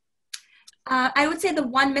goals? I would say the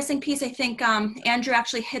one missing piece, I think Andrew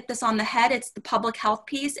actually hit this on the head, it's the public health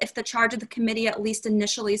piece. If the charge of the committee, at least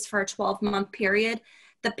initially, is for a 12-month period,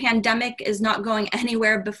 the pandemic is not going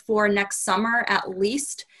anywhere before next summer, at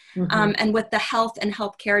least. And with the health and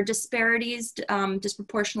healthcare disparities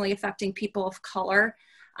disproportionately affecting people of color,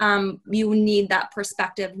 you need that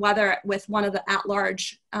perspective, whether with one of the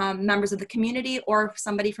at-large members of the community or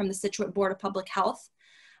somebody from the Scituate Board of Public Health.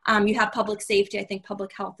 You have public safety. I think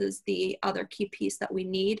public health is the other key piece that we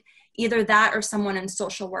need. Either that or someone in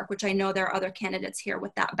social work, which I know there are other candidates here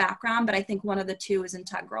with that background, but I think one of the two is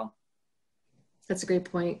integral. That's a great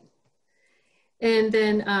point. And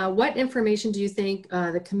then what information do you think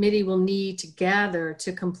the committee will need to gather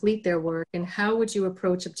to complete their work, and how would you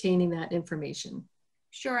approach obtaining that information?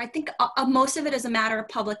 Sure. I think most of it is a matter of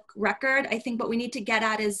public record. I think what we need to get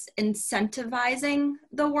at is incentivizing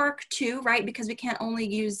the work too, right? Because we can't only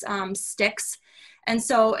use sticks. And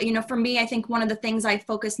so, you know, for me, I think one of the things I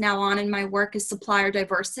focus now on in my work is supplier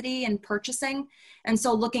diversity and purchasing. And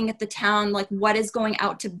so looking at the town, like what is going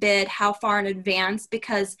out to bid, how far in advance,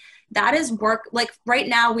 because that is work. Like right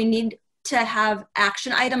now we need to have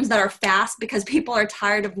action items that are fast because people are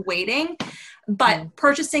tired of waiting. But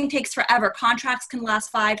purchasing takes forever. Contracts can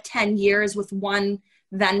last 5-10 years with one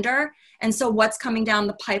vendor. And so what's coming down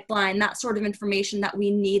the pipeline, that sort of information that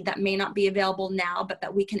we need that may not be available now, but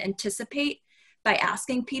that we can anticipate by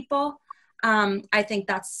asking people. I think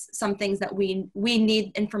that's some things that we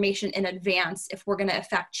need information in advance if we're going to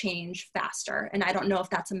affect change faster. And I don't know if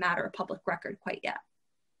that's a matter of public record quite yet.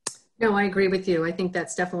 No, I agree with you. I think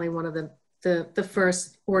that's definitely one of the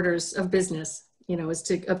first orders of business, you know, is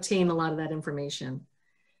to obtain a lot of that information.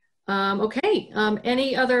 Okay,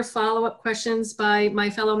 any other follow-up questions by my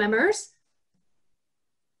fellow members?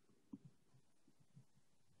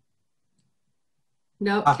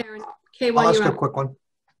 No, Karen, K1, I'll ask a quick one.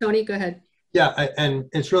 Tony, go ahead. Yeah, and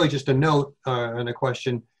it's really just a note and a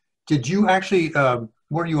question. Did you actually,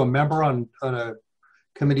 were you a member on a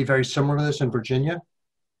committee very similar to this in Virginia?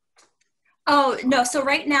 Oh, no. So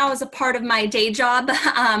right now, as a part of my day job,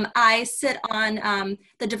 I sit on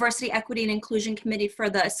the Diversity, Equity, and Inclusion Committee for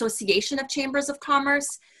the Association of Chambers of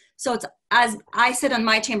Commerce. So it's as I sit on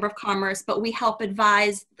my Chamber of Commerce, but we help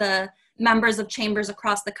advise the members of chambers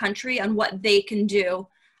across the country on what they can do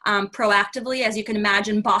proactively. As you can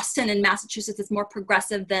imagine, Boston and Massachusetts is more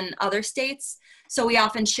progressive than other states. So we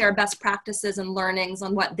often share best practices and learnings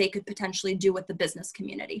on what they could potentially do with the business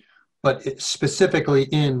community. But it's specifically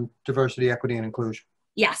in diversity, equity, and inclusion?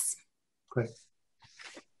 Yes. Great.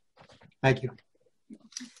 Thank you.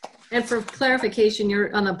 And for clarification,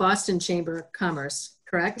 you're on the Boston Chamber of Commerce,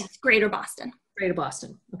 correct? Yes, Greater Boston. Greater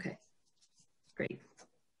Boston. Okay. Great.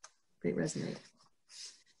 Great resume.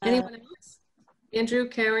 Anyone else? Andrew,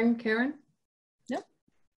 Karen? Nope.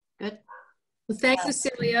 Good. Well, thanks,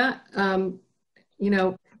 Cecilia. You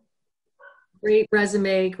know, great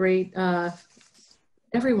resume, great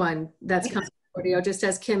everyone that's coming forward. Just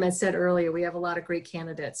as Kim had said earlier, we have a lot of great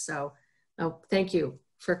candidates. So thank you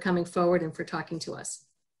for coming forward and for talking to us.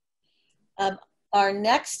 Our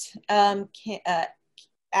next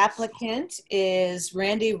applicant is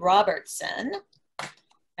Randy Robertson.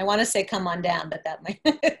 I want to say come on down, but that might.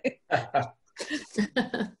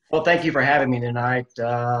 Well, thank you for having me tonight.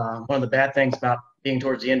 One of the bad things about being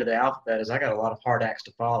towards the end of the alphabet is I got a lot of hard acts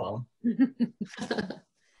to follow.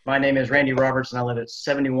 My name is Randy Robertson. I live at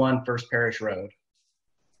 71 First Parish Road.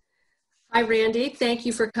 Hi, Randy. Thank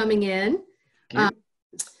you for coming in.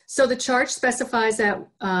 So the charge specifies that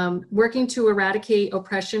working to eradicate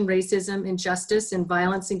oppression, racism, injustice, and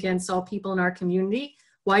violence against all people in our community.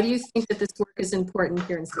 Why do you think that this work is important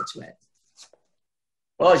here in Scituate?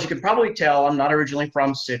 Well, as you can probably tell, I'm not originally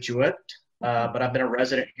from Scituate. but I've been a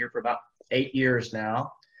resident here for about 8 years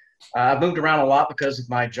now. I've moved around a lot because of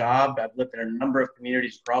my job. I've lived in a number of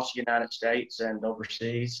communities across the United States and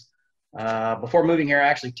overseas. Before moving here, I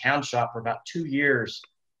actually town shopped for about 2 years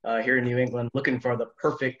here in New England, looking for the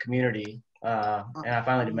perfect community. And I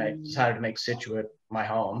finally decided to make Scituate my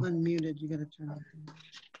home. Unmuted, you gotta turn it.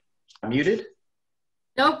 I'm muted?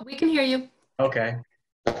 Nope, we can hear you. Okay.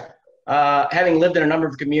 Having lived in a number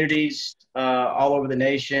of communities all over the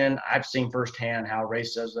nation, I've seen firsthand how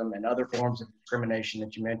racism and other forms of discrimination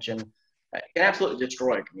that you mentioned can absolutely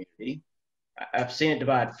destroy a community. I've seen it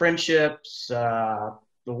divide friendships, the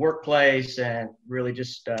workplace, and really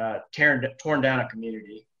just torn down a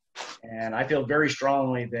community. And I feel very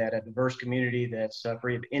strongly that a diverse community that's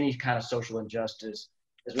free of any kind of social injustice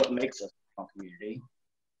is what makes us a strong community.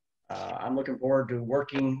 I'm looking forward to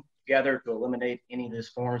working together to eliminate any of these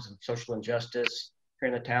forms of social injustice here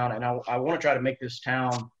in the town. And I want to try to make this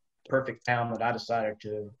town the perfect town that I decided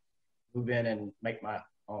to move in and make my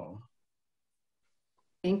own.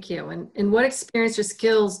 Thank you. And what experience or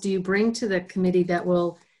skills do you bring to the committee that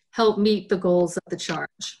will help meet the goals of the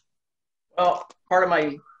charge? Well, part of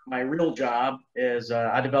my real job is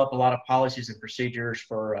I develop a lot of policies and procedures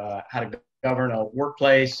for how to govern a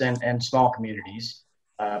workplace and small communities.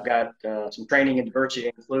 I've got some training in diversity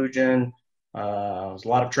and inclusion. There's a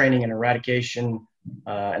lot of training in eradication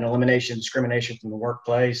and elimination of discrimination from the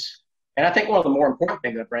workplace. And I think one of the more important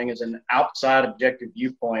things I bring is an outside objective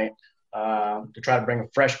viewpoint to try to bring a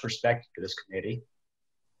fresh perspective to this committee.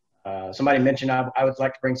 Somebody mentioned I would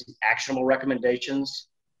like to bring some actionable recommendations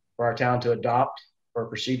for our town to adopt for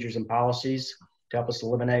procedures and policies to help us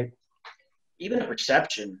eliminate even the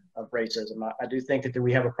perception of racism. I do think that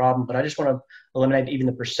we have a problem, but I just want to eliminate even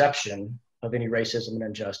the perception of any racism and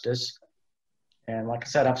injustice. And like I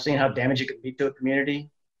said, I've seen how damaging it can be to a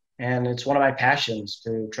community, and it's one of my passions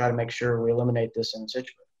to try to make sure we eliminate this in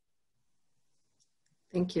Scituate.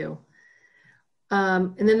 Thank you.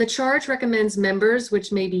 And then the charge recommends members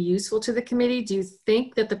which may be useful to the committee. Do you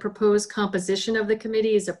think that the proposed composition of the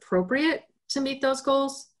committee is appropriate to meet those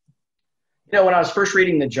goals? You know, when I was first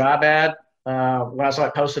reading the job ad, when I saw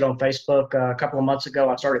it posted on Facebook a couple of months ago,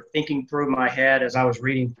 I started thinking through my head as I was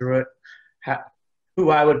reading through it, who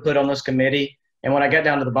I would put on this committee. And when I got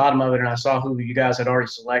down to the bottom of it and I saw who you guys had already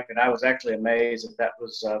selected, I was actually amazed that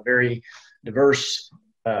was a very diverse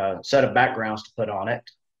set of backgrounds to put on it.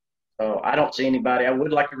 So I don't see anybody. I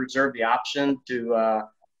would like to reserve the option to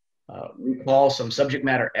recall some subject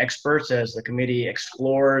matter experts as the committee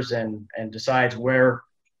explores and decides where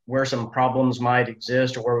some problems might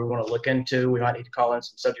exist or where we want to look into. We might need to call in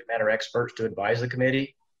some subject matter experts to advise the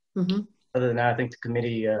committee. Mm-hmm. Other than that, I think the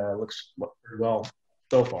committee looks pretty well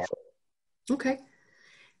so far. Okay.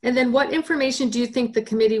 And then what information do you think the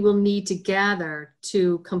committee will need to gather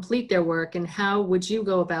to complete their work, and how would you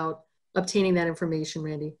go about obtaining that information,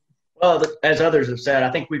 Randy? Well, as others have said, I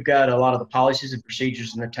think we've got a lot of the policies and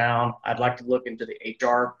procedures in the town. I'd like to look into the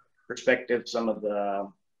HR perspective, some of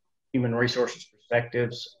the human resources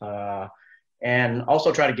perspectives, and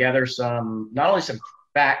also try to gather not only some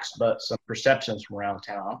facts, but some perceptions from around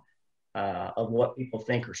town of what people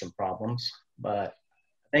think are some problems. But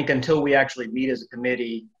I think until we actually meet as a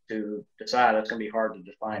committee to decide, it's going to be hard to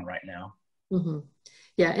define right now. Mm-hmm.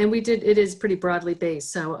 Yeah, and it is pretty broadly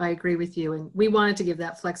based, so I agree with you. And we wanted to give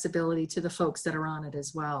that flexibility to the folks that are on it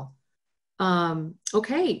as well.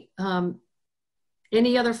 Okay,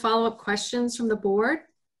 any other follow-up questions from the board?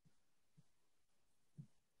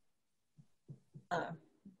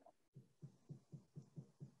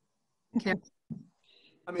 Okay.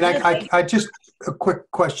 I mean, I just a quick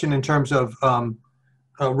question in terms of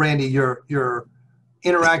Randy, your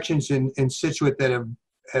interactions in Scituate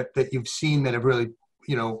that you've seen that have really,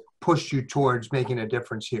 pushed you towards making a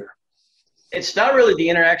difference here. It's not really the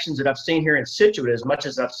interactions that I've seen here in Scituate as much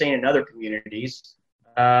as I've seen in other communities.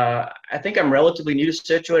 I think I'm relatively new to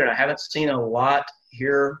Scituate, and I haven't seen a lot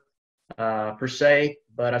here per se,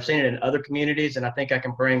 but I've seen it in other communities, and I think I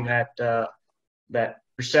can bring that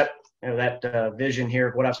vision here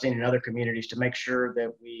of what I've seen in other communities to make sure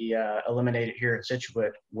that we eliminate it here in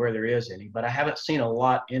Scituate where there is any. But I haven't seen a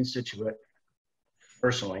lot in Scituate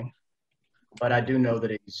personally, but I do know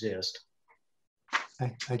that it exists.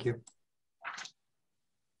 Thank you.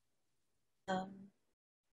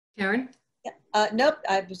 Karen? Yeah, nope,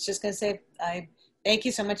 I was just going to say, I thank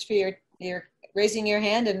you so much for your raising your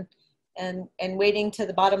hand and waiting to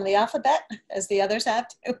the bottom of the alphabet as the others have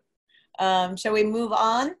to. Shall we move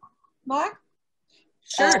on, Mark?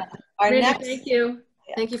 Sure. Next, thank you.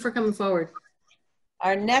 Yeah. Thank you for coming forward.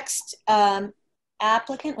 Our next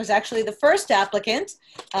applicant was actually the first applicant,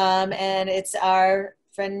 and it's our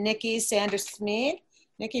friend Nikki Sanders-Smead.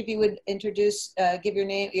 Nikki, if you would introduce, give your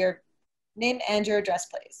name and your address,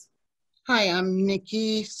 please. Hi, I'm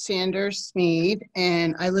Nikki Sanders-Smead,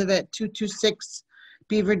 and I live at 226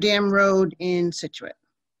 Beaver Dam Road in Scituate.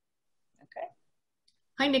 Okay.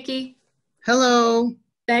 Hi, Nikki. Hello.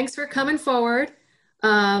 Thanks for coming forward.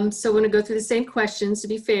 So we're going to go through the same questions to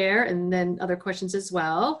be fair, and then other questions as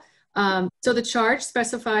well. So the charge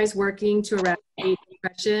specifies working to eradicate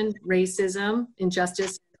oppression, racism,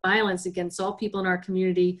 injustice, and violence against all people in our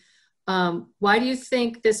community. Why do you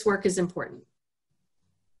think this work is important?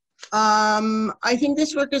 I think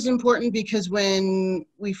this work is important because when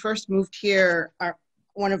we first moved here,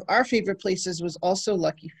 one of our favorite places was also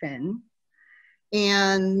Lucky Finn.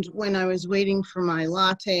 And when I was waiting for my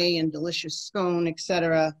latte and delicious scone,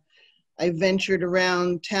 etc., I ventured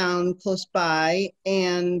around town close by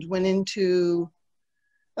and went into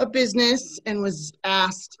a business and was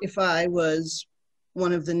asked if I was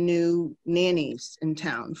one of the new nannies in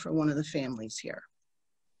town for one of the families here.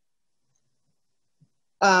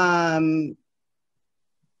 And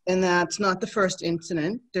that's not the first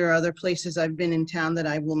incident. There are other places I've been in town that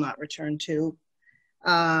I will not return to,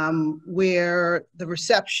 where the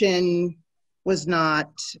reception was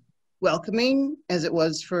not welcoming as it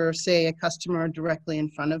was for, say, a customer directly in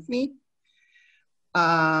front of me,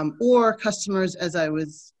 or customers as I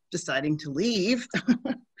was deciding to leave.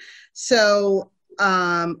 So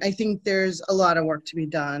I think there's a lot of work to be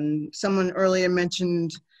done. Someone earlier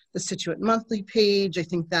mentioned the Scituate Monthly page. I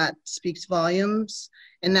think that speaks volumes,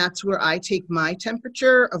 and that's where I take my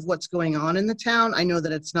temperature of what's going on in the town. I know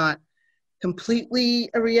that it's not completely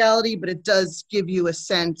a reality, but it does give you a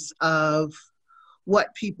sense of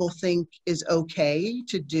what people think is okay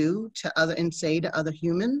to do to other and say to other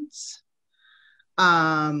humans.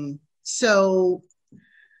 So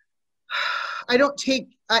I don't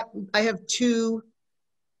take, I have two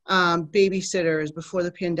babysitters before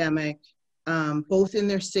the pandemic, both in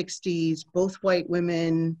their 60s, both white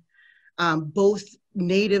women, both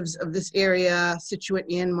natives of this area, Scituate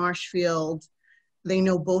and Marshfield. They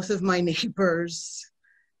know both of my neighbors,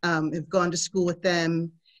 have gone to school with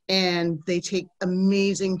them, and they take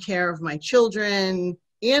amazing care of my children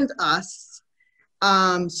and us.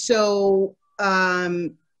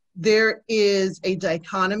 There is a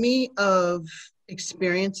dichotomy of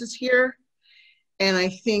experiences here. And I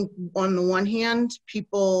think on the one hand,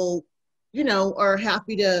 people, you know, are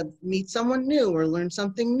happy to meet someone new or learn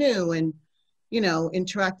something new and, you know,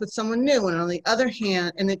 interact with someone new. And on the other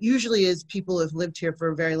hand, and it usually is people who have lived here for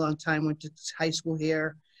a very long time, went to high school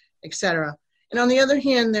here, etc. And on the other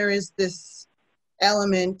hand, there is this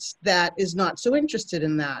element that is not so interested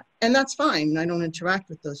in that. And that's fine. I don't interact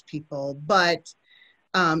with those people, but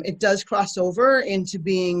it does cross over into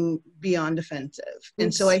being beyond offensive.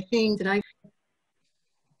 And so I think, I'm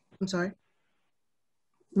sorry?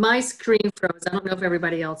 My screen froze. I don't know if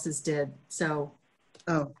everybody else's did. So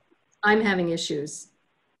I'm having issues.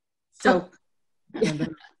 So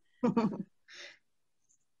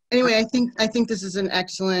anyway, I think this is an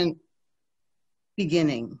excellent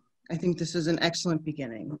beginning. I think this is an excellent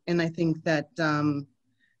beginning. And I think that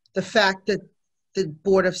the fact that the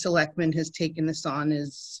Board of Selectmen has taken this on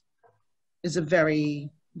is a very,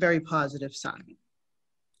 very positive sign.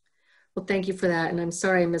 Well, thank you for that. And I'm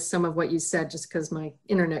sorry I missed some of what you said just because my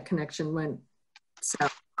internet connection went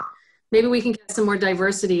south. Maybe we can get some more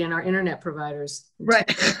diversity in our internet providers. Right.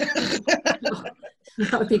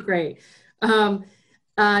 That would be great.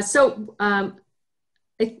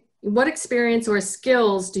 What experience or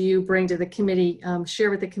skills do you bring to the committee,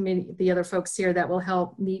 share with the committee, the other folks here that will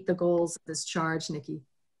help meet the goals of this charge, Nikki?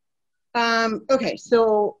 Okay,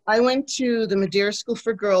 so I went to the Madeira School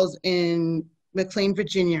for Girls in McLean,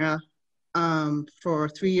 Virginia for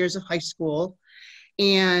 3 years of high school.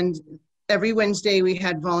 And every Wednesday we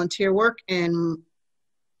had volunteer work, and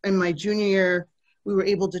in my junior year, we were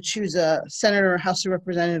able to choose a senator or House of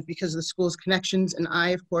Representative because of the school's connections. And I,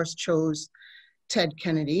 of course, chose Ted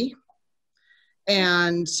Kennedy.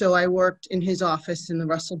 And so I worked in his office in the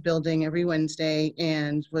Russell building every Wednesday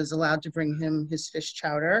and was allowed to bring him his fish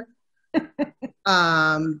chowder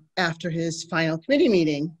after his final committee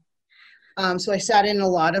meeting. So I sat in a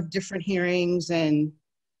lot of different hearings and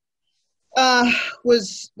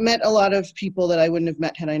met a lot of people that I wouldn't have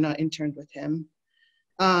met had I not interned with him.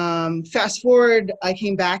 Fast forward, I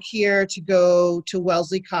came back here to go to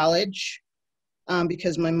Wellesley College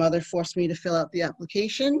because my mother forced me to fill out the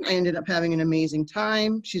application. I ended up having an amazing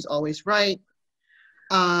time. She's always right.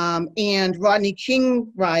 And Rodney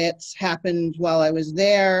King riots happened while I was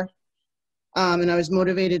there. And I was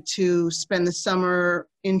motivated to spend the summer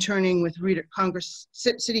interning with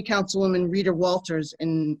City Councilwoman Rita Walters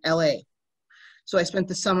in LA. So I spent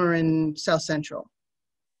the summer in South Central.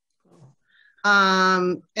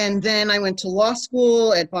 And then I went to law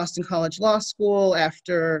school at Boston College Law School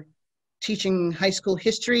after teaching high school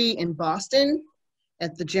history in Boston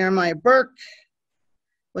at the Jeremiah Burke.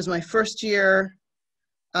 Was my first year.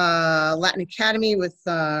 Latin Academy with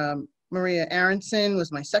Maria Aronson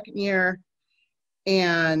was my second year.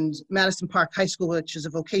 And Madison Park High School, which is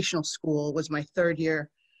a vocational school, was my third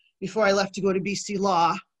year before I left to go to BC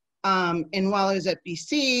Law. And while I was at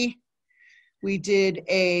BC, we did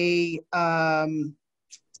the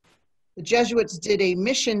Jesuits did a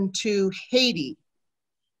mission to Haiti.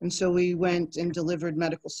 And so we went and delivered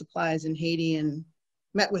medical supplies in Haiti and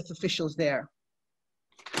met with officials there.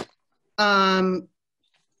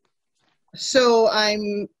 So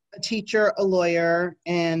I'm a teacher, a lawyer,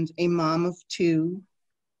 and a mom of two.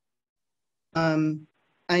 I'm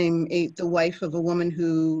the wife of a woman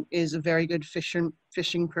who is a very good fishing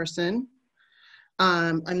person.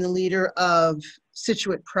 I'm the leader of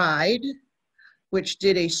Scituate Pride, which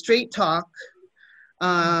did a straight talk,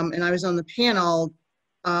 and I was on the panel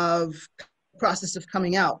of process of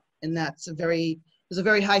coming out, and there's a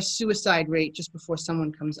very high suicide rate just before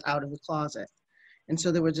someone comes out of the closet. And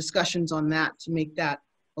so there were discussions on that to make that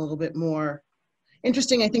a little bit more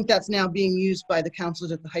interesting. I think that's now being used by the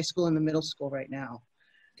counselors at the high school and the middle school right now.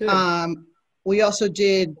 Good. We also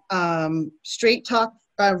did straight talk,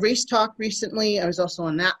 race talk recently. I was also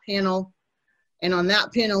on that panel. And on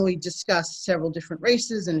that panel, we discussed several different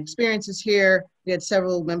races and experiences here. We had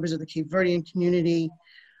several members of the Cape Verdean community.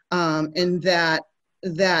 And that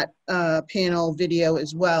panel video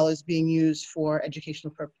as well is being used for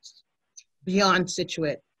educational purposes beyond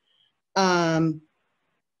Scituate.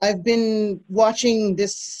 I've been watching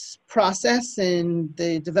this process and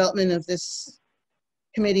the development of this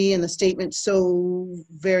committee and the statement so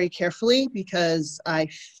very carefully because I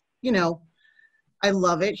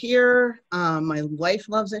love it here. My wife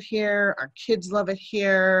loves it here. Our kids love it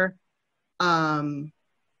here. And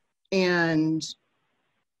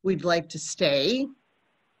we'd like to stay.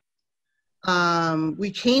 We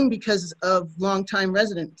came because of longtime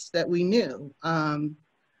residents that we knew.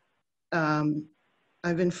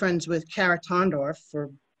 I've been friends with Kara Tondorf for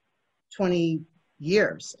 20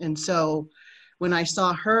 years. And so when I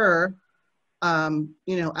saw her,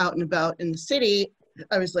 out and about in the city,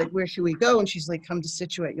 I was like, where should we go? And she's like, come to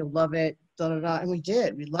Scituate, you'll love it, da, da, da. And we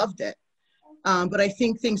did, we loved it. But I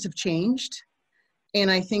think things have changed. And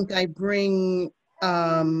I think I bring,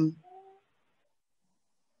 I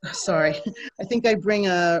think I bring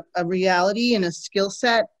a reality and a skill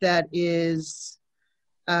set that is,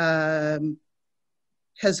 has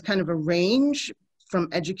kind of a range from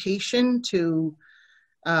education to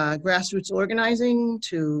grassroots organizing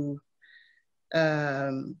to,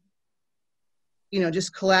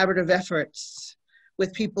 just collaborative efforts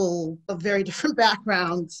with people of very different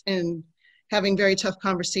backgrounds and having very tough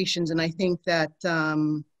conversations. And I think that,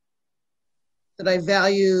 that I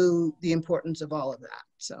value the importance of all of that,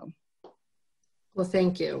 so. Well,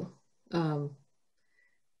 thank you. I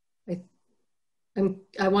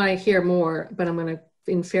want to hear more, but I'm going to,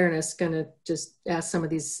 in fairness, going to just ask some of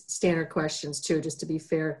these standard questions too, just to be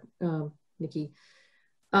fair, Nikki.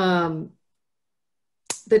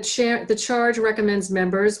 The charge recommends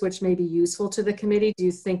members, which may be useful to the committee. Do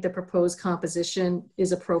you think the proposed composition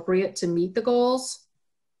is appropriate to meet the goals?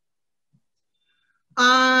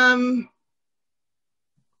 I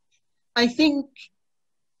think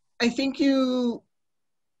you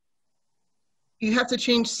have to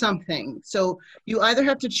change something. So you either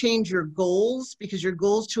have to change your goals, because your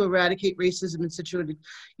goals to eradicate racism in Scituate,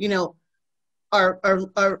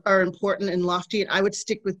 are important and lofty. And I would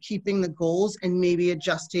stick with keeping the goals and maybe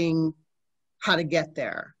adjusting how to get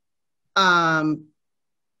there.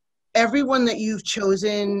 Everyone that you've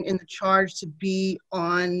chosen in the charge to be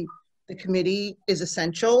on the committee is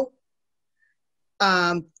essential.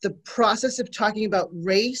 The process of talking about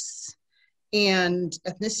race and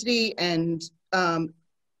ethnicity and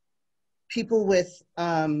people with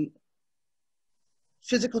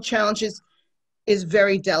physical challenges is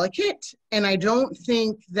very delicate. And I don't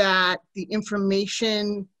think that the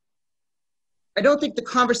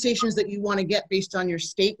conversations that you want to get based on your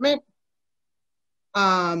statement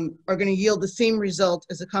are going to yield the same result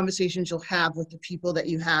as the conversations you'll have with the people that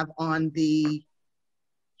you have on the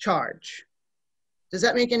charge. Does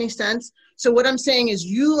that make any sense? So what I'm saying is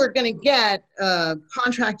you are going to get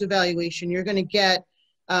contract evaluation, you're going to get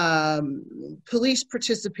police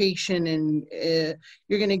participation, and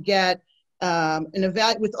you're going to get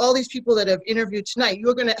with all these people that have interviewed tonight,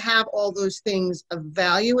 you're going to have all those things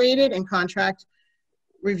evaluated, and contract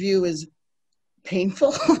review is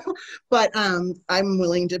painful, but I'm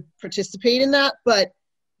willing to participate in that. But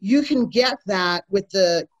you can get that with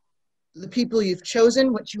the people you've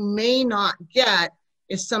chosen. What you may not get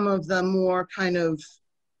is some of the more kind of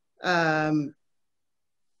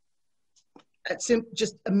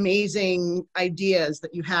just amazing ideas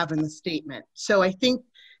that you have in the statement. So I think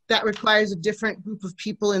that requires a different group of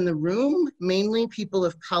people in the room, mainly people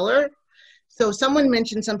of color. So someone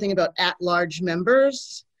mentioned something about at-large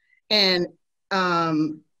members, and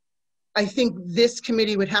I think this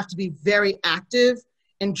committee would have to be very active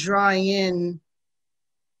in drawing in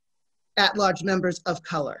at-large members of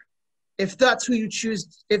color, if that's who you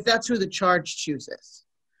choose, if that's who the charge chooses.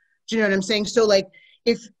 Do you know what I'm saying? So like,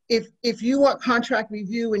 if you want contract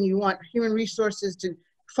review and you want human resources to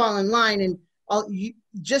fall in line, and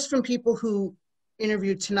just from people who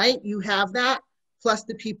interviewed tonight, you have that, plus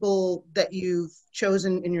the people that you've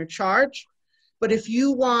chosen in your charge. But if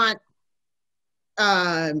you want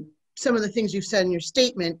some of the things you've said in your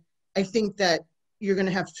statement, I think that you're going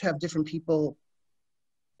to have different people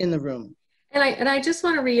in the room. And I just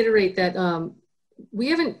want to reiterate that we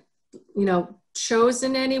haven't,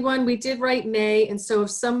 chosen anyone. We did write May, and so if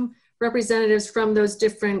some representatives from those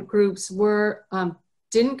different groups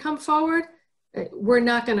didn't come forward, we're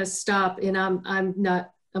not going to stop. And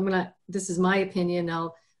this is my opinion.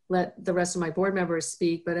 I'll let the rest of my board members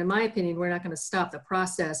speak, but in my opinion, we're not going to stop the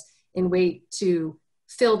process and wait to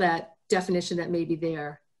fill that definition that may be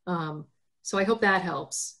there. So I hope that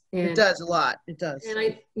helps. And, it does a lot. It does.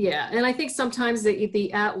 And I think sometimes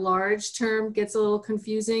the at-large term gets a little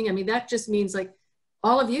confusing. I mean, that just means like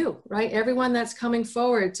all of you, right? Everyone that's coming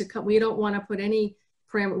forward to come. We don't want to put any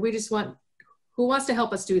parameter. We just want who wants to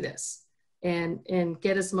help us do this and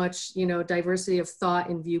get as much diversity of thought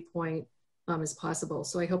and viewpoint as possible.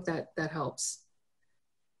 So I hope that helps.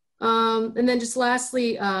 And then just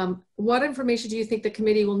lastly, what information do you think the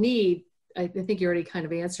committee will need? I think you already kind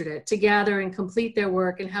of answered it, to gather and complete their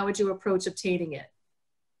work, and how would you approach obtaining it?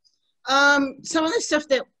 Some of the stuff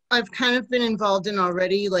that I've kind of been involved in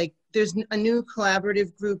already, like there's a new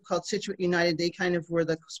collaborative group called Scituate United. They kind of were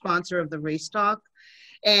the sponsor of the race talk.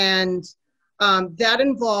 And that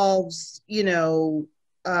involves,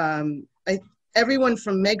 everyone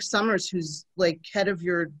from Meg Summers, who's like head of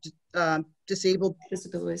your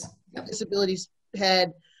disabilities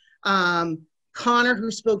head, Connor,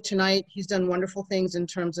 who spoke tonight, he's done wonderful things in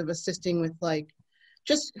terms of assisting with like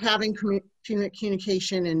just having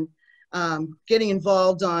communication and getting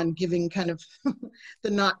involved on giving kind of the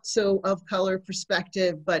not so of color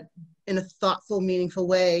perspective, but in a thoughtful, meaningful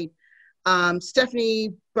way.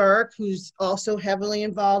 Stephanie Burke, who's also heavily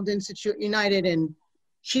involved in Scituate United, and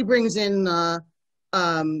she brings in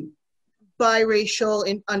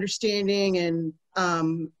biracial understanding and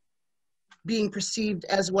being perceived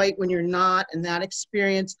as white when you're not, and that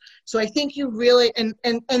experience. So I think you really, and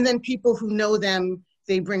then people who know them,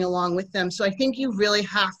 they bring along with them. So I think you really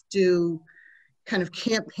have to kind of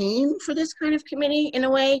campaign for this kind of committee in a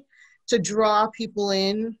way, to draw people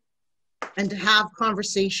in and to have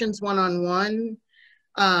conversations one-on-one,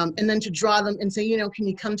 and then to draw them and say, can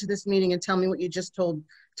you come to this meeting and tell me what you just tell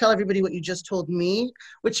everybody what you just told me,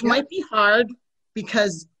 which might be hard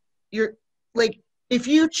because you're like, if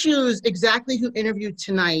you choose exactly who interviewed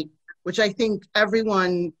tonight, which I think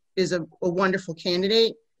everyone is a wonderful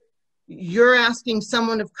candidate, you're asking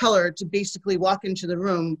someone of color to basically walk into the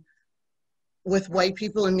room with white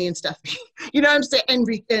people and me and Stephanie. You know what I'm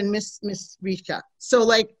saying? And Miss Rika. So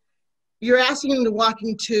like, you're asking them to walk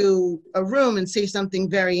into a room and say something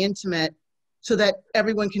very intimate so that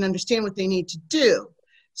everyone can understand what they need to do.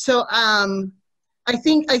 So I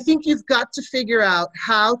think you've got to figure out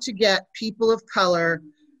how to get people of color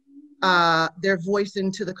their voice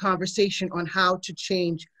into the conversation on how to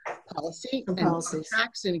change policy and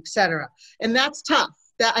contracts and et cetera. And that's tough.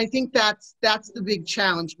 I think that's the big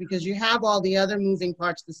challenge, because you have all the other moving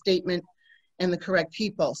parts of the statement and the correct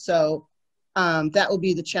people. So that will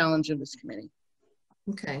be the challenge of this committee.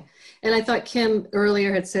 Okay. And I thought Kim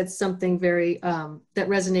earlier had said something very, that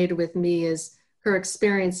resonated with me, is her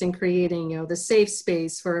experience in creating, the safe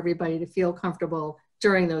space for everybody to feel comfortable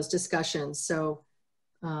during those discussions. So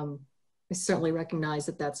I certainly recognize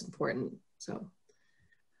that that's important. So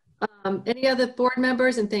any other board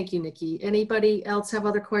members? And thank you, Nikki. Anybody else have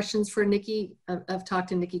other questions for Nikki? I've talked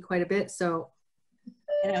to Nikki quite a bit, so.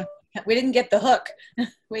 We didn't get the hook.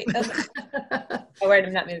 Wait, oh, wait,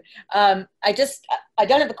 I'm not moving. I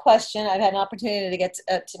don't have a question. I've had an opportunity to get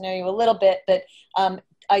to know you a little bit, but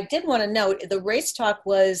I did want to note the race talk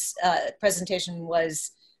presentation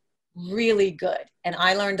was really good, and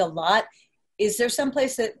I learned a lot. Is there some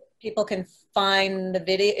place that people can find the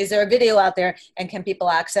video? Is there a video out there, and can people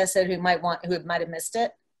access it who might have missed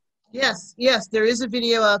it? Yes, yes, there is a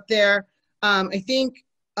video out there. I think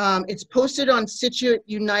it's posted on Scituate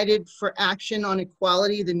United for Action on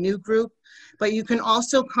Equality, the new group, but you can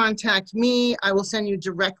also contact me. I will send you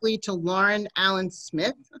directly to Lauren Allen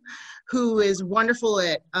Smith, who is wonderful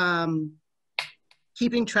at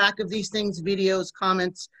keeping track of these things, videos,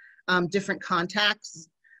 comments, different contacts.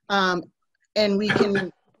 And we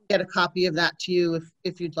can get a copy of that to you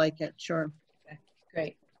if you'd like it, sure. Okay,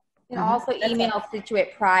 great. You can also email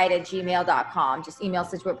scituatepride@gmail.com. Just email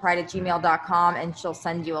scituatepride@gmail.com and she'll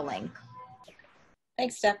send you a link.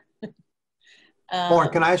 Thanks, Steph. Lauren,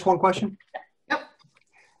 can I ask one question? Yep.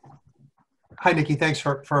 Hi, Nikki. Thanks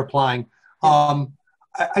for applying.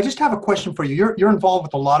 I just have a question for you. You're involved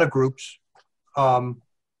with a lot of groups. And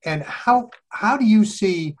how do you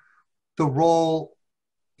see your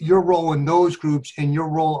role in those groups and your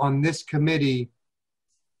role on this committee,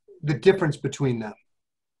 the difference between them?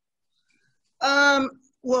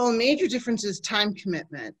 Well, a major difference is time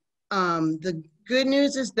commitment. The good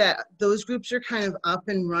news is that those groups are kind of up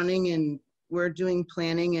and running and we're doing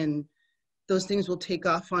planning and those things will take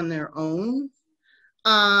off on their own.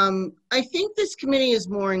 I think this committee is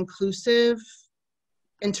more inclusive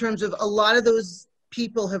in terms of a lot of those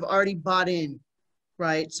people have already bought in,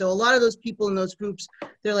 right? So a lot of those people in those groups,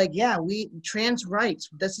 they're like, yeah, trans rights,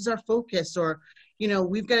 this is our focus, or, you know,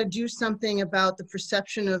 we've got to do something about the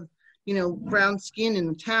perception of, you know, brown skin in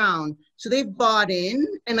the town. So they've bought in,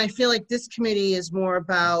 and I feel like this committee is more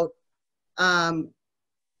about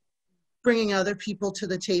bringing other people to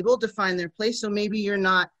the table to find their place. So maybe you're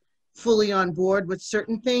not fully on board with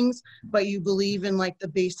certain things, but you believe in like the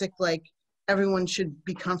basic, like everyone should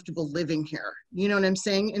be comfortable living here. You know what I'm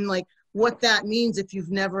saying? And like what that means if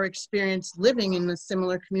you've never experienced living in a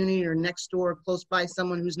similar community or next door or close by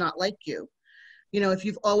someone who's not like you. You know, if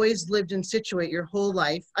you've always lived in Scituate your whole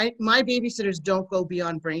life, my babysitters don't go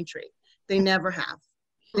beyond Braintree. They never have.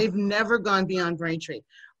 They've never gone beyond Braintree.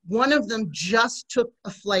 One of them just took a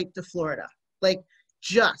flight to Florida, like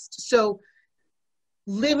just. So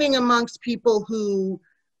living amongst people who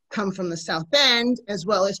come from the South End, as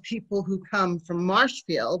well as people who come from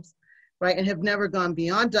Marshfield, right, and have never gone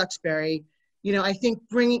beyond Duxbury, you know, I think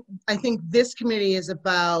this committee is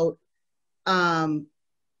about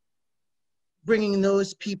bringing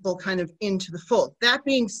those people kind of into the fold. That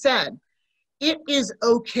being said, it is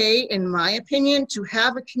okay, in my opinion, to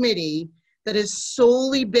have a committee that is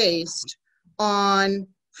solely based on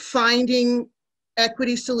finding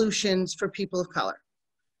equity solutions for people of color.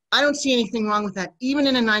 I don't see anything wrong with that, even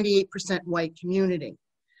in a 98% white community.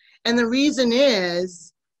 And the reason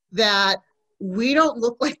is that we don't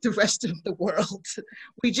look like the rest of the world.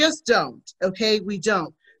 We just don't, okay? We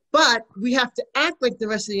don't. But we have to act like the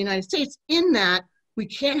rest of the United States in that we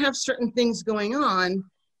can't have certain things going on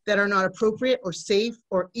that are not appropriate or safe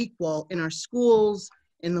or equal in our schools,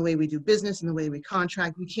 in the way we do business, in the way we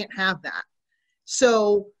contract. We can't have that.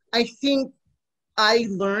 So I think I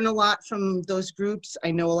learn a lot from those groups.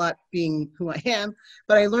 I know a lot being who I am,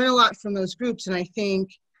 but I learn a lot from those groups. And I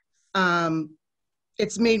think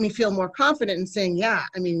it's made me feel more confident in saying, yeah,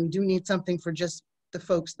 I mean, we do need something for just the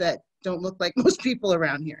folks that don't look like most people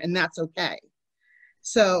around here, and that's okay.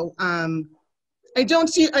 So I don't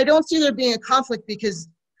see there being a conflict because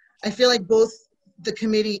I feel like both the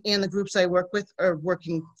committee and the groups I work with are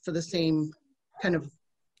working for the same kind of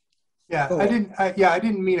goal. I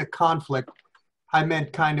didn't mean a conflict. I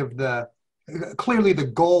meant kind of clearly the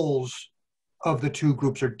goals of the two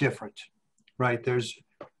groups are different, right? There's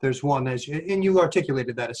one, and you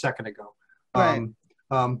articulated that a second ago. Right.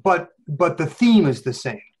 But the theme is the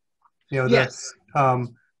same. You know, yes.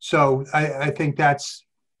 So I think that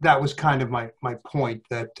was kind of my point,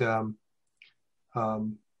 that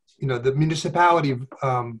you know, the municipality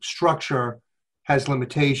structure has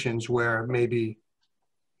limitations where maybe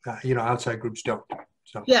you know, outside groups don't.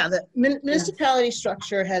 So yeah, the municipality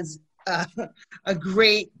structure has a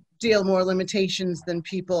great deal more limitations than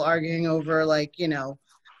people arguing over, like, you know,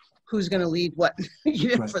 who's going to lead what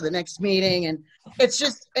you know, for the next meeting. And it's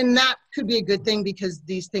just, and that could be a good thing because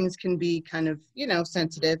these things can be kind of, you know,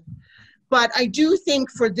 sensitive. But I do think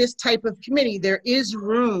for this type of committee, there is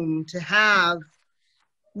room to have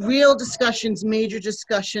real discussions, major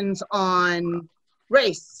discussions on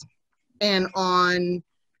race and on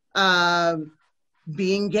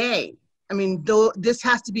being gay. I mean, though this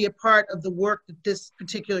has to be a part of the work that this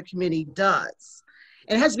particular committee does.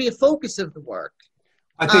 And it has to be a focus of the work.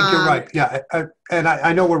 I think you're right. Yeah, and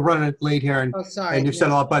I know we're running late here, and Oh, sorry. and you've said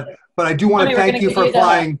a Yes. lot, but I do want Honey, to we're thank gonna you give for you the-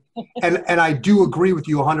 applying, and I do agree with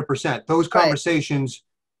you 100%. Those Right. conversations,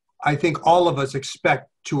 I think all of us expect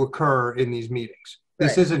to occur in these meetings.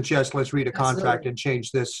 This Right. isn't just let's read a contract Absolutely. and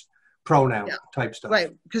change this pronoun Yeah. type stuff.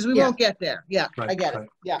 Right, because we Yeah. won't get there. Yeah, Right, I get it. right.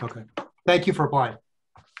 Yeah, Okay. Thank you for applying.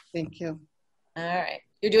 thank you. All right.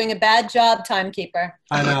 You're doing a bad job, timekeeper.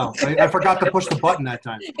 I know. I forgot to push the button that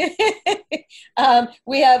time.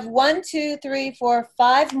 We have 1, 2, 3, 4,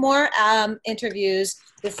 5 more interviews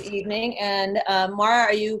this evening. And Mara,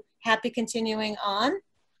 are you happy continuing on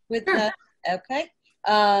with the, okay.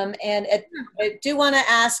 And I do want to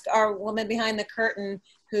ask our woman behind the curtain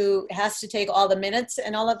who has to take all the minutes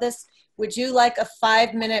and all of this, would you like a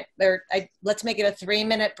 5-minute, or let's make it a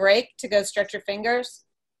 3-minute break to go stretch your fingers?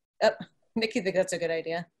 Nikki thinks that's a good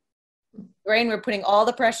idea. Lorraine, we're putting all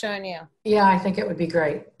the pressure on you. Yeah, I think it would be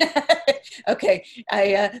great. Okay,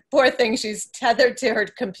 poor thing, she's tethered to her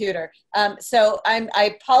computer. So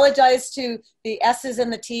I apologize to the S's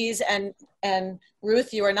and the T's, and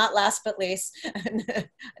Ruth, you are not last but least,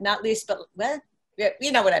 not least but well,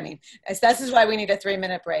 you know what I mean. This is why we need a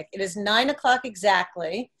 3-minute break. It is 9 o'clock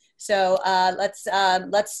exactly. So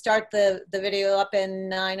let's start the video up in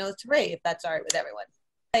 9:03 if that's all right with everyone.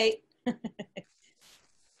 Hey.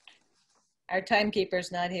 Our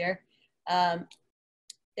timekeeper's not here.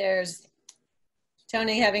 There's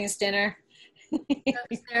Tony having his dinner.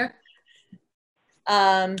 there.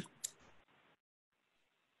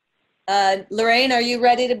 Lorraine, are you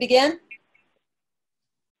ready to begin?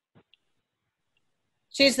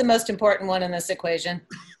 She's the most important one in this equation.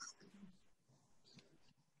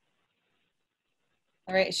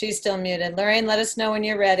 All right, she's still muted. Lorraine, let us know when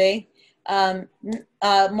you're ready. Maura,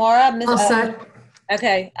 All set.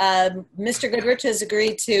 okay, Mr. Goodrich has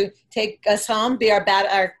agreed to take us home, be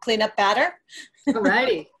our cleanup batter. All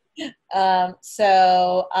righty.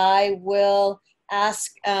 So I will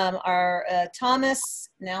ask our Thomas,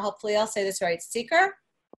 now hopefully I'll say this right, Secor?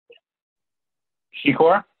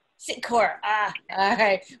 Secor? Secor, all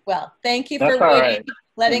right. Well, thank you That's for all waiting, right.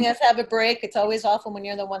 letting us have a break. It's always awful when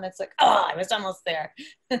you're the one that's like, oh, I was almost there.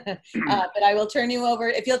 But I will turn you over,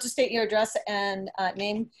 if you'll just state your address and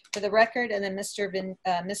name for the record, and then Mr.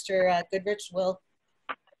 Goodrich will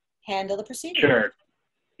handle the proceeding. Sure.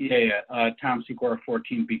 Yeah. Tom Secor,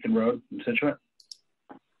 14 Beacon Road in Scituate.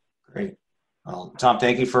 Great. Well, Tom,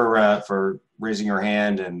 thank you for raising your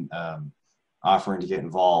hand and offering to get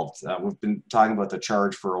involved. We've been talking about the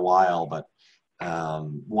charge for a while, but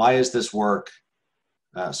why is this work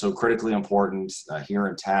so critically important here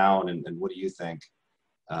in town, and what do you think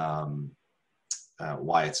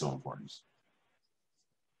why it's so important?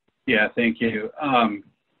 Yeah, thank you.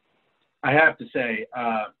 I have to say,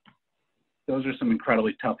 those are some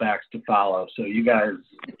incredibly tough acts to follow. So you guys,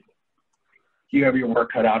 you have your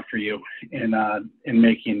work cut out for you in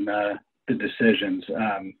making the decisions.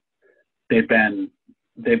 They've been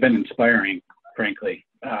inspiring, frankly.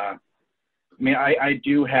 I mean, I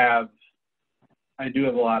do have a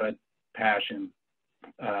lot of passion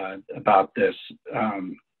about this.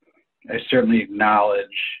 I certainly acknowledge,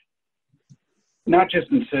 not just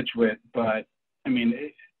in Scituate, but I mean,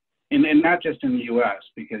 and not just in the U.S.,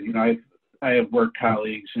 because I have work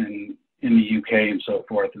colleagues in the UK and so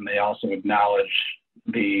forth, and they also acknowledge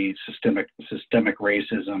the systemic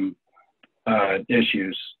racism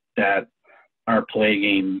issues that are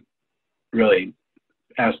plaguing really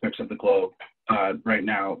aspects of the globe right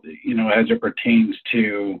now. As it pertains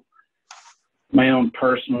to my own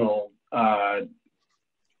personal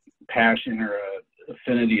passion or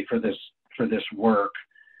affinity for this work.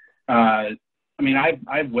 I mean,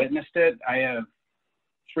 I've witnessed it. I have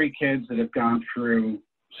 3 kids that have gone through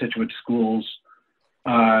Scituate schools,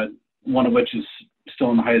 one of which is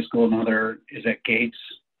still in high school, another is at Gates,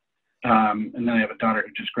 and then I have a daughter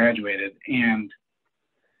who just graduated. And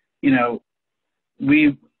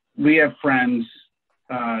we have friends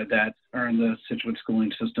that are in the Scituate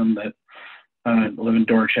schooling system that live in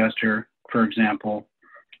Dorchester, for example,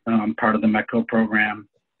 part of the METCO program.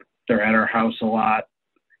 They're at our house a lot,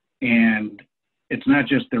 and it's not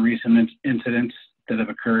just the recent incidents that have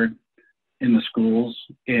occurred in the schools.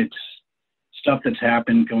 It's stuff that's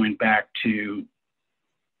happened going back to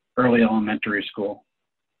early elementary school.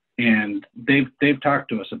 And they've talked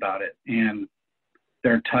to us about it, and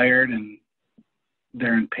they're tired and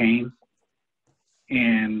they're in pain.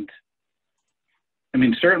 And I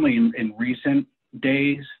mean, certainly in recent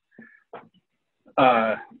days,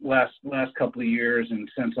 last couple of years, and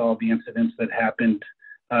since all the incidents that happened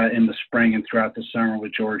in the spring and throughout the summer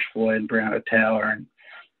with George Floyd and Breonna Taylor,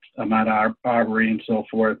 Ahmaud Arbery and so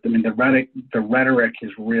forth. I mean, the rhetoric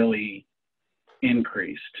has really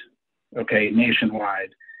increased, okay,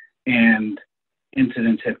 nationwide, and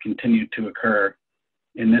incidents have continued to occur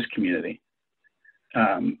in this community.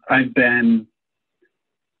 I've gone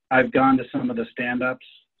to some of the stand-ups.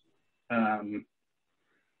 I'm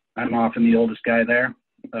often the oldest guy there.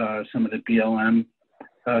 Some of the BLM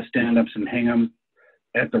stand-ups in Hingham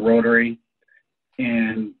at the Rotary,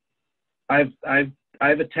 and I've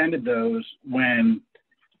attended those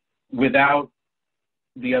without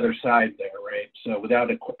the other side there, right? So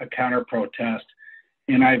without a counter protest,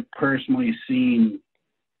 and I've personally seen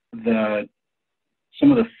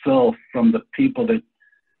some of the filth from the people that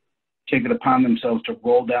take it upon themselves to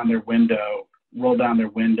roll down their window,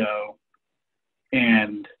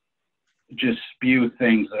 and just spew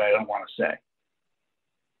things that I don't want to say,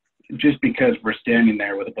 just because we're standing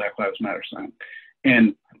there with a Black Lives Matter sign.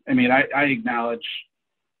 And I mean, I acknowledge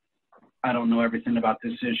I don't know everything about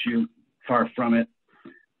this issue, far from it.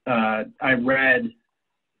 I read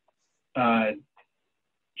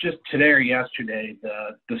just today or yesterday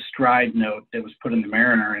the stride note that was put in the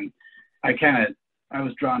Mariner, and I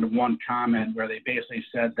was drawn to one comment where they basically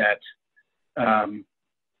said that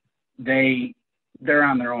they're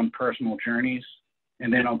on their own personal journeys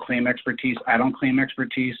and they don't claim expertise. I don't claim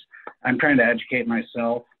expertise. I'm trying to educate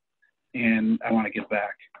myself, and I want to give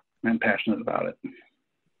back. I'm passionate about it.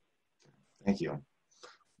 Thank you.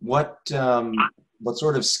 What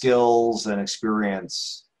sort of skills and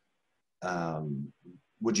experience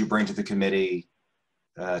would you bring to the committee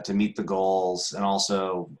to meet the goals? And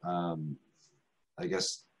also, I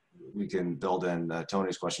guess we can build in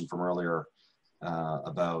Tony's question from earlier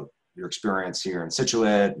about your experience here in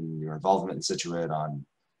Scituate and your involvement in Scituate on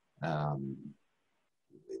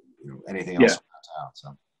anything else around town.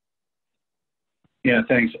 So. Yeah,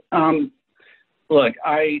 thanks. Look,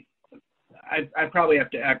 I probably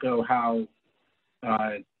have to echo how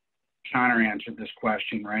Connor answered this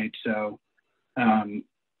question, right? So a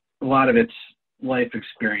lot of it's life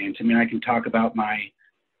experience. I mean, I can talk about my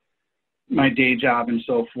day job and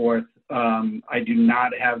so forth. I do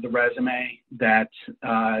not have the resume that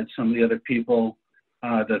some of the other people,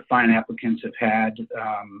 the fine applicants have had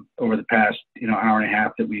over the past, hour and a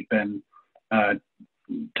half that we've been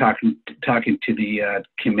talking to the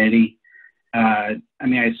committee. I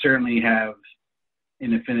mean, I certainly have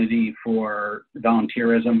an affinity for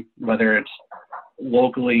volunteerism, whether it's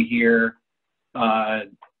locally here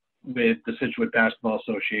with the Scituate Basketball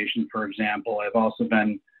Association, for example. I've also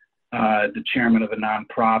been the chairman of a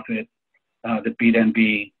nonprofit, the Beat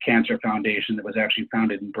NB Cancer Foundation, that was actually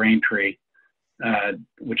founded in Braintree,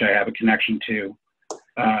 which I have a connection to.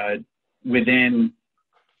 Within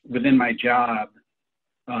my job,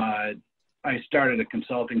 I started a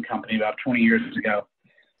consulting company about 20 years ago,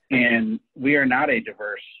 and we are not a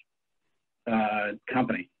diverse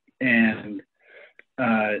company. And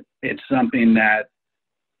it's something that,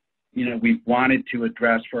 we've wanted to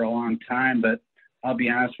address for a long time, but I'll be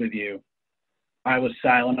honest with you, I was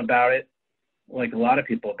silent about it, like a lot of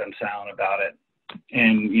people have been silent about it.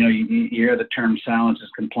 And, you hear the term silence is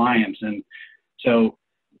compliance. And so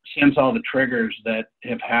since all the triggers that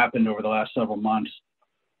have happened over the last several months,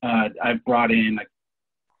 I've brought in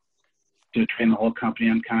to train the whole company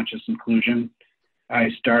on conscious inclusion. I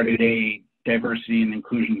started a diversity and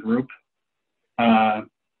inclusion group.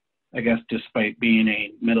 I guess despite being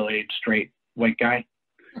a middle-aged straight white guy,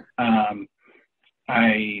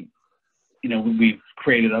 we've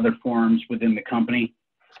created other forums within the company,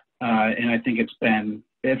 and I think it's been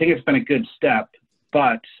a good step.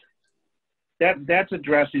 But that's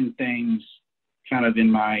addressing things kind of in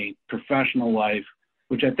my professional life,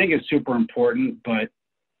 which I think is super important. But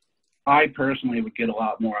I personally would get a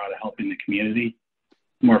lot more out of helping the community,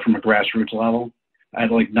 more from a grassroots level. I'd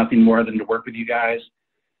like nothing more than to work with you guys.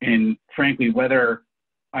 And frankly, whether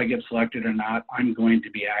I get selected or not, I'm going to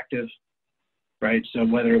be active, right? So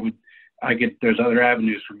whether there's other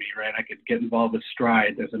avenues for me, right? I could get involved with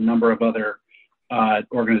Stride. There's a number of other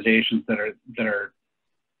organizations that are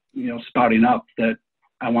spouting up that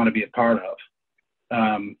I want to be a part of.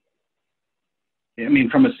 I mean,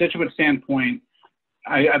 from a Scituate standpoint,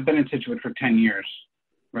 I've been in Scituate for 10 years,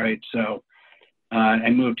 right? So I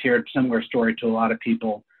moved here, similar story to a lot of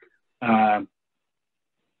people,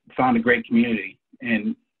 found a great community,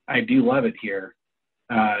 and I do love it here.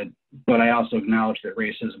 But I also acknowledge that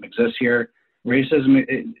racism exists here. Racism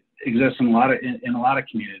exists in a lot of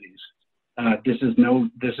communities. This is no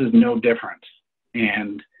different,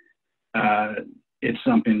 and it's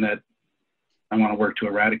something that I want to work to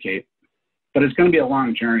eradicate. But it's going to be a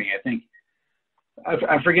long journey. I think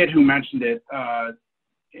I forget who mentioned it.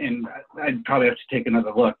 and I'd probably have to take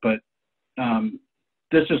another look, but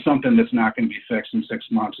this is something that's not going to be fixed in 6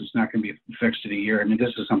 months. It's not going to be fixed in a year. I mean,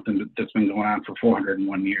 this is something that's been going on for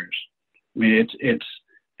 401 years. I mean,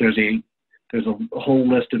 there's a whole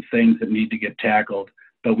list of things that need to get tackled,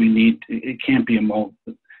 but it can't be a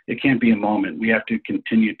moment. We have to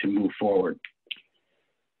continue to move forward.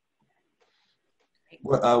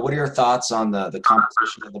 What are your thoughts on the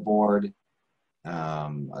composition of the board?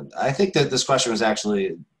 I think that this question was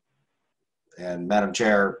actually, and Madam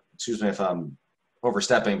Chair, excuse me if I'm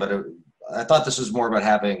overstepping, but I thought this was more about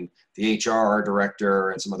having the HR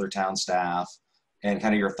director and some other town staff, and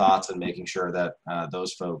kind of your thoughts on making sure that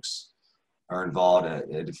those folks are involved,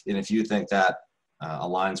 and if you think that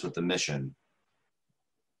aligns with the mission.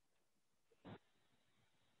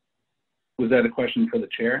 Was that a question for the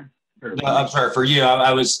chair? No, I'm sorry, for you.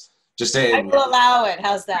 I was just saying. I will allow it.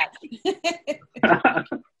 How's that?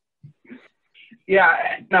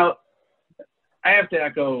 Yeah, no, I have to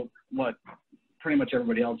echo what pretty much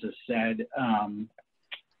everybody else has said.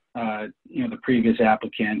 The previous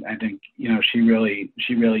applicant, I think, she really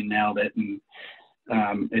nailed it, and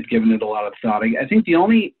had given it a lot of thought. I think the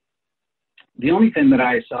only thing that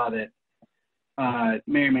I saw that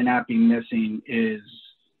may or may not be missing is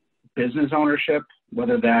business ownership,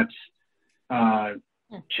 whether that's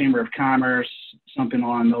Chamber of Commerce, something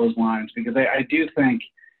along those lines, because I do think,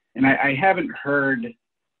 and I haven't heard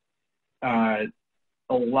a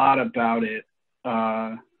lot about it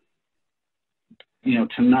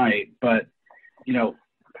tonight, but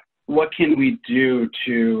what can we do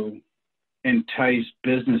to entice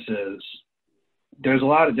businesses? There's a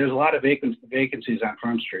lot of vacancies on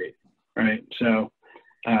Front Street, right? So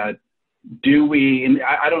do we, and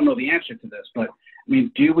I don't know the answer to this, but I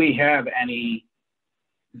mean, do we have any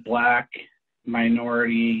Black,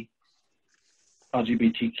 minority,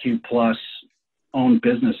 LGBTQ plus owned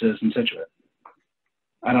businesses in Scituate?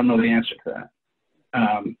 I don't know the answer to that.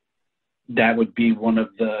 That would be one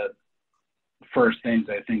of the first things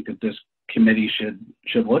I think that this committee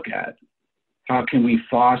should look at. How can we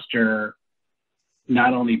foster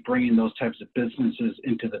not only bringing those types of businesses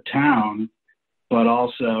into the town, but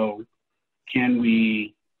also can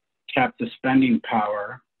we tap the spending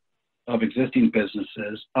power of existing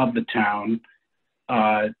businesses of the town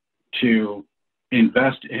to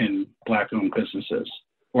invest in Black-owned businesses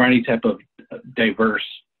or any type of diverse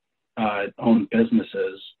owned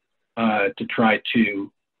businesses to try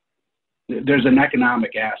to, there's an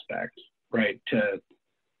economic aspect, right, to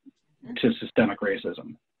systemic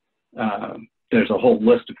racism. There's a whole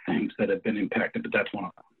list of things that have been impacted, but that's one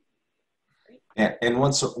of them. And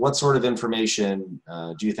what sort of information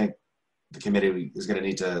do you think the committee is going to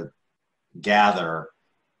need to gather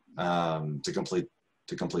to complete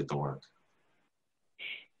the work?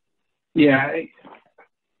 Yeah,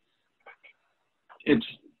 it's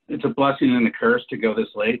a blessing and a curse to go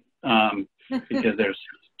this late because there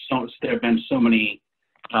have been so many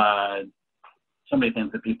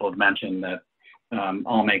things that people have mentioned that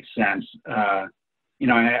all make sense. I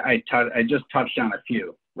just touched on a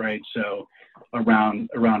few, right? So around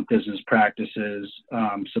business practices,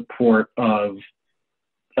 support of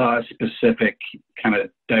specific kind of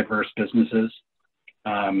diverse businesses,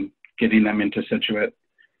 getting them into Scituate,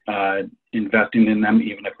 investing in them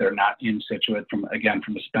even if they're not in Scituate, from a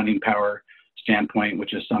spending power standpoint,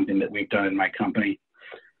 which is something that we've done in my company.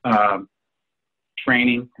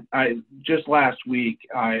 Training. Just last week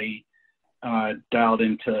I dialed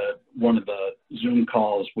into one of the Zoom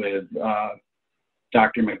calls with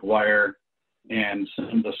Dr. McGuire and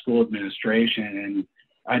some of the school administration, and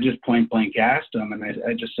I just point blank asked them, and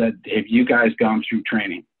I just said, have you guys gone through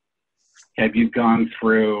training? Have you gone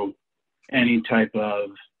through any type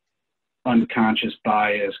of unconscious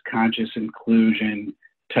bias, conscious inclusion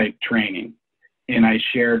type training? And I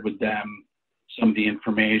shared with them some of the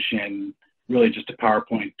information, really just a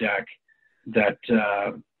PowerPoint deck that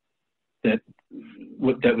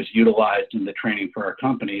was utilized in the training for our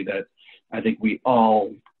company that I think we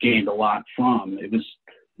all gained a lot from.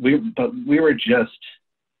 But we were just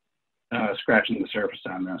scratching the surface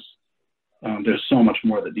on this. There's so much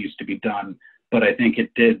more that needs to be done, but I think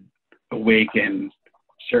it did awaken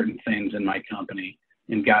certain things in my company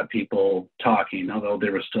and got people talking, although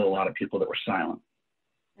there were still a lot of people that were silent.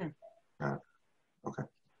 Okay.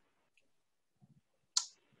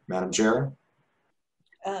 Madam Chair?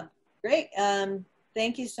 Great.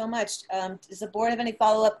 Thank you so much. Does the board have any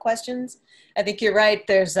follow-up questions? I think you're right.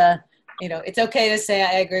 There's it's okay to say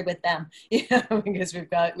I agree with them, because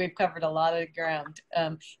we've covered a lot of ground.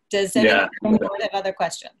 Does anyone on the board have other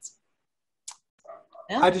questions?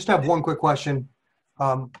 No? I just have one quick question.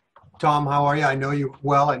 Tom, how are you? I know you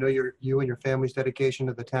well. I know you and your family's dedication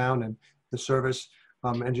to the town and the service,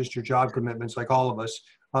 and just your job commitments, like all of us.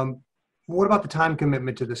 What about the time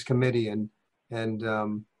commitment to this committee and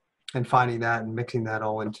finding that and mixing that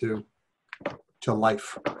all into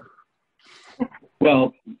life?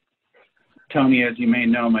 Well, Tony, as you may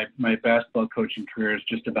know, my basketball coaching career is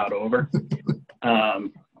just about over.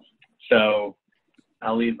 So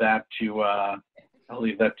I'll leave that to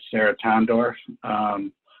Sarah Tondorf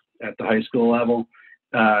at the high school level.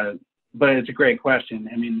 But it's a great question.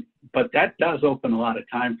 I mean, but that does open a lot of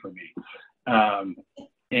time for me.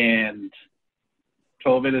 And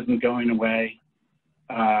COVID isn't going away.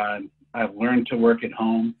 I've learned to work at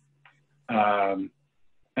home.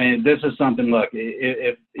 And this is something, look,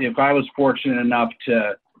 if I was fortunate enough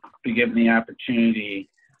to be given the opportunity,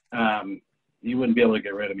 you wouldn't be able to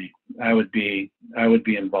get rid of me. I would be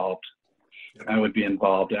involved. I would be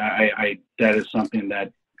involved. That is something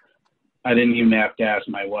that I didn't even have to ask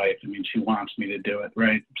my wife. I mean, she wants me to do it,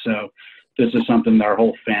 right? So this is something that our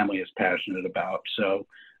whole family is passionate about. So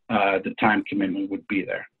the time commitment would be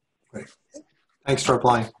there. Great. Thanks for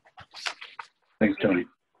applying. Thanks, Tony.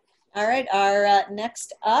 All right, our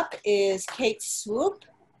next up is Kate Swoop.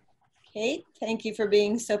 Kate, thank you for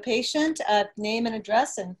being so patient. Name and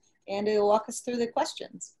address, and Andy will walk us through the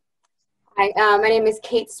questions. Hi, my name is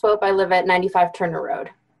Kate Swope. I live at 95 Turner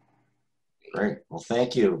Road. Great. Well,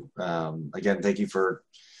 thank you. Again, thank you for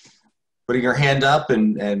putting your hand up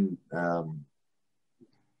and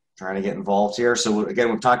trying to get involved here. So again,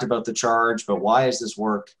 we've talked about the charge, but why is this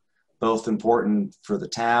work both important for the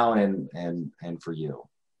town and for you?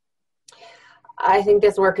 I think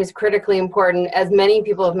this work is critically important. As many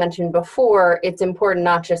people have mentioned before, it's important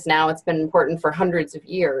not just now, it's been important for hundreds of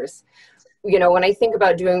years. You know, when I think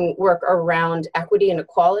about doing work around equity and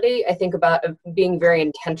equality, I think about being very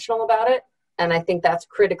intentional about it. And I think that's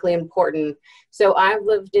critically important. So I've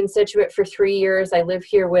lived in Scituate for 3 years. I live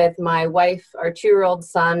here with my wife, our 2-year-old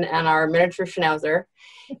son, and our miniature schnauzer.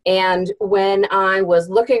 And when I was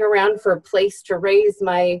looking around for a place to raise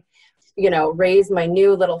my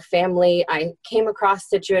new little family, I came across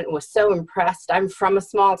Scituate and was so impressed. I'm from a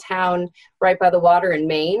small town right by the water in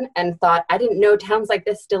Maine and thought, I didn't know towns like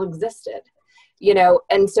this still existed. You know,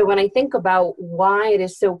 and so when I think about why it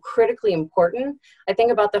is so critically important, I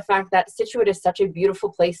think about the fact that Scituate is such a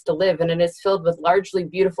beautiful place to live and it is filled with largely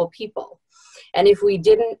beautiful people. And if we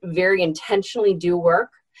didn't very intentionally do work,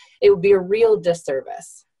 it would be a real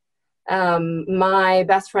disservice. My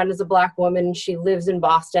best friend is a Black woman. She lives in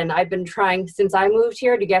Boston. I've been trying since I moved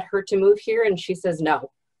here to get her to move here, and she says no.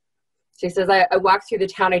 She says, I walk through the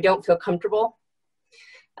town, I don't feel comfortable.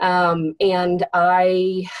 And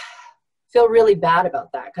I feel really bad about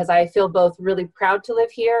that because I feel both really proud to live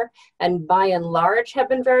here and by and large have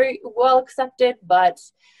been very well accepted, but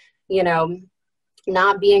you know,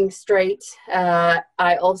 not being straight,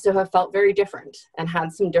 I also have felt very different and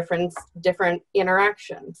had some different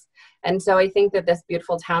interactions. And so I think that this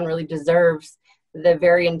beautiful town really deserves the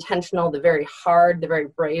very intentional, the very hard, the very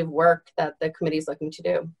brave work that the committee is looking to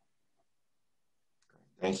do.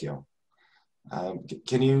 Thank you.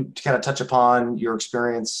 Can you kind of touch upon your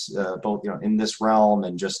experience, both in this realm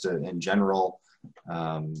and just in general,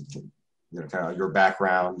 kind of your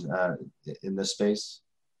background in this space?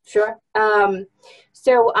 Sure.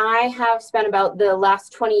 So I have spent about the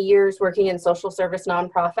last 20 years working in social service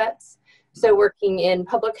nonprofits. So working in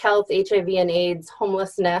public health, HIV and AIDS,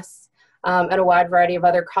 homelessness, and a wide variety of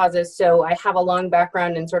other causes. So I have a long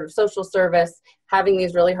background in sort of social service, having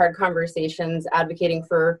these really hard conversations, advocating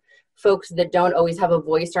for folks that don't always have a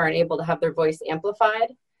voice or aren't able to have their voice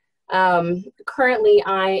amplified. Currently,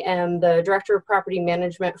 I am the director of property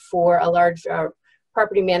management for a large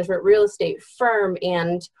property management real estate firm,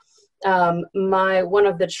 and one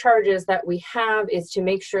of the charges that we have is to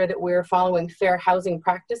make sure that we're following fair housing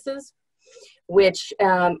practices, which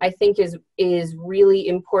I think is really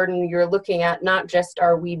important. You're looking at not just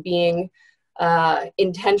are we being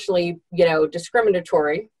intentionally,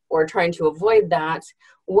 discriminatory or trying to avoid that.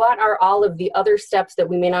 What are all of the other steps that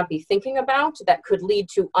we may not be thinking about that could lead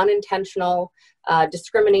to unintentional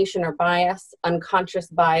discrimination or bias, unconscious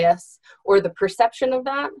bias, or the perception of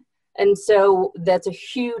that? And so that's a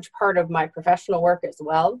huge part of my professional work as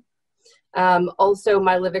well. Also,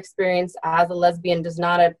 my lived experience as a lesbian does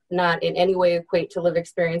not in any way equate to lived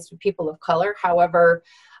experience with people of color. However,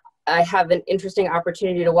 I have an interesting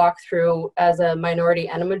opportunity to walk through as a minority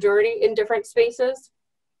and a majority in different spaces.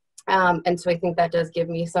 And so I think that does give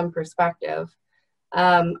me some perspective.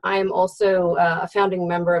 I am also a founding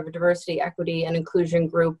member of a diversity, equity, and inclusion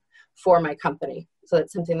group for my company. So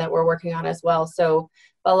that's something that we're working on as well. So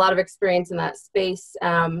a lot of experience in that space.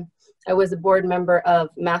 I was a board member of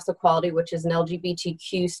Mass Equality, which is an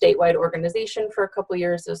LGBTQ statewide organization, for a couple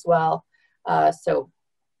years as well. So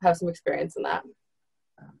have some experience in that.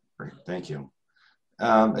 Great, thank you.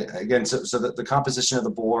 Again, so the composition of the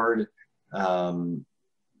board, if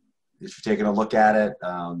you're taking a look at it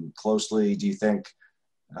closely, do you think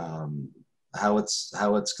how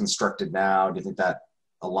it's constructed now, do you think that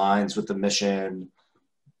aligns with the mission?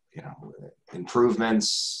 You know,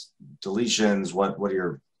 improvements, deletions, what are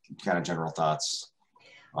your kind of general thoughts?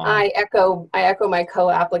 I echo my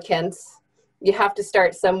co-applicants. You have to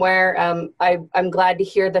start somewhere. I'm glad to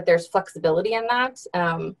hear that there's flexibility in that,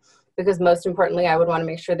 because most importantly, I would want to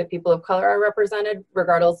make sure that people of color are represented,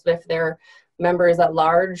 regardless of if they're members at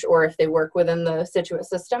large or if they work within the Scituate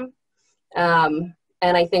system. And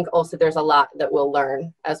I think also there's a lot that we'll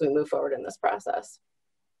learn as we move forward in this process.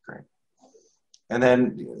 Great. And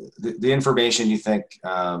then the information you think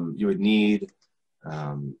you would need,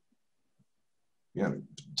 you know,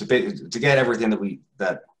 to get everything that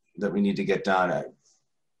we need to get done.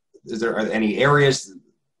 Are any areas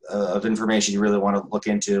of information you really want to look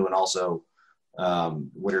into, and also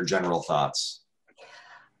what are your general thoughts?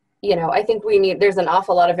 You know, I think there's an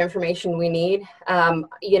awful lot of information we need.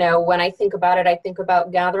 You know, when I think about it, I think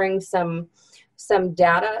about gathering some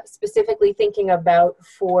data, specifically thinking about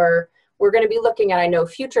we're going to be looking at, I know,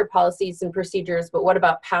 future policies and procedures, but what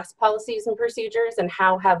about past policies and procedures, and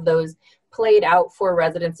how have those played out for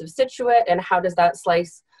residents of Scituate, and how does that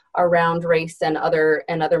slice around race and other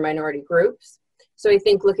minority groups? So I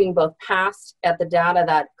think looking both past at the data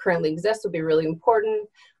that currently exists will be really important.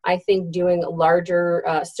 I think doing larger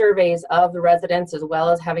surveys of the residents, as well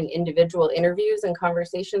as having individual interviews and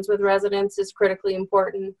conversations with residents, is critically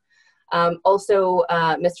important. Also,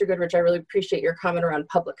 Mr. Goodrich, I really appreciate your comment around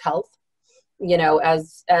public health. You know,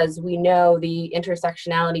 as we know, the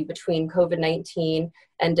intersectionality between COVID-19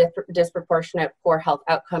 and disproportionate poor health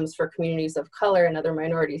outcomes for communities of color and other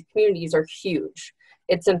minority communities are huge.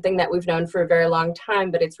 It's something that we've known for a very long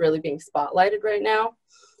time, but it's really being spotlighted right now.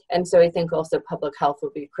 And so I think also public health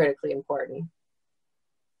will be critically important.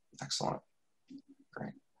 Excellent.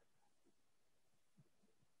 Great.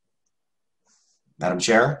 Madam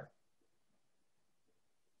Chair?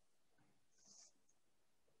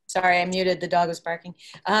 Sorry, I muted. The dog was barking.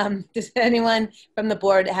 Does anyone from the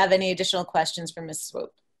board have any additional questions for Ms.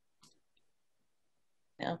 Swope?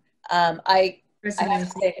 No. I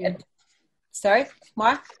have to say, sorry,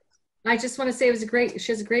 Maura? I just want to say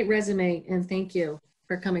she has a great resume, and thank you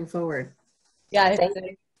for coming forward. Yeah,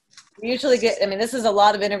 we usually get, I mean, this is a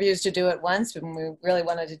lot of interviews to do at once, and we really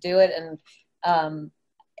wanted to do it. And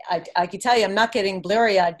I can tell you, I'm not getting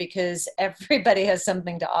blurry-eyed because everybody has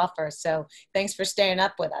something to offer. So thanks for staying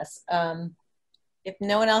up with us. If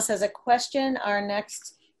no one else has a question, our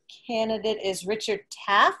next candidate is Richard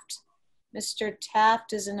Taft. Mr.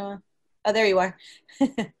 Taft is oh, there you are.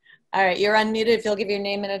 All right, you're unmuted. If you'll give your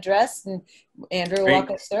name and address, and Andrew will walk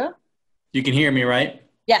us through. You can hear me, right?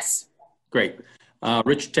 Yes. Great.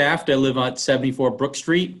 Richard Taft, I live on 74 Brook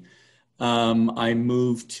Street. I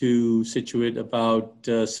moved to Scituate about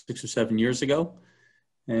 6 or 7 years ago,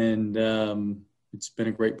 and it's been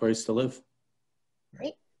a great place to live.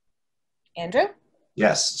 Great. Andrew?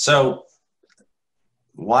 Yes. So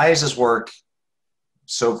why is this work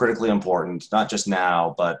so critically important, not just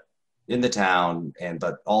now, but in the town,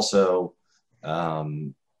 but also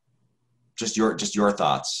just your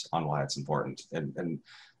thoughts on why it's important? And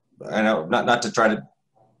I know not to try to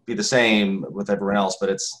be the same with everyone else, but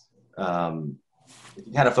it's if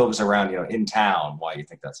you kind of focus around, you know, in town, why you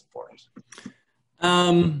think that's important.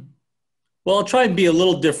 Well, I'll try and be a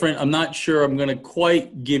little different. I'm not sure I'm going to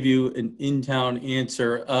quite give you an in-town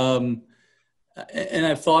answer. And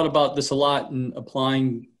I've thought about this a lot in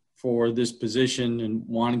applying for this position and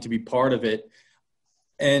wanting to be part of it.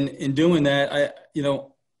 And in doing that,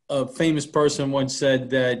 a famous person once said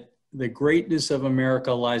that the greatness of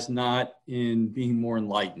America lies not in being more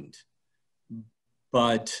enlightened,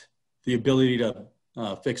 but the ability to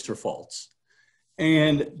fix her faults.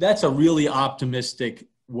 And that's a really optimistic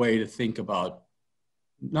way to think about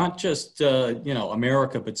not just,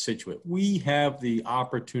 America, but Scituate. We have the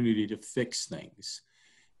opportunity to fix things.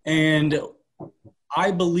 And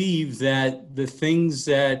I believe that the things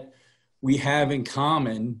that we have in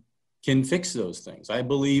common can fix those things. I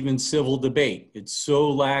believe in civil debate. It's so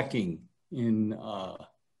lacking in our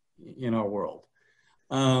world,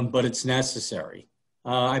 but it's necessary.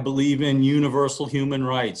 I believe in universal human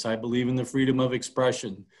rights. I believe in the freedom of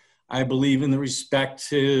expression. I believe in the respect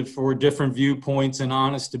for different viewpoints and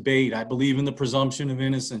honest debate. I believe in the presumption of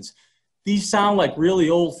innocence. These sound like really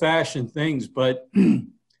old-fashioned things, but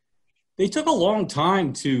they took a long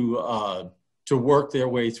time to work their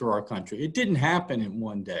way through our country. It didn't happen in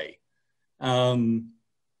one day. And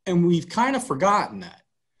we've kind of forgotten that.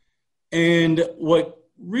 And what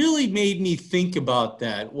really made me think about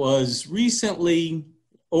that was recently,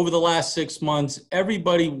 over the last 6 months,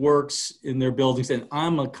 everybody works in their buildings, and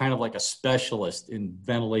I'm a kind of like a specialist in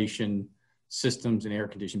ventilation systems and air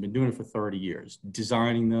conditioning. Been doing it for 30 years,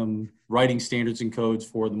 designing them, writing standards and codes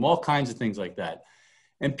for them, all kinds of things like that.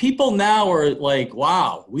 And people now are like,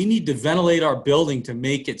 wow, we need to ventilate our building to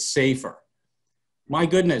make it safer. My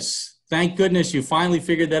goodness, thank goodness you finally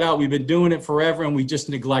figured that out. We've been doing it forever and we just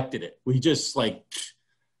neglected it. We just like,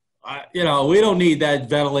 you know, we don't need that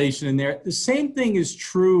ventilation in there. The same thing is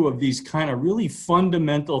true of these kind of really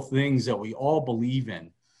fundamental things that we all believe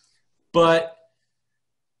in. But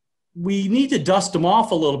we need to dust them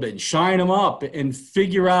off a little bit and shine them up and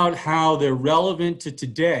figure out how they're relevant to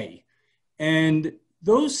today. And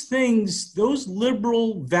those things, those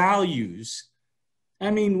liberal values, I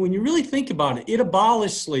mean, when you really think about it, it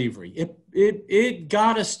abolished slavery. It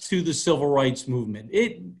got us to the civil rights movement.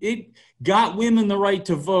 It got women the right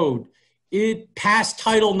to vote. It passed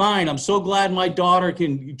Title IX. I'm so glad my daughter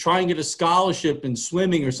can try and get a scholarship in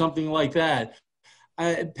swimming or something like that.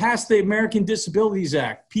 It passed the American Disabilities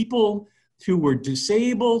Act. People who were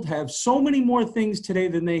disabled have so many more things today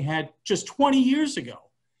than they had just 20 years ago.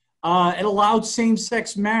 It allowed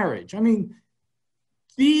same-sex marriage. I mean,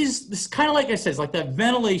 this kind of, like I said, it's like that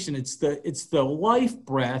ventilation. It's the life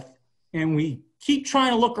breath, and we keep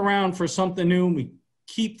trying to look around for something new, and we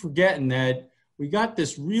keep forgetting that we got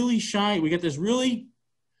this really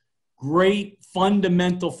great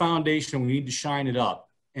fundamental foundation. We need to shine it up,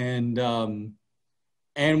 and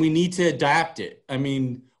we need to adapt it. I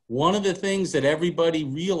mean, one of the things that everybody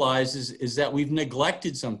realizes is that we've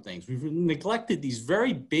neglected some things. We've neglected these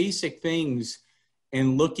very basic things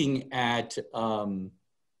in looking at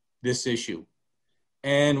this issue.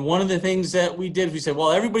 And one of the things that we did, we said,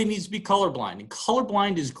 well, everybody needs to be colorblind. And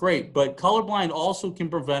colorblind is great, but colorblind also can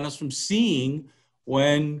prevent us from seeing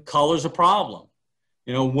when color's a problem.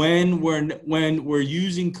 You know, when we're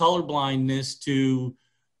using colorblindness to,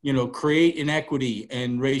 you know, create inequity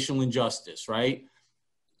and racial injustice, right?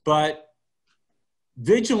 But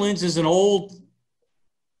vigilance is an old,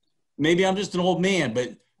 maybe I'm just an old man,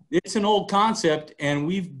 but it's an old concept, and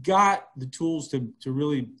we've got the tools to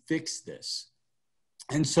really fix this.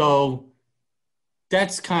 And so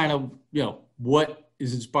that's kind of, you know, what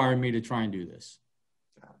is inspiring me to try and do this.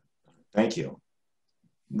 Thank you.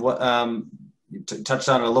 What you touched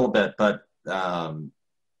on it a little bit, but can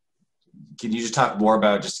you just talk more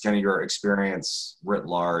about just kind of your experience writ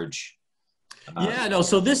large? Yeah, no,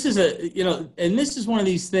 so this is and this is one of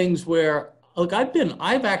these things where, look,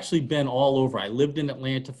 I've actually been all over. I lived in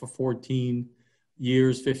Atlanta for 15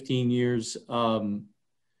 years.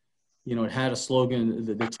 You know, it had a slogan,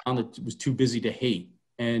 the town that was too busy to hate.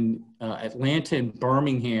 And Atlanta and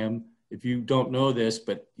Birmingham, if you don't know this,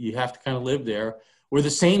 but you have to kind of live there, were the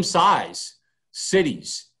same size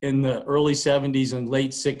cities in the early 70s and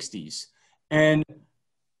late 60s. And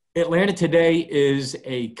Atlanta today is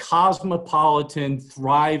a cosmopolitan,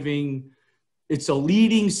 thriving, it's a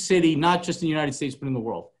leading city, not just in the United States, but in the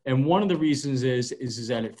world. And one of the reasons is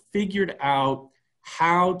that it figured out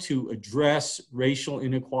how to address racial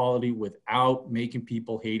inequality without making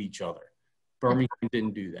people hate each other. Birmingham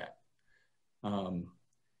didn't do that.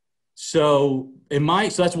 So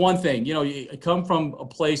that's one thing. You know, I come from a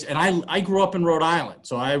place, and I grew up in Rhode Island.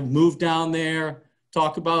 So I moved down there,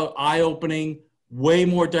 talk about eye-opening, way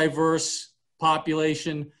more diverse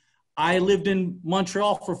population. I lived in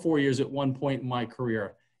Montreal for 4 years at one point in my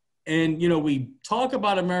career. And, you know, we talk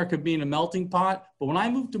about America being a melting pot, but when I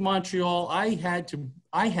moved to Montreal, I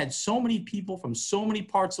had so many people from so many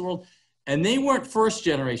parts of the world, and they weren't first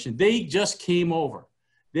generation. They just came over.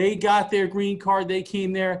 They got their green card, they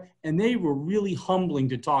came there, and they were really humbling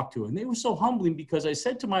to talk to. And they were so humbling because I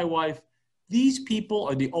said to my wife, these people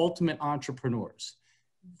are the ultimate entrepreneurs.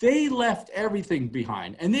 They left everything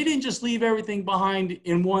behind, and they didn't just leave everything behind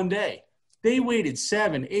in one day. They waited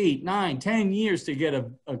 7, 8, 9, 10 years to get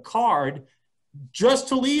a card just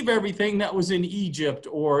to leave everything that was in Egypt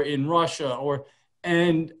or in Russia,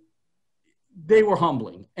 and they were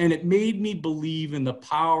humbling. And it made me believe in the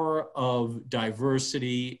power of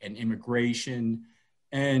diversity and immigration.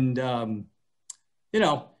 And, you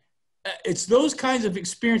know, it's those kinds of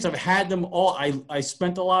experience. I've had them all. I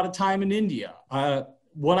spent a lot of time in India.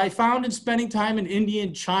 What I found in spending time in India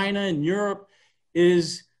and China and Europe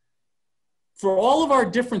is, for all of our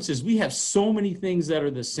differences, we have so many things that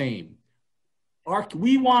are the same.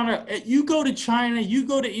 You go to China, you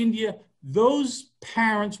go to India, those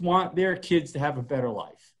parents want their kids to have a better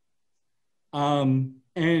life.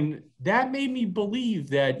 And that made me believe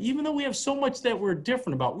that even though we have so much that we're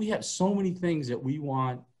different about, we have so many things that we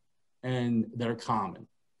want and that are common.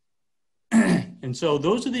 And so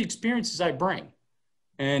those are the experiences I bring,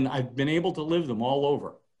 and I've been able to live them all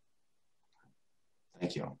over.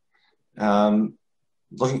 Thank you.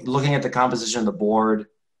 Looking at the composition of the board,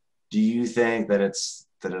 do you think that it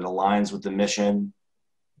aligns with the mission?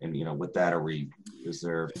 And with that, is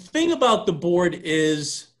there? The thing about the board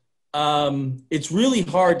is it's really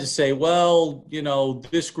hard to say, well,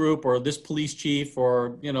 this group or this police chief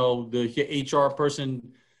or the HR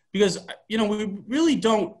person, because we really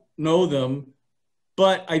don't know them.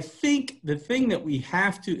 But I think the thing that we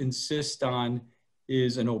have to insist on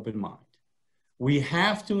is an open mind. We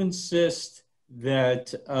have to insist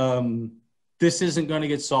that this isn't going to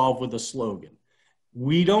get solved with a slogan.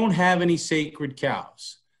 We don't have any sacred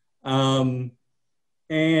cows. And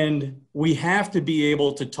we have to be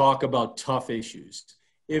able to talk about tough issues.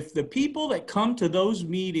 If the people that come to those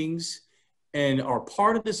meetings and are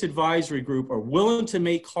part of this advisory group are willing to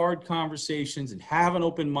make hard conversations and have an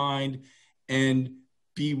open mind and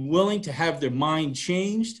be willing to have their mind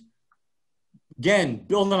changed, again,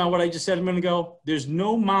 building on what I just said a minute ago, there's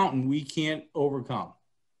no mountain we can't overcome.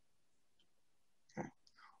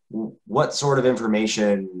 What sort of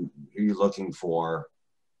information are you looking for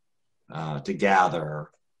to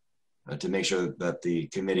gather to make sure that the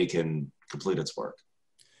committee can complete its work?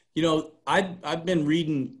 I've been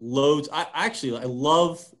reading loads. I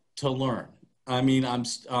love to learn. I mean, I'm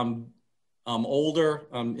older.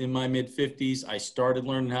 I'm in my mid-50s. I started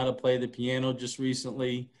learning how to play the piano just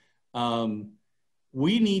recently.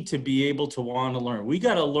 We need to be able to want to learn. We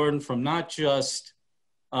got to learn from not just,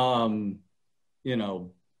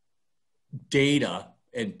 data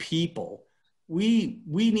and people. We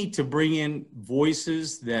need to bring in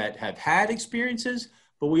voices that have had experiences,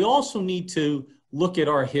 but we also need to look at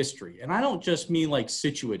our history. And I don't just mean like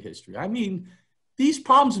Scituate history. I mean, these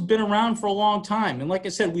problems have been around for a long time. And like I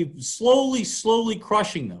said, we've slowly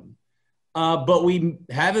crushing them. But we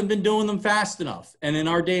haven't been doing them fast enough. And in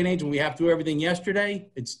our day and age, when we have to do everything yesterday,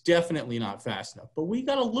 it's definitely not fast enough. But we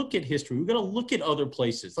got to look at history. We got to look at other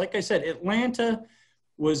places. Like I said, Atlanta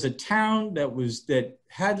was a town that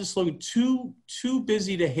had the slogan, too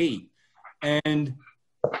busy to hate. And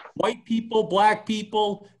white people, black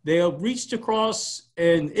people, they reached across,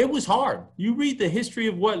 and it was hard. You read the history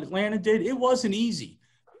of what Atlanta did, it wasn't easy.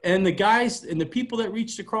 And the guys and the people that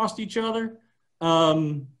reached across each other,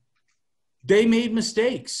 they made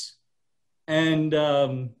mistakes. And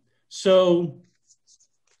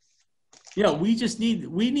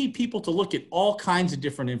we need people to look at all kinds of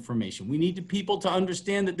different information. We need people to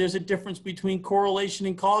understand that there's a difference between correlation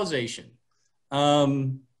and causation.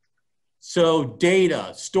 So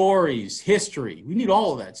data, stories, history, we need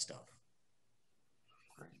all of that stuff.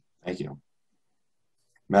 Thank you.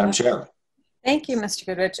 Madam Chair. Thank you, Mr.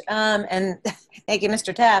 Goodrich. And thank you,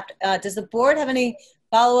 Mr. Taft. Does the board have any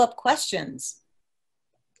follow-up questions?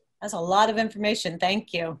 That's a lot of information.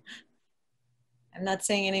 Thank you. I'm not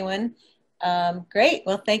seeing anyone. Great.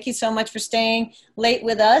 Well, thank you so much for staying late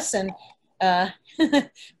with us. And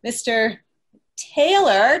Mr.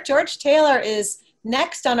 Taylor, George Taylor is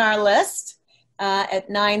next on our list at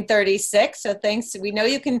 9:36. So thanks. We know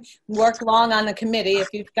you can work long on the committee if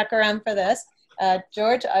you've stuck around for this.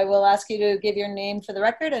 George, I will ask you to give your name for the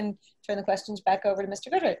record and turn the questions back over to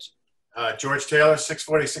Mr. Goodrich. George Taylor,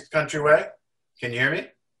 646 Country Way. Can you hear me?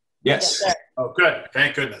 Yes. Yes, Oh, good.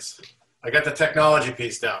 Thank goodness. I got the technology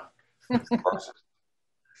piece down.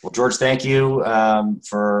 Well, George, thank you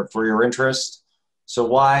for your interest. So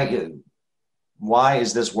why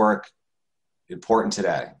is this work important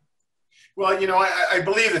today? Well, I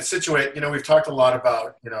believe that Scituate, we've talked a lot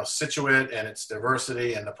about, Scituate and its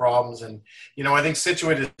diversity and the problems. And, I think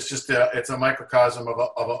Scituate is just it's a microcosm of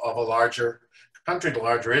a larger country, the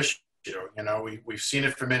larger issue. We've seen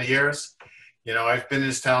it for many years. I've been in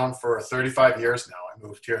this town for 35 years now. I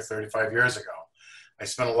moved here 35 years ago. I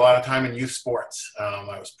spent a lot of time in youth sports.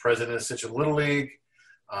 I was president of Scituate Little League.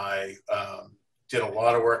 I did a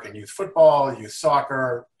lot of work in youth football, youth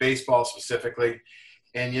soccer, baseball specifically.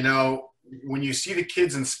 And, when you see the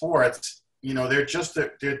kids in sports, they're just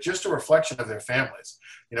a reflection of their families.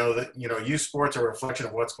 Youth sports are a reflection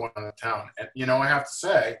of what's going on in town. And, I have to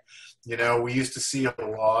say, we used to see a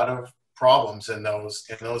lot of problems in those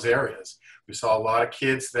areas. We saw a lot of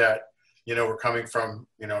kids that, were coming from,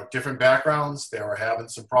 different backgrounds. They were having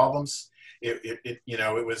some problems.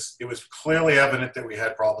 It was clearly evident that we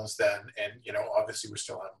had problems then. And, obviously we're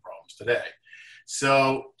still having problems today.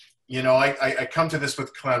 So, you know, I come to this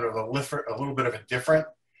with kind of a little bit of a different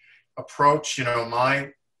approach. You know,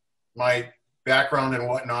 my background and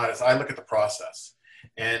whatnot is I look at the process.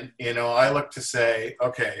 And, you know, I look to say,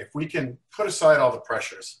 okay, if we can put aside all the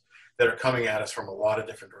pressures that are coming at us from a lot of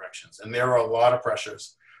different directions, and there are a lot of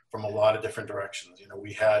pressures from a lot of different directions. You know,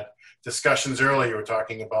 we had discussions earlier, you were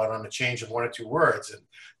talking about on the change of 1 or 2 words, and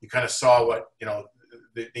you kind of saw what, you know,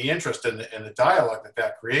 the interest and the dialogue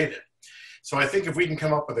that created. So I think if we can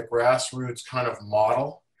come up with a grassroots kind of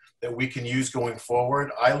model that we can use going forward,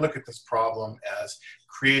 I look at this problem as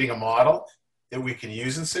creating a model that we can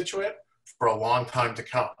use in Scituate for a long time to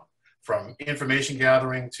come, from information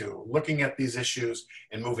gathering to looking at these issues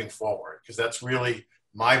and moving forward, because that's really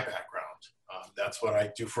my background. That's what I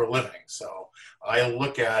do for a living. So I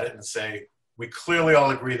look at it and say, we clearly all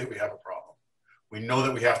agree that we have a problem. We know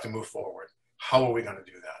that we have to move forward. How are we going to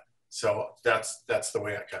do that? So that's the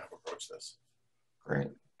way I kind of approach this. Great,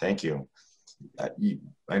 thank you.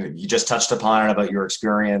 You just touched upon it about your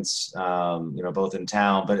experience, you know, both in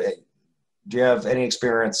town, but do you have any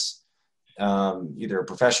experience either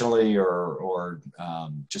professionally or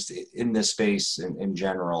just in this space in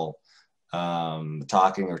general,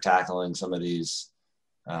 talking or tackling some of these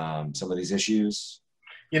issues?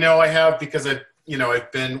 You know, I have, because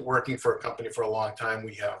I've been working for a company for a long time.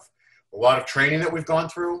 We have a lot of training that we've gone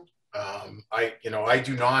through. I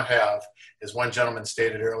do not have, as one gentleman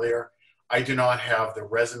stated earlier, I do not have the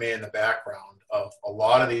resume and the background of a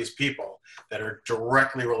lot of these people that are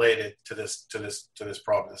directly related to this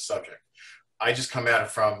problem, this subject. I just come at it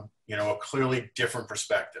from, you know, a clearly different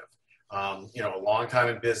perspective. You know, a long time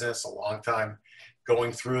in business, a long time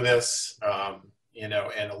going through this, you know,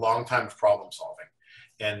 and a long time of problem solving.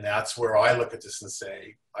 And that's where I look at this and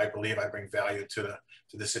say, I believe I bring value to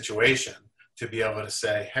the situation, to be able to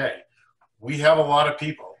say, hey, we have a lot of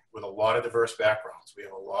people with a lot of diverse backgrounds. We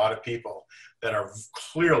have a lot of people that are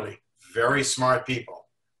clearly very smart people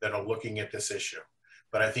that are looking at this issue.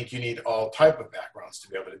 But I think you need all type of backgrounds to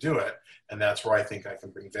be able to do it. And that's where I think I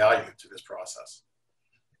can bring value to this process.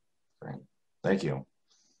 Great, thank you.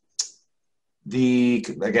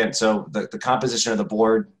 Again, so the composition of the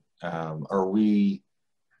board, what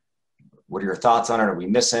are your thoughts on it? Are we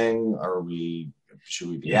missing? Should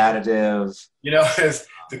we be additive? You know,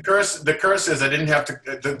 the curse is I didn't have to,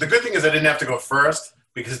 the good thing is I didn't have to go first,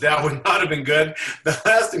 because that would not have been good. The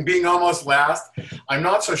last and being almost last, I'm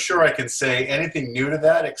not so sure I can say anything new to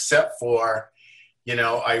that, except for, you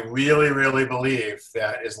know, I really, really believe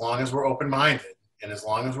that as long as we're open-minded, and as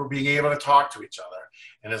long as we're being able to talk to each other,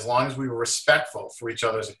 and as long as we were respectful for each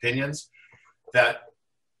other's opinions, that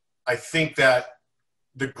I think that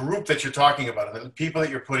the group that you're talking about and the people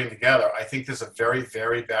that you're putting together, I think there's a very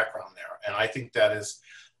varied background there. And I think that is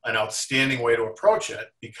an outstanding way to approach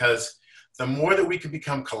it, because the more that we can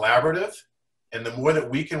become collaborative and the more that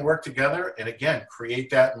we can work together and, again, create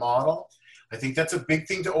that model, I think that's a big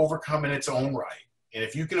thing to overcome in its own right. And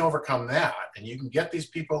if you can overcome that and you can get these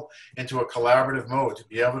people into a collaborative mode to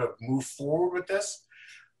be able to move forward with this,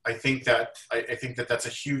 I think that that's a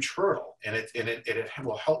huge hurdle, and it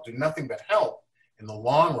will help, do nothing but help in the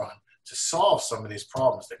long run to solve some of these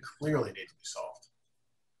problems that clearly need to be solved.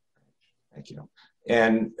 Thank you.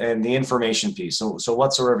 And the information piece. So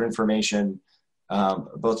what sort of information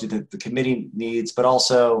both the committee needs, but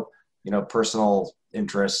also, you know, personal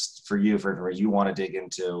interest for you, for you want to dig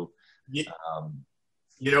into?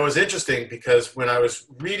 You know, it was interesting because when I was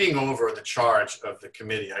reading over the charge of the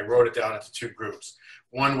committee, I wrote it down into 2 groups.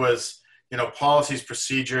 One was, you know, policies,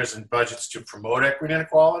 procedures, and budgets to promote equity and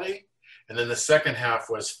equality. And then the second half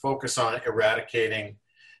was focus on eradicating,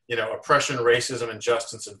 you know, oppression, racism,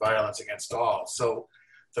 injustice, and violence against all. So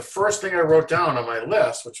the first thing I wrote down on my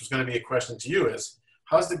list, which was going to be a question to you, is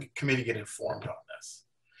how's the committee get informed on this?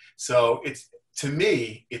 So to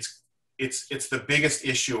me, it's the biggest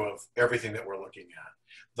issue of everything that we're looking at.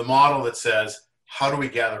 The model that says, how do we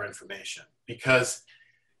gather information? Because,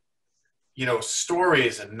 you know,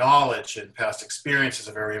 stories and knowledge and past experiences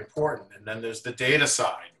are very important. And then there's the data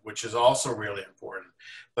side, which is also really important.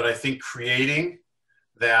 But I think creating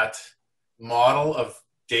that model of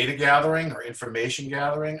data gathering or information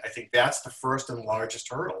gathering, I think that's the first and largest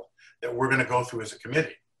hurdle that we're going to go through as a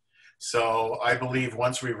committee. So I believe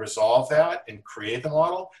once we resolve that and create the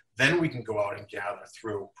model, then we can go out and gather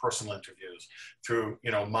through personal interviews, through, you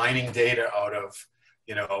know, mining data out of,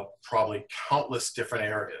 you know, probably countless different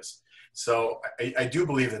areas. So I do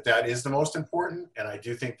believe that that is the most important. And I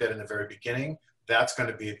do think that in the very beginning, that's going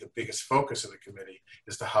to be the biggest focus of the committee,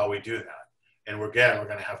 as to how we do that. And we're going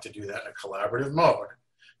to have to do that in a collaborative mode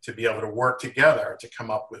to be able to work together to come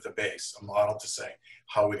up with a base, a model to say,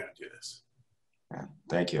 how are we going to do this? Yeah,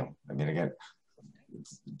 thank you. I mean, again,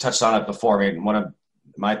 touched on it before. I mean, one of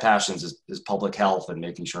my passions is public health and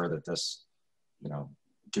making sure that this, you know,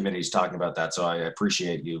 committee is talking about that. So I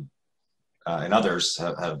appreciate you and others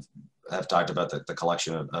have talked about the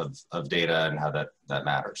collection of data and how that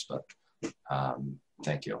matters. But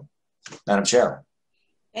thank you, Madam Chair.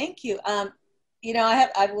 Thank you. You know,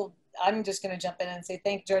 I'm just going to jump in and say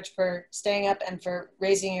thank George for staying up and for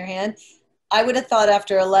raising your hand. I would have thought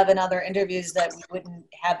after 11 other interviews that we wouldn't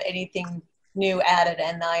have anything new added,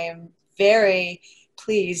 and I am very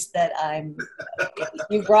pleased that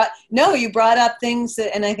you brought up things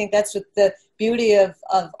that, and I think that's what the beauty of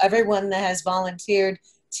everyone that has volunteered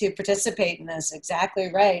to participate in this.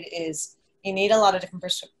 Exactly right, is you need a lot of different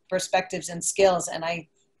perspectives and skills, and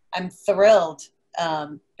I'm thrilled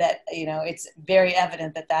that, you know, it's very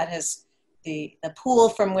evident that has the pool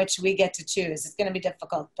from which we get to choose. It's going to be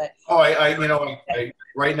difficult, but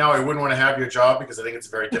right now I wouldn't want to have your job because I think it's a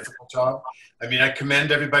very difficult job. I mean, I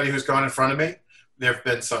commend everybody who's gone in front of me. There have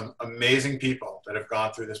been some amazing people that have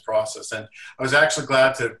gone through this process, and I was actually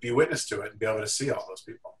glad to be witness to it and be able to see all those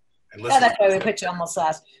people and listen. Yeah, that's why we put you almost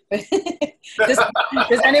last.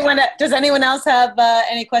 Does anyone else have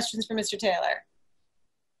any questions for Mr. Taylor?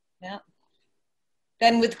 Yeah.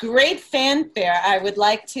 Then with great fanfare, I would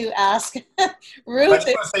like to ask Ruth. I just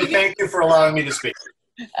want to say thank you for allowing me to speak.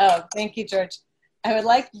 Oh, thank you, George. I would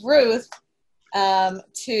like Ruth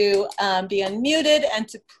to be unmuted and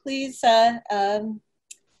to please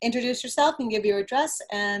introduce yourself and give your address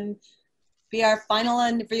and be our final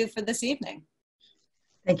interview for this evening.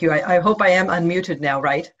 Thank you. I hope I am unmuted now,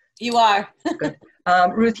 right? You are. Good.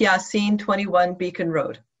 Ruth Yassine, 21 Beacon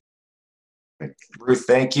Road. Ruth,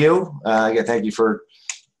 thank you. Again, thank you for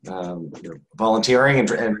volunteering and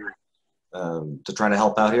to trying to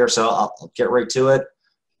help out here. So I'll get right to it.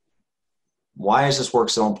 Why is this work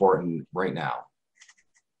so important right now?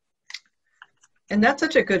 And that's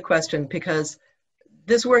such a good question because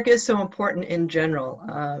this work is so important in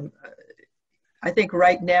general. I think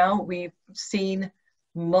right now we've seen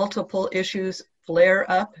multiple issues flare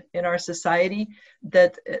up in our society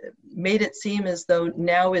that made it seem as though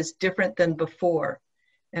now is different than before.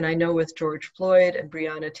 And I know with George Floyd and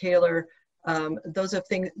Breonna Taylor, those are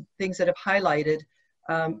things that have highlighted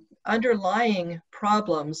underlying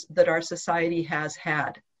problems that our society has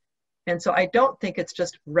had. And so I don't think it's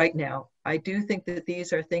just right now. I do think that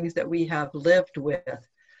these are things that we have lived with.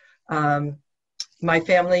 My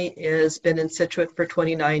family has been in Scituate for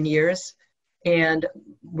 29 years, and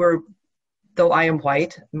though I am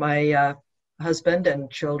white, my husband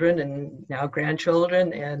and children and now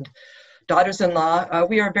grandchildren and daughters-in-law,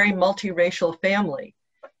 we are a very multiracial family.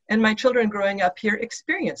 And my children growing up here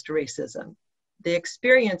experienced racism. They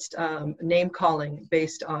experienced name calling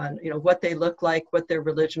based on what they looked like, what their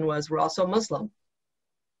religion was. We're also Muslim.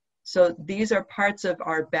 So these are parts of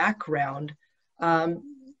our background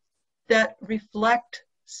that reflect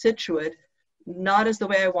Scituate not as the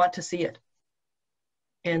way I want to see it.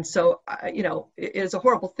 And so, it is a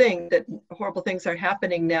horrible thing that horrible things are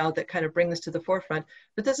happening now that kind of bring this to the forefront,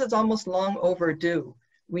 but this is almost long overdue.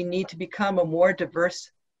 We need to become a more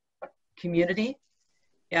diverse community.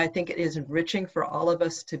 And I think it is enriching for all of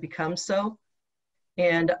us to become so.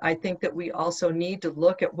 And I think that we also need to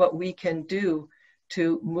look at what we can do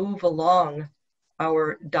to move along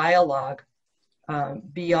our dialogue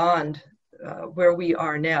beyond where we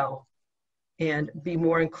are now and be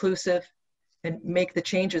more inclusive and make the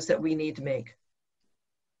changes that we need to make.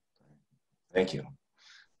 Thank you.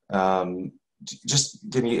 Just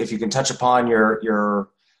give me, if you can touch upon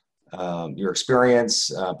your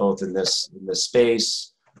experience both in this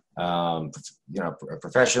space,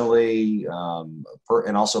 professionally,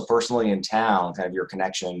 and also personally in town, kind of your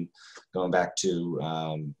connection, going back to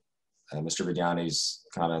Mr. Vignani's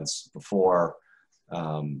comments before.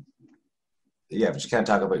 But just kind of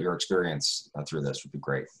talk about your experience through this would be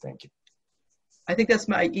great. Thank you. I think that's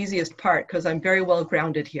my easiest part because I'm very well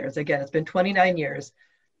grounded here. As again, it's been 29 years.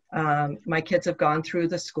 My kids have gone through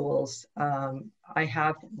the schools. I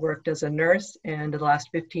have worked as a nurse and the last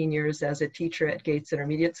 15 years as a teacher at Gates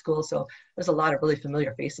Intermediate School. So there's a lot of really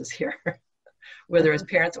familiar faces here, whether as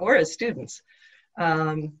parents or as students.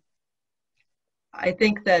 I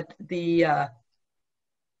think that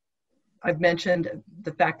I've mentioned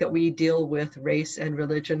the fact that we deal with race and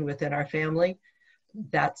religion within our family.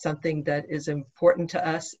 That's something that is important to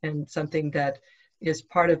us and something that is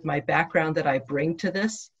part of my background that I bring to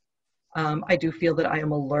this. I do feel that I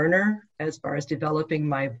am a learner as far as developing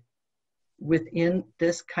within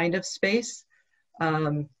this kind of space.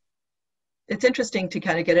 It's interesting to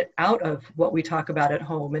kind of get it out of what we talk about at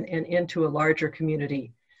home and into a larger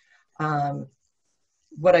community.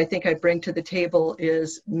 What I think I bring to the table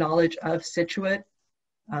is knowledge of Scituate.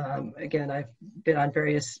 Again, I've been on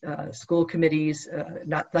various school committees,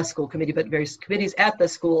 not the school committee, but various committees at the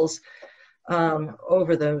schools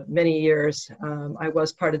over the many years. I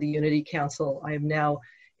was part of the Unity Council. I am now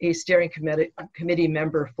a steering committee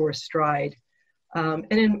member for Stride.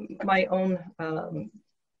 And in my own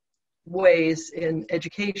ways in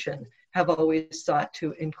education, have always sought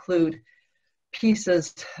to include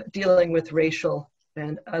pieces dealing with racial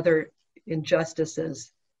and other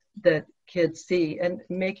injustices that kids see and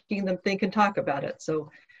making them think and talk about it. So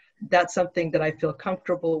that's something that I feel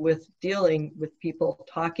comfortable with dealing with people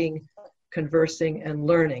talking, conversing, and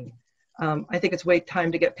learning. I think it's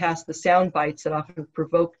time to get past the sound bites that often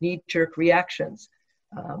provoke knee-jerk reactions.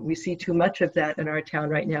 We see too much of that in our town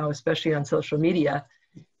right now, especially on social media.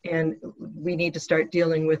 And we need to start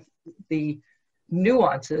dealing with the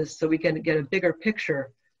nuances so we can get a bigger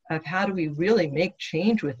picture of how do we really make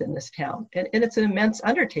change within this town. And it's an immense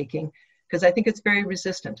undertaking because I think it's very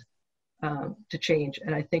resistant to change.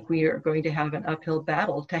 And I think we are going to have an uphill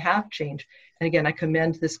battle to have change. And again, I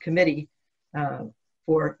commend this committee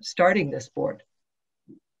for starting this board.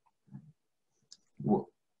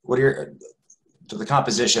 What are the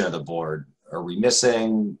composition of the board? Are we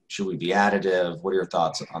missing? Should we be additive? What are your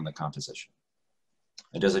thoughts on the composition?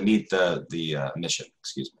 And does it meet the mission?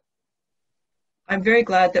 Excuse me. I'm very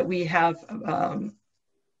glad that we have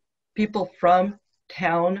people from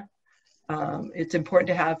town. It's important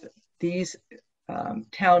to have these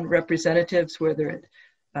town representatives, whether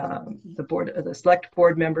the board, the select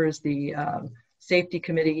board members, the safety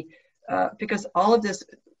committee, because all of this,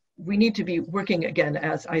 we need to be working again,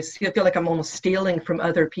 as I feel like I'm almost stealing from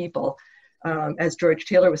other people. As George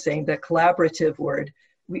Taylor was saying, the collaborative word.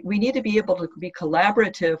 We need to be able to be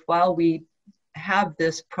collaborative while we have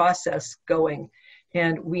this process going.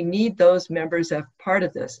 And we need those members as part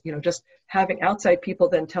of this. You know, just having outside people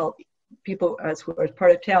then tell people as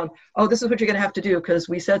part of town, oh, this is what you're going to have to do because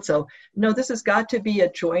we said so. No, this has got to be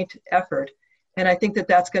a joint effort. And I think that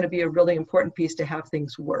that's going to be a really important piece to have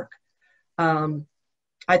things work.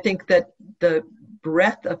 I think that the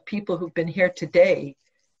breadth of people who've been here today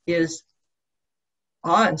is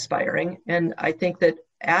awe-inspiring. And I think that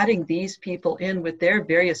adding these people in with their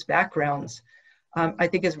various backgrounds, I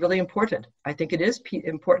think is really important. I think it is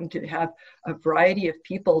important to have a variety of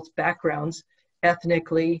people's backgrounds,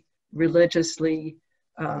 ethnically, religiously,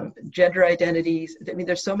 gender identities. I mean,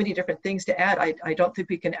 there's so many different things to add. I don't think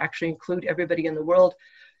we can actually include everybody in the world,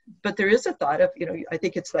 but there is a thought of, you know, I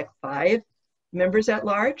think it's like 5 members at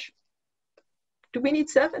large. Do we need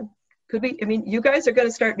 7? Could we, I mean, you guys are going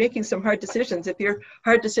to start making some hard decisions. If your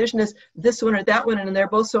hard decision is this one or that one, and they're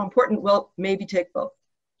both so important, well, maybe take both.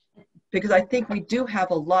 Because I think we do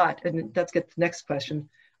have a lot, and that's the next question,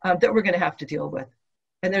 that we're going to have to deal with.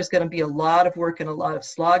 And there's going to be a lot of work and a lot of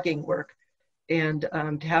slogging work. And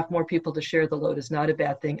to have more people to share the load is not a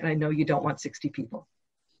bad thing. And I know you don't want 60 people.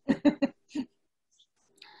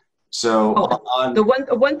 So the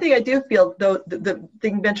one thing I do feel, though, the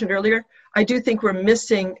thing mentioned earlier, I do think we're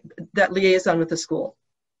missing that liaison with the school.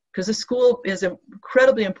 Because the school is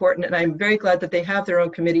incredibly important, and I'm very glad that they have their own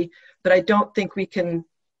committee, but I don't think we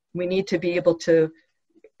need to be able to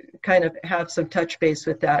kind of have some touch base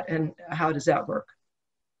with that, and how does that work?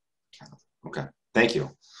 Okay, thank you.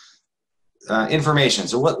 Information.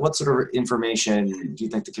 So what sort of information do you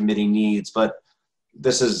think the committee needs? But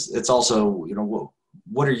it's also, you know,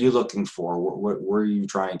 what are you looking for? What are you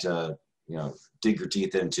trying to, you know, dig your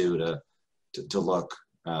teeth into to look,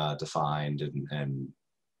 to find, and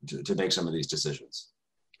to make some of these decisions?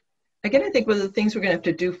 Again, I think one of the things we're going to have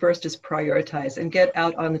to do first is prioritize and get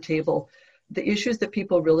out on the table the issues that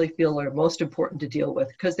people really feel are most important to deal with,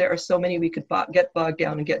 because there are so many we could get bogged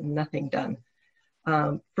down and get nothing done.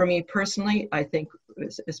 For me personally, I think,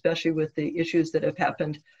 especially with the issues that have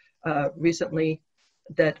happened recently,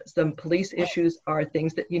 that some police issues are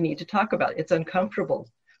things that you need to talk about. It's uncomfortable,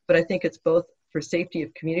 but I think it's both for safety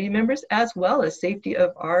of community members as well as safety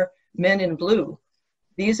of our men in blue.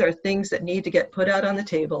 These are things that need to get put out on the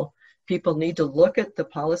table. People need to look at the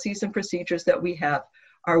policies and procedures that we have.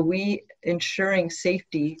 Are we ensuring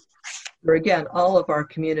safety for, again, all of our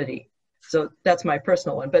community? So that's my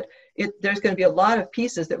personal one, but there's going to be a lot of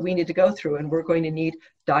pieces that we need to go through, and we're going to need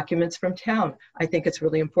documents from town. I think it's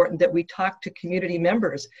really important that we talk to community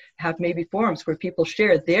members, have maybe forums where people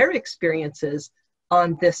share their experiences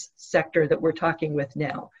on this sector that we're talking with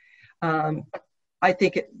now. I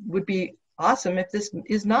think it would be awesome if this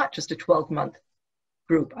is not just a 12-month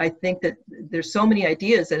group. I think that there's so many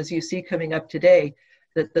ideas, as you see coming up today,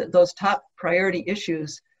 that those top priority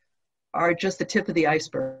issues are just the tip of the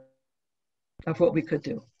iceberg. what we could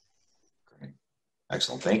do. Great.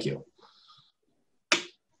 Excellent. Thank you.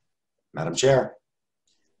 Madam Chair.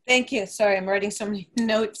 Thank you. Sorry, I'm writing so many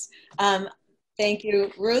notes. Thank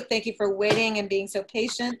you, Ruth. Thank you for waiting and being so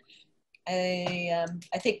patient. I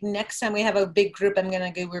think next time we have a big group, I'm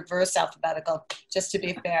going to go reverse alphabetical, just to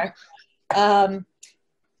be fair.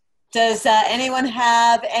 Does anyone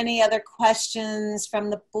have any other questions from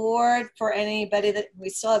the board for anybody? That we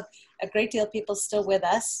still have a great deal of people still with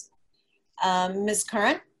us. Ms.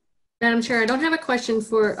 Curran? Madam Chair, I don't have a question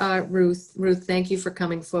for Ruth. Ruth, thank you for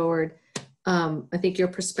coming forward. I think your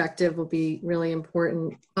perspective will be really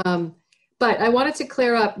important. But I wanted to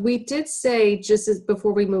clear up, we did say just as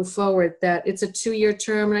before we move forward that it's a 2-year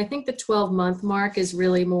term, and I think the 12-month mark is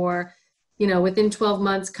really more, you know, within 12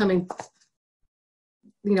 months coming,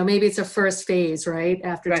 you know, maybe it's a first phase, right?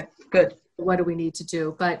 After, right. Good. What do we need to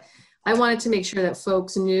do? But I wanted to make sure that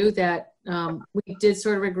folks knew that we did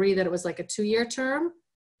sort of agree that it was like a 2-year term.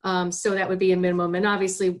 So that would be a minimum. And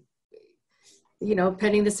obviously, you know,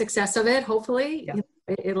 pending the success of it, hopefully, yeah. You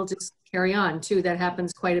know, it'll just carry on too. That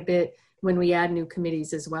happens quite a bit when we add new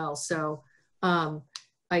committees as well. So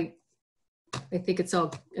I think it's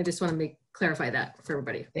all, I just want to clarify that for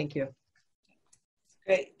everybody. Thank you.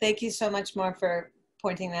 Great. Thank you so much, Mark, for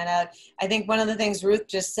pointing that out. I think one of the things Ruth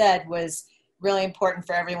just said was really important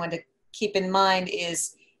for everyone to keep in mind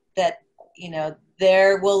is that, you know,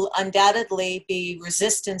 there will undoubtedly be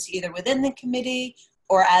resistance either within the committee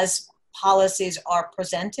or as policies are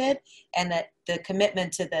presented, and that the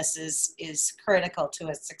commitment to this is critical to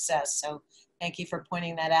its success. So thank you for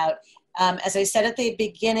pointing that out. As I said at the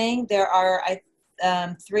beginning, there are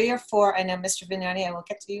 3 or 4, I know Mr. Vignani, I will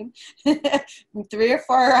get to you, 3 or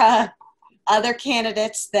 4 other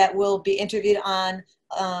candidates that will be interviewed on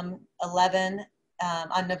on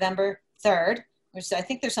November 3rd, which I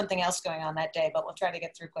think there's something else going on that day, but we'll try to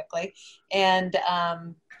get through quickly. And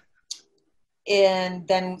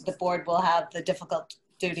then the board will have the difficult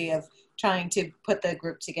duty of trying to put the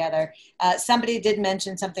group together. Somebody did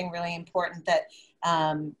mention something really important that,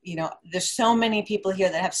 you know, there's so many people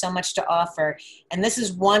here that have so much to offer. And this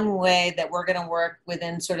is one way that we're going to work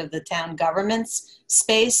within sort of the town government's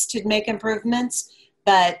space to make improvements.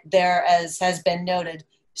 But there, as has been noted,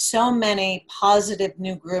 so many positive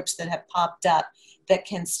new groups that have popped up that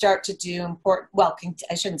can start to do important, well,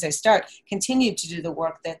 I shouldn't say start, continue to do the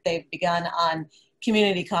work that they've begun on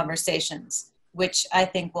community conversations, which I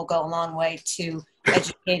think will go a long way to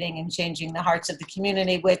educating and changing the hearts of the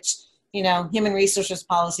community, which, you know, human resources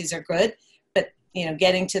policies are good, but, you know,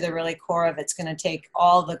 getting to the really core of it's going to take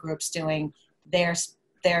all the groups doing their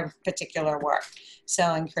particular work. So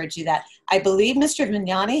I encourage you that. I believe Mr.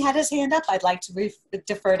 Vignani had his hand up. I'd like to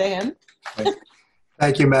defer to him.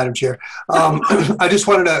 Thank you, Madam Chair. I just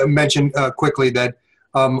wanted to mention quickly that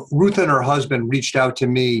Ruth and her husband reached out to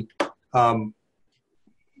me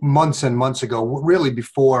months and months ago, really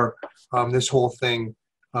before this whole thing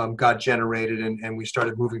got generated and we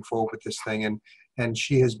started moving forward with this thing. And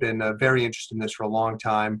she has been very interested in this for a long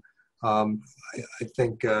time. I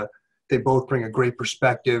think they both bring a great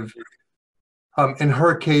perspective. In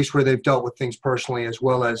her case, where they've dealt with things personally, as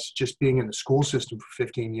well as just being in the school system for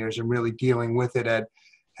 15 years and really dealing with it at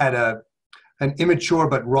an immature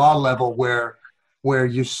but raw level, where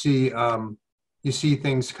you see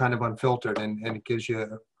things kind of unfiltered, and it gives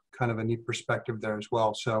you kind of a neat perspective there as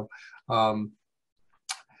well. So,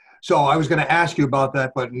 so I was going to ask you about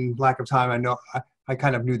that, but in lack of time, I know I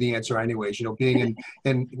kind of knew the answer anyways. You know, being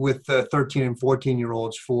in with 13 and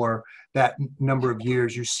 14-year-olds for that number of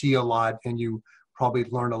years, you see a lot and you probably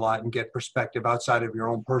learn a lot and get perspective outside of your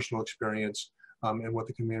own personal experience and what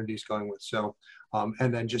the community is going with. So,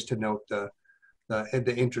 and then just to note the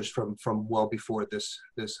interest from well before this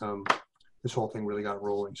whole thing really got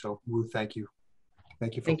rolling. So, Ruth, thank you.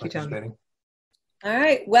 Thank you for participating. All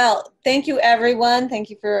right. Well, thank you, everyone.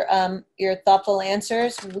 Thank you for your thoughtful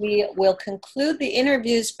answers. We will conclude the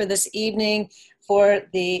interviews for this evening for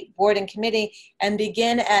the board and committee and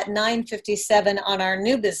begin at 9:57 on our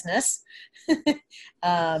new business.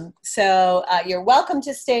 So you're welcome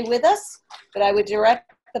to stay with us, but I would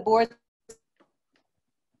direct the board.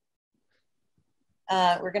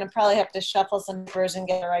 We're going to probably have to shuffle some numbers and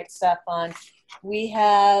get the right stuff on. We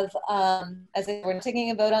have, as I said, we're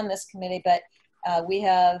taking a vote on this committee, but we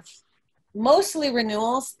have mostly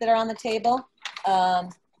renewals that are on the table.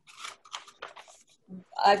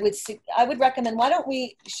 I would recommend,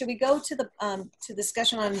 should we go to the to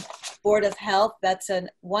discussion on Board of Health? That's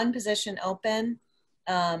one position open.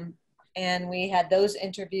 And we had those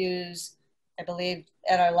interviews, I believe,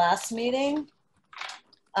 at our last meeting.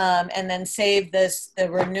 And then save the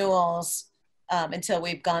renewals until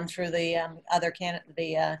we've gone through the other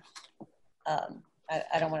candidate,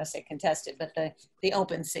 I don't want to say contested, but the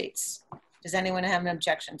open seats. Does anyone have an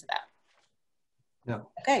objection to that? No.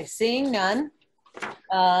 Okay, seeing none.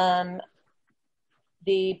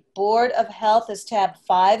 The Board of Health is tab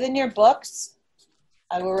 5 in your books.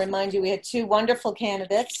 I will remind you we had 2 wonderful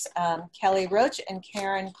candidates, Kelly Roach and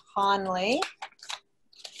Karen Conley.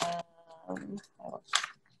 I will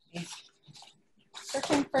be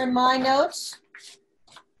searching for my notes.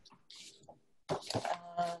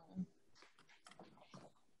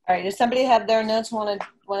 All right, does somebody have their notes? Want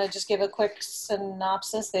to just give a quick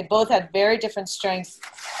synopsis? They both had very different strengths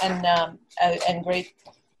and great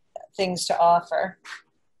things to offer.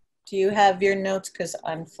 Do you have your notes? Because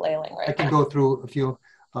I'm flailing right now. I can go through a few.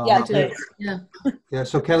 Yeah, please. Yeah,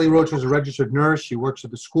 so Kelly Roach is a registered nurse. She works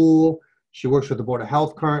at the school. She works with the Board of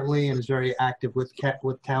Health currently and is very active with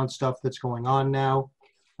town stuff that's going on now.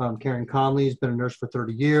 Karen Conley has been a nurse for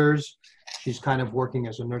 30 years. She's kind of working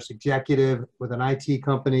as a nurse executive with an IT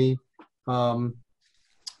company, and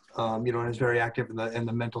is very active in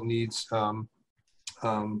the mental needs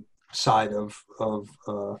side of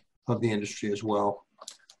the industry as well.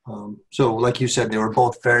 So like you said, they were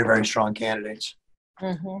both very, very strong candidates.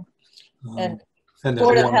 Mm-hmm. And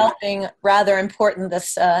Board of Health being rather important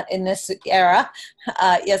in this era.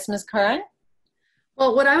 Yes, Ms. Curran?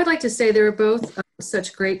 Well, what I would like to say, they were both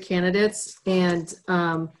such great candidates, and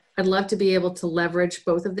I'd love to be able to leverage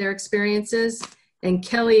both of their experiences. And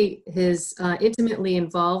Kelly is intimately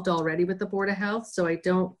involved already with the Board of Health, so I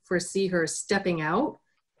don't foresee her stepping out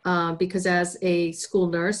because as a school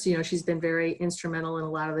nurse, she's been very instrumental in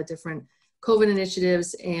a lot of the different COVID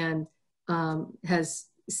initiatives and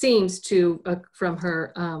seems to, from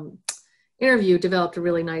her interview, developed a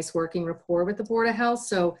really nice working rapport with the Board of Health.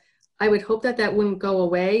 So I would hope that wouldn't go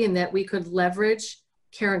away and that we could leverage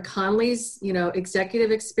Karen Conley's,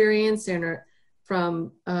 executive experience and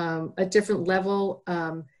from a different level.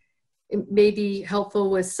 It may be helpful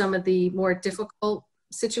with some of the more difficult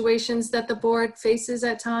situations that the board faces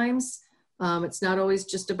at times. It's not always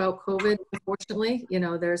just about COVID, unfortunately.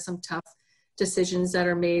 There are some tough decisions that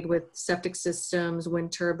are made with septic systems,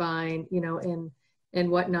 wind turbine, and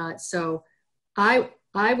whatnot. So I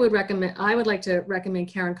would like to recommend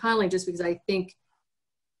Karen Conley just because I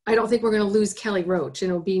don't think we're going to lose Kelly Roach, and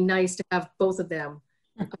it'll be nice to have both of them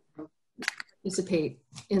participate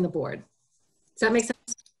in the board. Does that make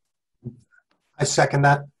sense? I second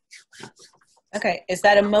that. Okay, is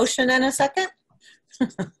that a motion and a second?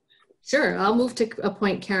 Sure, I'll move to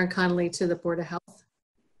appoint Karen Conley to the Board of Health.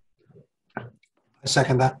 I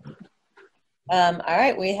second that. All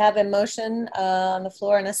right, we have a motion on the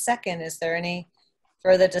floor and a second. Is there any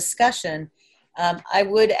further discussion? I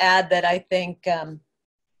would add that I think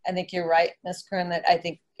you're right, Ms. Curran, that I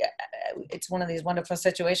think it's one of these wonderful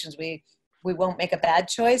situations. We won't make a bad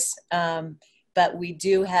choice, but we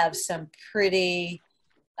do have some pretty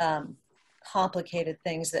complicated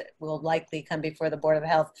things that will likely come before the Board of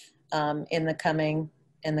Health in the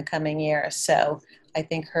coming year. So I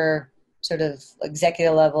think her sort of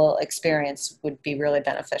executive level experience would be really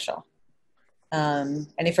beneficial.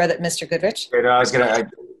 Any further, Mr. Goodrich?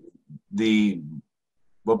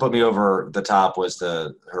 What put me over the top was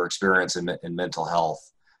her experience in mental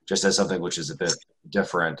health, just as something which is a bit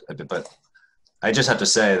different. But I just have to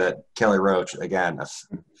say that Kelly Roach, again, a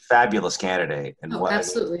fabulous candidate. And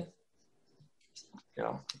absolutely.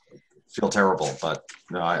 Feel terrible, but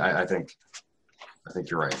no, I think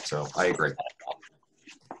you're right. So I agree.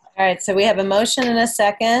 All right, so we have a motion and a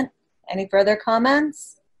second. Any further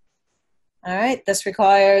comments? All right, this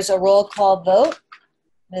requires a roll call vote.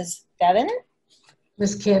 Ms. Devon?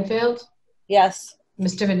 Ms. Canfield? Yes.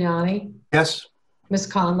 Mr. Vignani? Yes. Ms.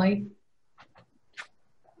 Conley?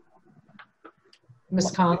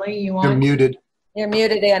 Ms. Conley, you You're on? muted. You're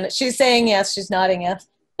muted, Ann. She's saying yes. She's nodding yes.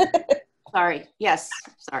 Sorry. Yes.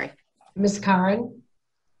 Sorry. Ms. Curran?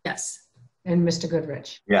 Yes. And Mr.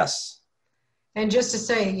 Goodrich? Yes. And just to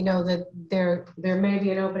say, that there may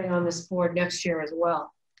be an opening on this board next year as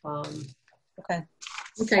well. Okay. Okay,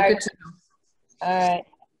 all good right. to know. All right.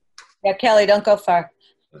 Yeah, Kelly, don't go far.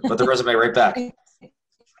 Put the resume right back.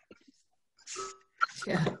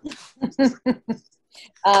 Yeah.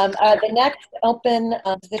 The next open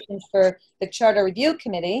positions for the Charter Review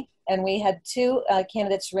Committee, and we had 2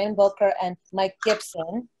 candidates, Lorraine Volker and Mike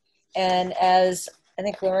Gibson. And as I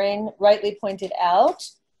think Lorraine rightly pointed out,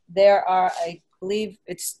 there are, I believe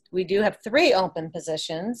we do have 3 open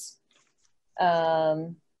positions,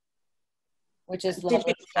 which is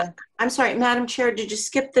lovely. I'm sorry, Madam Chair, did you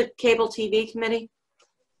skip the Cable TV Committee?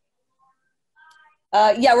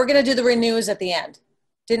 Yeah, we're going to do the renews at the end.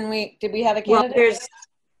 Did we have a Well, candidate?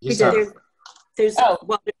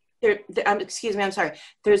 Excuse me, I'm sorry.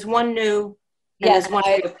 There's one new. Yes,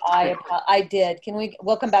 I did.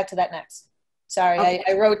 We'll come back to that next. Sorry, okay.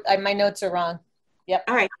 I wrote, my notes are wrong. Yep.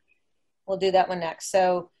 All right. We'll do that one next.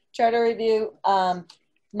 So charter review,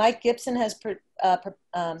 Mike Gibson has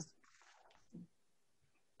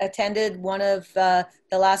attended one of the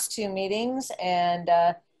last 2 meetings and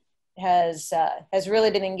has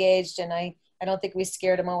really been engaged. And I don't think we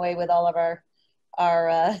scared him away with all of our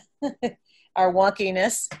our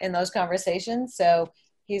wonkiness in those conversations. So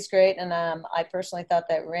he's great. And I personally thought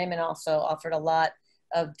that Raymond also offered a lot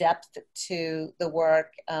of depth to the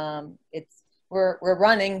work. We're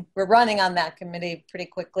running on that committee pretty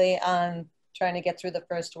quickly on trying to get through the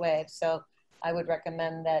first wave. So I would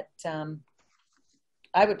recommend that,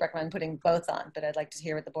 I would recommend putting both on, but I'd like to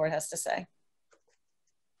hear what the board has to say.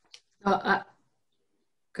 Go ahead,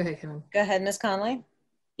 Karen. Go ahead, Ms. Conley.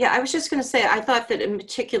 Yeah, I was just going to say, I thought that in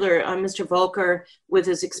particular, Mr. Volker, with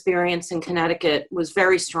his experience in Connecticut, was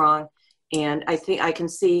very strong. And I think I can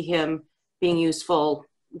see him being useful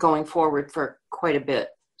going forward for quite a bit.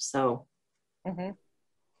 So. Mm-hmm.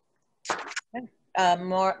 Okay.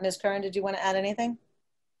 Ms. Curran, did you want to add anything?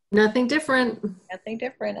 Nothing different. Nothing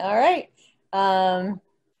different. All right.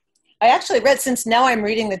 I actually read, since now I'm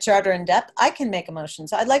reading the charter in depth, I can make a motion.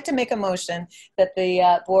 So I'd like to make a motion that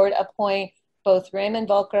the board appoint both Raymond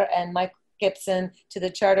Volker and Mike Gibson to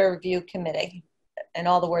the Charter Review Committee. And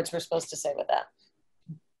all the words we're supposed to say with that.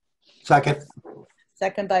 Second.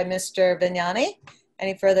 Second by Mr. Vignani.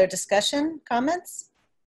 Any further discussion, comments?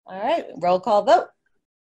 All right, roll call vote.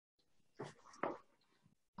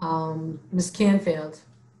 Ms. Canfield.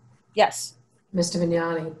 Yes. Mr.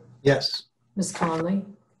 Vignani. Yes. Ms. Conley.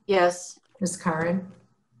 Yes. Ms. Curran.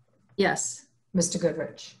 Yes. Mr.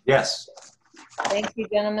 Goodrich. Yes. Thank you,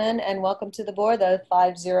 gentlemen, and welcome to the board, the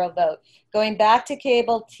 5-0 vote. Going back to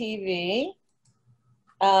cable TV.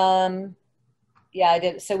 Yeah, I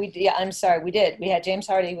did. So I'm sorry, we did. We had James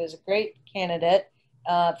Hardy, who was a great candidate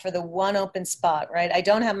for the one open spot, right? I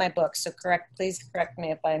don't have my book, so please correct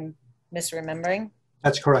me if I'm misremembering.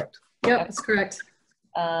 That's correct. Yep, that's correct.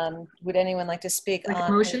 Would anyone like to speak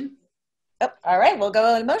on? Motion? Oh, all right, we'll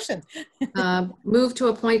go on motion. Move to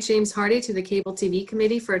appoint James Hardy to the Cable TV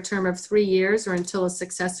Committee for a term of 3 years or until a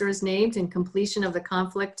successor is named and completion of the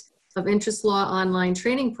Conflict of Interest Law online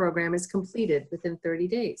training program is completed within 30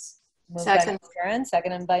 days. Moved by Ms. Curran,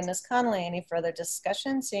 seconded by Ms. Conley. Any further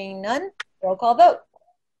discussion? Seeing none, roll call vote.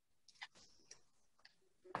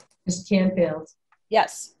 Ms. Canfield.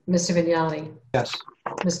 Yes. Mr. Vignani. Yes.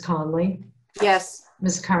 Ms. Conley. Yes.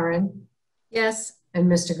 Ms. Curran. Yes. And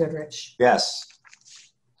Mr. Goodrich. Yes.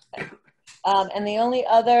 And the only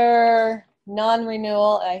other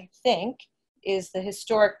non-renewal, I think, is the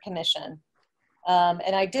Historic Commission.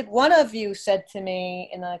 And one of you said to me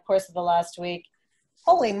in the course of the last week,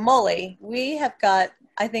 holy moly, we have got,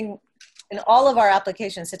 I think, in all of our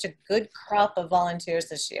applications, such a good crop of volunteers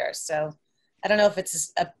this year. So I don't know if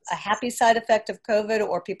it's a happy side effect of COVID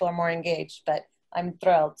or people are more engaged, but I'm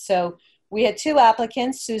thrilled. So we had 2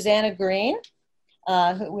 applicants, Susanna Green,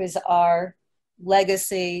 who is our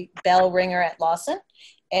legacy bell ringer at Lawson,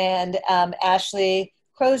 and Ashley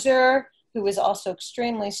Crozier, who is also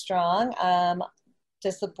extremely strong.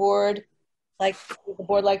 Does the board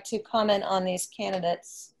like to comment on these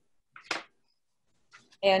candidates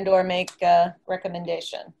and or make a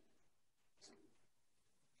recommendation?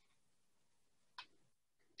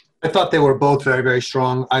 I thought they were both very, very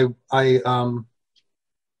strong.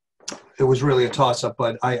 It was really a toss-up,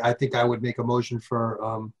 but I think I would make a motion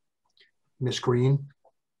for Ms. Green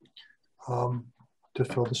to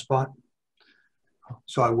fill the spot.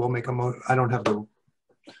 So I will make a motion. I don't have the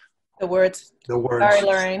words. The words. Sorry,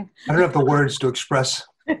 Lorraine. I don't have the words to express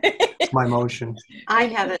my motion. I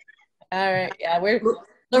have it. All right. Yeah,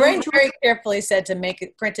 Lorraine very carefully said to make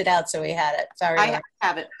it printed out, so we had it. Sorry. I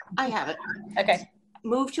have it. I have it. Okay.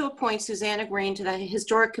 Move to appoint Susanna Green to the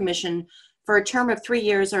Historic Commission for a term of 3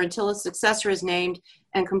 years or until a successor is named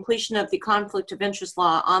and completion of the Conflict of Interest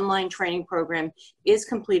Law online training program is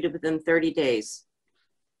completed within 30 days.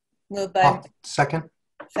 Moved by seconded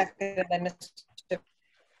by Mr.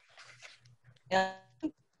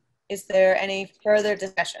 Is there any further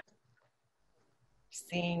discussion?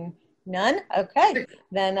 Seeing none, okay.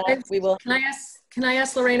 Then we will. Can I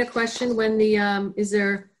ask Lorraine a question? When the is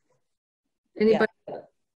there anybody? Yeah.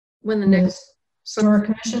 When the next Historic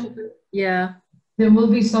Commission? Yeah. There will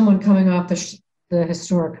be someone coming off the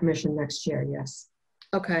Historic Commission next year, yes.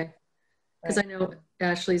 Okay. Because I know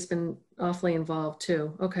Ashley's been awfully involved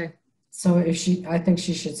too. Okay. So I think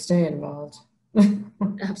she should stay involved.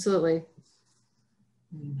 Absolutely.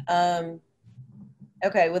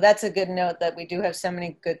 Okay, well, that's a good note that we do have so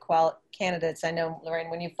many good candidates. I know, Lorraine,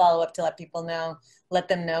 when you follow up to let people know, let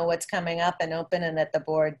them know what's coming up and open, and that the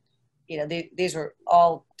board, you know, these were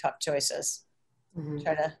all tough choices.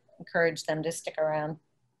 Try to encourage them to stick around.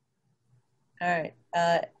 All right.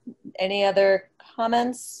 Any other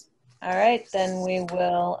comments? All right, then we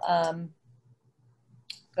will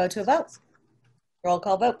go to a vote. Roll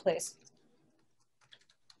call vote, please.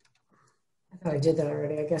 I thought I did that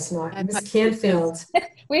already. I guess not. Ms. Canfield.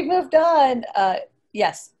 We've moved on.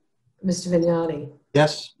 Yes. Mr. Vignani.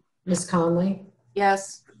 Yes. Ms. Conley.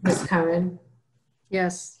 Yes. Ms. Curran.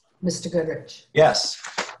 Yes. Mr. Goodrich. Yes.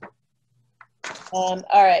 All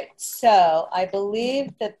right, so I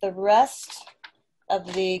believe that the rest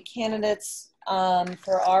of the candidates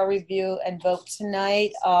for our review and vote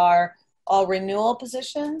tonight are all renewal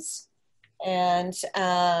positions. And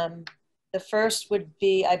the first would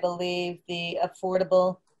be, I believe, the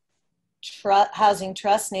Affordable Housing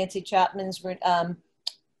Trust. Nancy Chapman's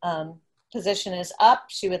position is up.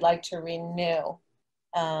 She would like to renew.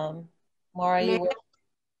 Maura,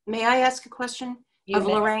 May I ask a question of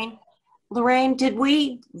may. Lorraine? Lorraine, did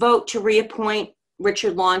we vote to reappoint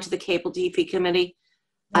Richard Long to the Cable TV Committee?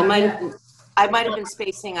 I might have been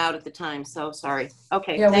spacing out at the time, so sorry.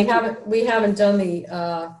 Okay, Yeah, thank we haven't done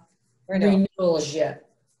the renewals yet.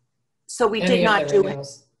 So we did not do it.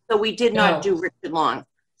 So we did not do Richard Long.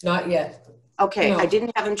 Not yet. Okay, No. I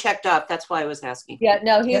didn't have him checked off. That's why I was asking. Yeah,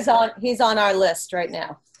 no, he's on our list right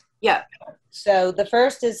now. Yeah. So the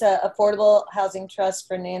first is Affordable Housing Trust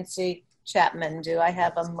for Nancy Chapman. Do I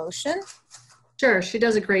have a motion? Sure, she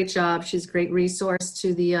does a great job. She's a great resource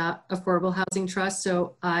to the Affordable Housing Trust.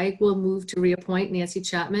 So I will move to reappoint Nancy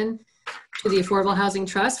Chapman to the Affordable Housing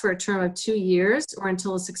Trust for a term of 2 years or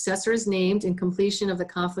until a successor is named and completion of the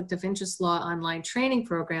Conflict of Interest Law online training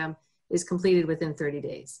program is completed within 30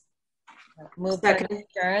 days. Moved by Ms.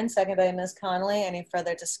 Curran, second by Ms. Connolly. Any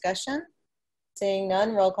further discussion? Seeing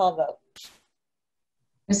none, roll call vote.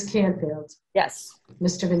 Ms. Canfield. Yes.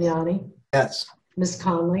 Mr. Vignani. Yes. Ms.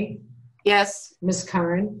 Conley. Yes. Ms.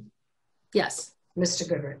 Curran. Yes. Mr.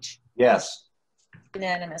 Goodrich. Yes.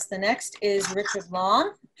 Unanimous. The next is Richard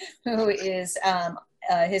Long, who is,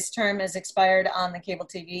 his term has expired on the Cable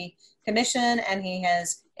TV Commission, and he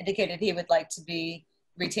has indicated he would like to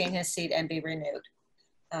retain his seat and be renewed.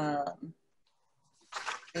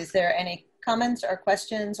 Is there any comments or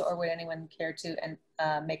questions, or would anyone care to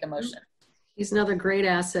make a motion? He's another great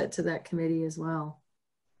asset to that committee as well.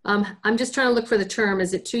 I'm just trying to look for the term.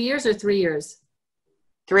 Is it 2 years or 3 years?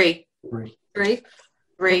 3. 3? 3.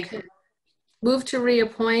 Okay. Move to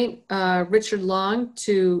reappoint Richard Long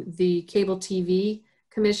to the Cable TV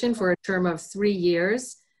Commission for a term of 3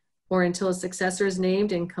 years or until a successor is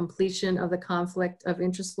named and completion of the Conflict of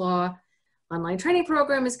Interest Law online training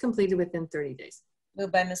program is completed within 30 days.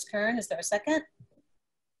 Moved by Ms. Curran. Is there a second?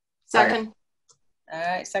 Second. All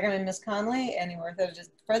right, second by Ms. Conley. Any more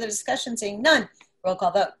further discussion? Seeing none, roll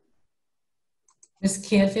call vote. Ms.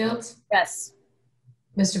 Canfield. Yes.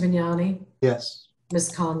 Mr. Vignani. Yes.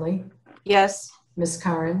 Ms. Conley. Yes. Ms.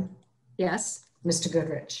 Curran. Yes. Mr.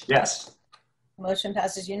 Goodrich. Yes. Motion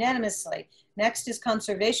passes unanimously. Next is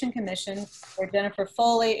Conservation Commission, where Jennifer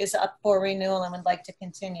Foley is up for renewal and would like to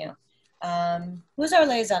continue. Who's our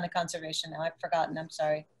liaison to Conservation now? I've forgotten. I'm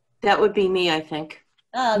sorry. That would be me, I think.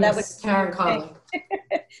 Oh, that would Karen Conley.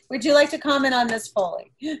 Would you like to comment on Ms.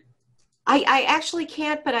 Foley? I actually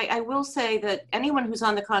can't, but I will say that anyone who's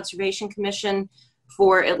on the Conservation Commission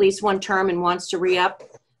for at least one term and wants to re-up,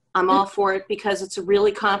 I'm all for it because it's a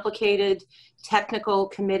really complicated technical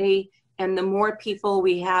committee, and the more people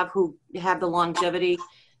we have who have the longevity,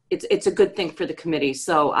 it's a good thing for the committee.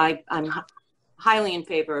 So I'm highly in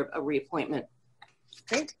favor of a reappointment.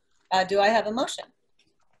 Great. Do I have a motion?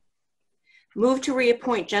 Move to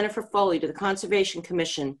reappoint Jennifer Foley to the Conservation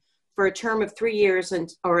Commission for a term of 3 years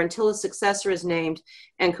or until a successor is named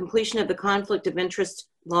and completion of the Conflict of Interest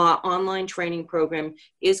Law online training program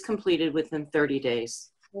is completed within 30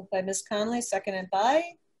 days. Moved by Ms. Conley, seconded by?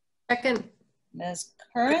 Second. Ms.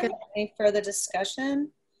 Curran. Any further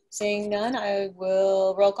discussion? Seeing none, I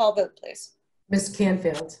will roll call vote, please. Ms.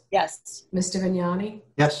 Canfield. Yes. Mr. Vignani.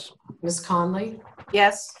 Yes. Ms. Conley.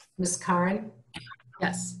 Yes. Ms. Curran.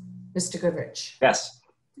 Yes. Mr. Goodrich. Yes.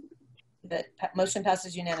 The motion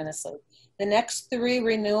passes unanimously. The next 3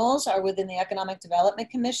 renewals are within the Economic Development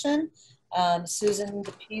Commission. Susan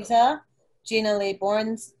DePisa, Gina Lee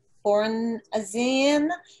Bornazian,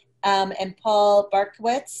 and Paul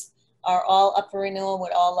Barkowitz are all up for renewal and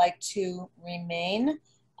would all like to remain.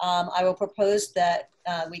 I will propose that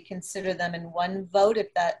we consider them in one vote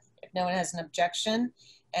if if no one has an objection.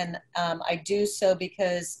 And I do so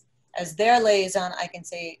because as their liaison, I can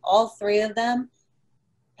say all three of them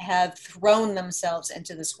have thrown themselves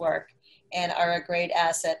into this work and are a great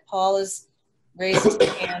asset. Paul has raised his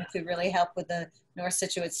hand to really help with the North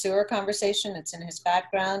Scituate sewer conversation. It's in his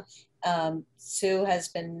background. Sue has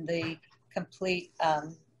been the complete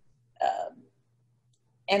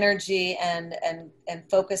energy and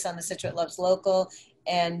focus on the Scituate Loves Local,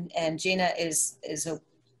 and Gina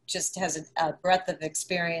just has a breadth of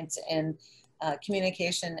experience in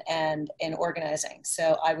communication and in organizing.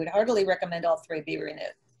 So I would heartily recommend all three be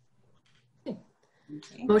renewed.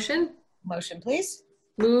 Okay. Motion, please.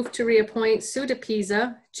 Move to reappoint Sue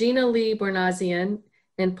DePisa, Gina Lee Bornazian,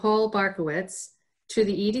 and Paul Barkowitz to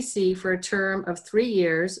the EDC for a term of 3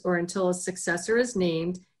 years or until a successor is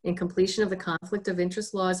named and completion of the Conflict of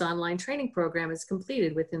Interest Laws online training program is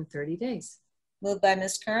completed within 30 days. Moved by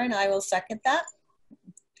Ms. Curran. I will second that.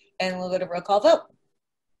 And we'll go to roll call vote.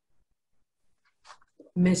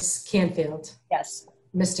 Ms. Canfield? Yes.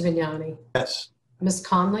 Mr. Vignani? Yes. Ms.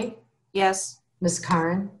 Conley? Yes. Ms.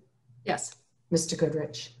 Karen? Yes. Mr.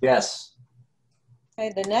 Goodrich? Yes.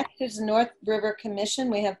 Okay, the next is the North River Commission.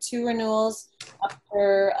 We have 2 renewals up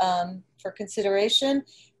for consideration.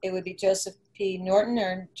 It would be Joseph P. Norton,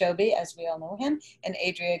 or Joby, as we all know him, and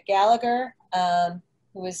Adria Gallagher,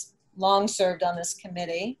 who has long served on this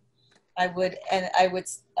committee. I would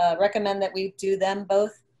recommend that we do them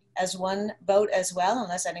both as one vote as well,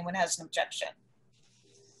 unless anyone has an objection.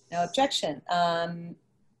 No objection.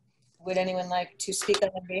 Would anyone like to speak on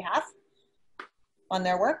their behalf on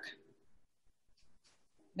their work?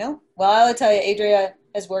 No? Well, I will tell you, Adria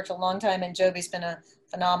has worked a long time, and Joby's been a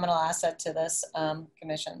phenomenal asset to this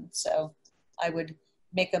commission. So I would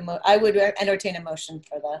entertain a motion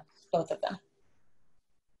for both of them.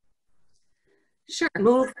 Sure.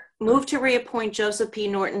 Move to reappoint Joseph P.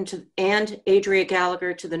 Norton and Adria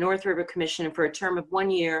Gallagher to the North River Commission for a term of 1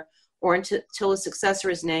 year or until a successor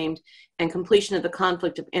is named and completion of the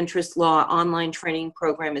Conflict of Interest Law online training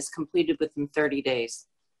program is completed within 30 days.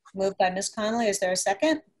 Moved by Ms. Connolly. Is there a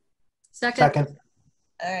second? Second.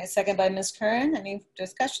 All right, second by Ms. Curran. Any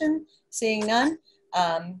discussion? Seeing none,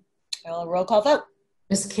 roll call vote.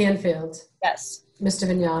 Ms. Canfield? Yes. Mr.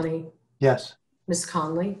 Vignani? Yes. Ms.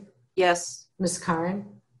 Conley? Yes. Ms. Karen?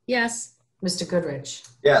 Yes. Mr. Goodrich?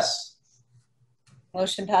 Yes.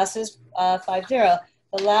 Motion passes 5-0.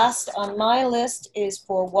 The last on my list is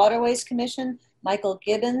for Waterways Commission. Michael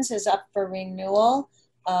Gibbons is up for renewal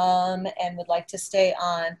and would like to stay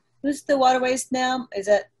on. Who's the Waterways now? Is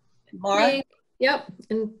it Mara? Hey. Yep.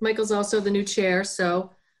 And Michael's also the new chair,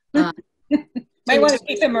 so. Might want to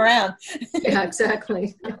keep him around. Yeah,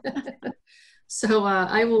 exactly. So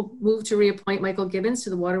I will move to reappoint Michael Gibbons to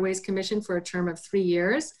the Waterways Commission for a term of 3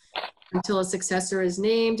 years until a successor is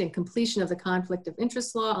named and completion of the Conflict of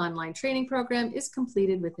Interest Law online training program is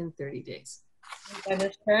completed within 30 days. By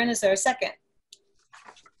Ms. Curran, is there a second?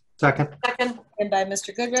 Second. Second. And by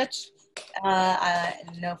Mr. Goodrich.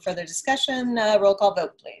 No further discussion. Roll call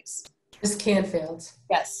vote, please. Ms. Canfield?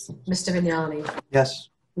 Yes. Mr. Vignani? Yes.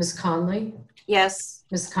 Ms. Conley? Yes.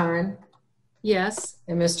 Ms. Karen? Yes.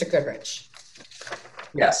 And Mr. Goodrich?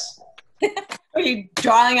 Yes. Are you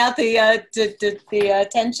drawing out the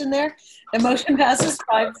tension there? The motion passes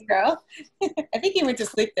 5-0. I think he went to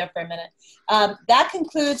sleep there for a minute. That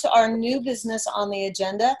concludes our new business on the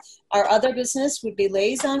agenda. Our other business would be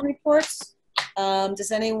liaison reports.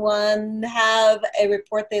 Does anyone have a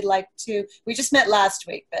report they'd like to? We just met last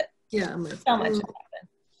week, but yeah, so much has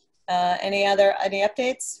happened. Any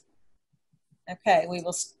updates? Okay,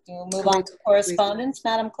 we'll move on to correspondence,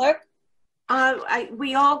 Madam Clerk.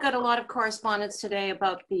 We all got a lot of correspondence today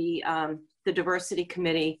about the diversity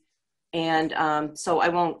committee, and so I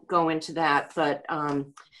won't go into that, but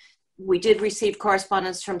we did receive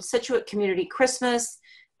correspondence from Scituate Community Christmas,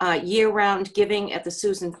 year-round giving at the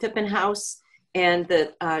Susan Phippen House, and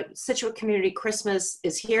the Scituate Community Christmas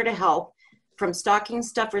is here to help. From stocking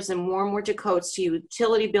stuffers and warm winter coats to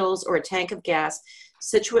utility bills or a tank of gas,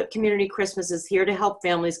 Scituate Community Christmas is here to help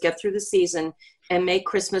families get through the season and make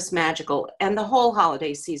Christmas magical, and the whole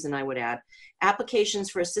holiday season, I would add.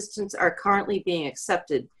 Applications for assistance are currently being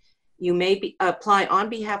accepted. You may apply on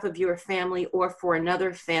behalf of your family or for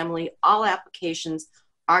another family. All applications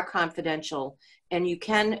are confidential, and you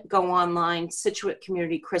can go online,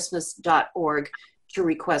 ScituateCommunityChristmas.org, to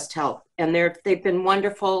request help. And they've been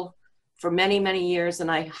wonderful for many, many years,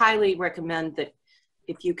 and I highly recommend that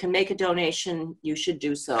if you can make a donation, you should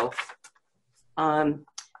do so.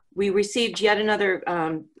 We received yet another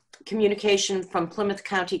communication from Plymouth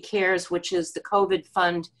County Cares, which is the COVID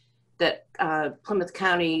fund that Plymouth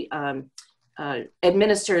County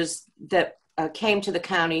administers that came to the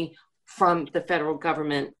county from the federal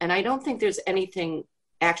government. And I don't think there's anything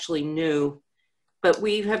actually new, but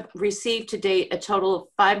we have received to date a total of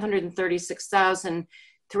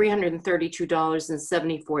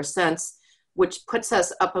 $536,332.74, which puts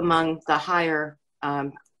us up among the higher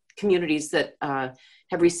communities that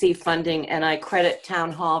have received funding. And I credit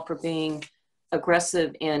Town Hall for being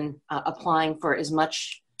aggressive in applying for as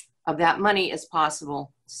much of that money as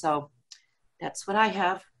possible. So that's what I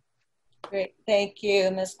have. Great, thank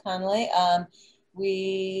you, Ms. Connolly. Do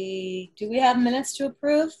we have minutes to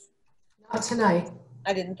approve? Not tonight.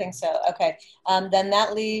 I didn't think so. Okay, then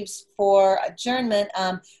that leaves for adjournment.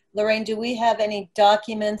 Lorraine, do we have any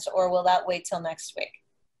documents, or will that wait till next week?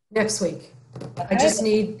 Next week. Okay. I just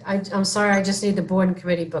need, I'm sorry, I just need the board and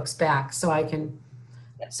committee books back so I can,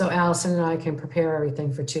 so Allison and I can prepare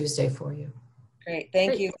everything for Tuesday for you. Great,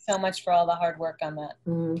 thank you so much for all the hard work on that.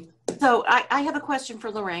 So I have a question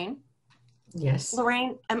for Lorraine. Yes.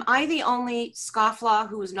 Lorraine, am I the only scofflaw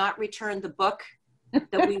who has not returned the book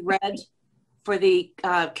that we read for the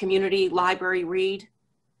community library read?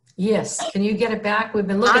 Yes. Can you get it back? We've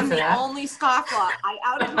been looking for that. I'm the only scofflaw. I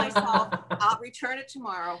outed myself. I'll return it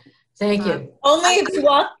tomorrow. Thank you. Only if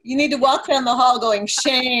you need to walk down the hall going,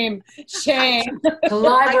 shame, shame. The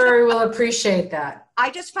library will appreciate that. I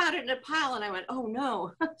just found it in a pile and I went, oh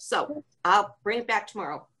no. So I'll bring it back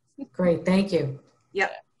tomorrow. Great. Thank you.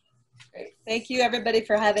 Yep. Great. Thank you everybody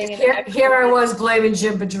for having Here I was blaming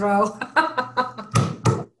Jim Bedreau.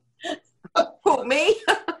 Who, me?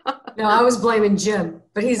 No, I was blaming Jim,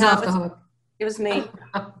 but he's off the hook. It was me.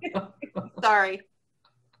 Sorry.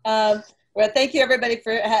 Well, thank you everybody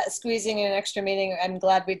for squeezing in an extra meeting. I'm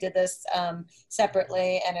glad we did this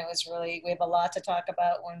separately, and it was really, we have a lot to talk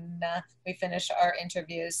about when we finish our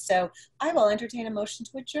interviews. So I will entertain a motion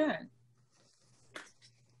to adjourn.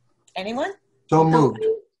 Anyone? So moved.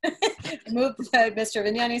 Moved by Mr.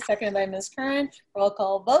 Vignani, seconded by Ms. Curran. Roll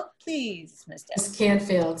call vote, please, Ms. Deb. Ms.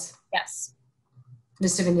 Canfield. Yes.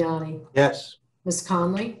 Mr. Vignani. Yes. Ms.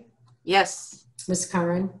 Conley. Yes. Ms.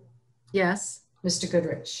 Curran. Yes. Mr.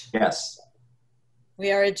 Goodrich. Yes.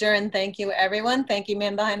 We are adjourned. Thank you, everyone. Thank you,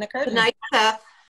 man behind the curtain. Good night, Seth.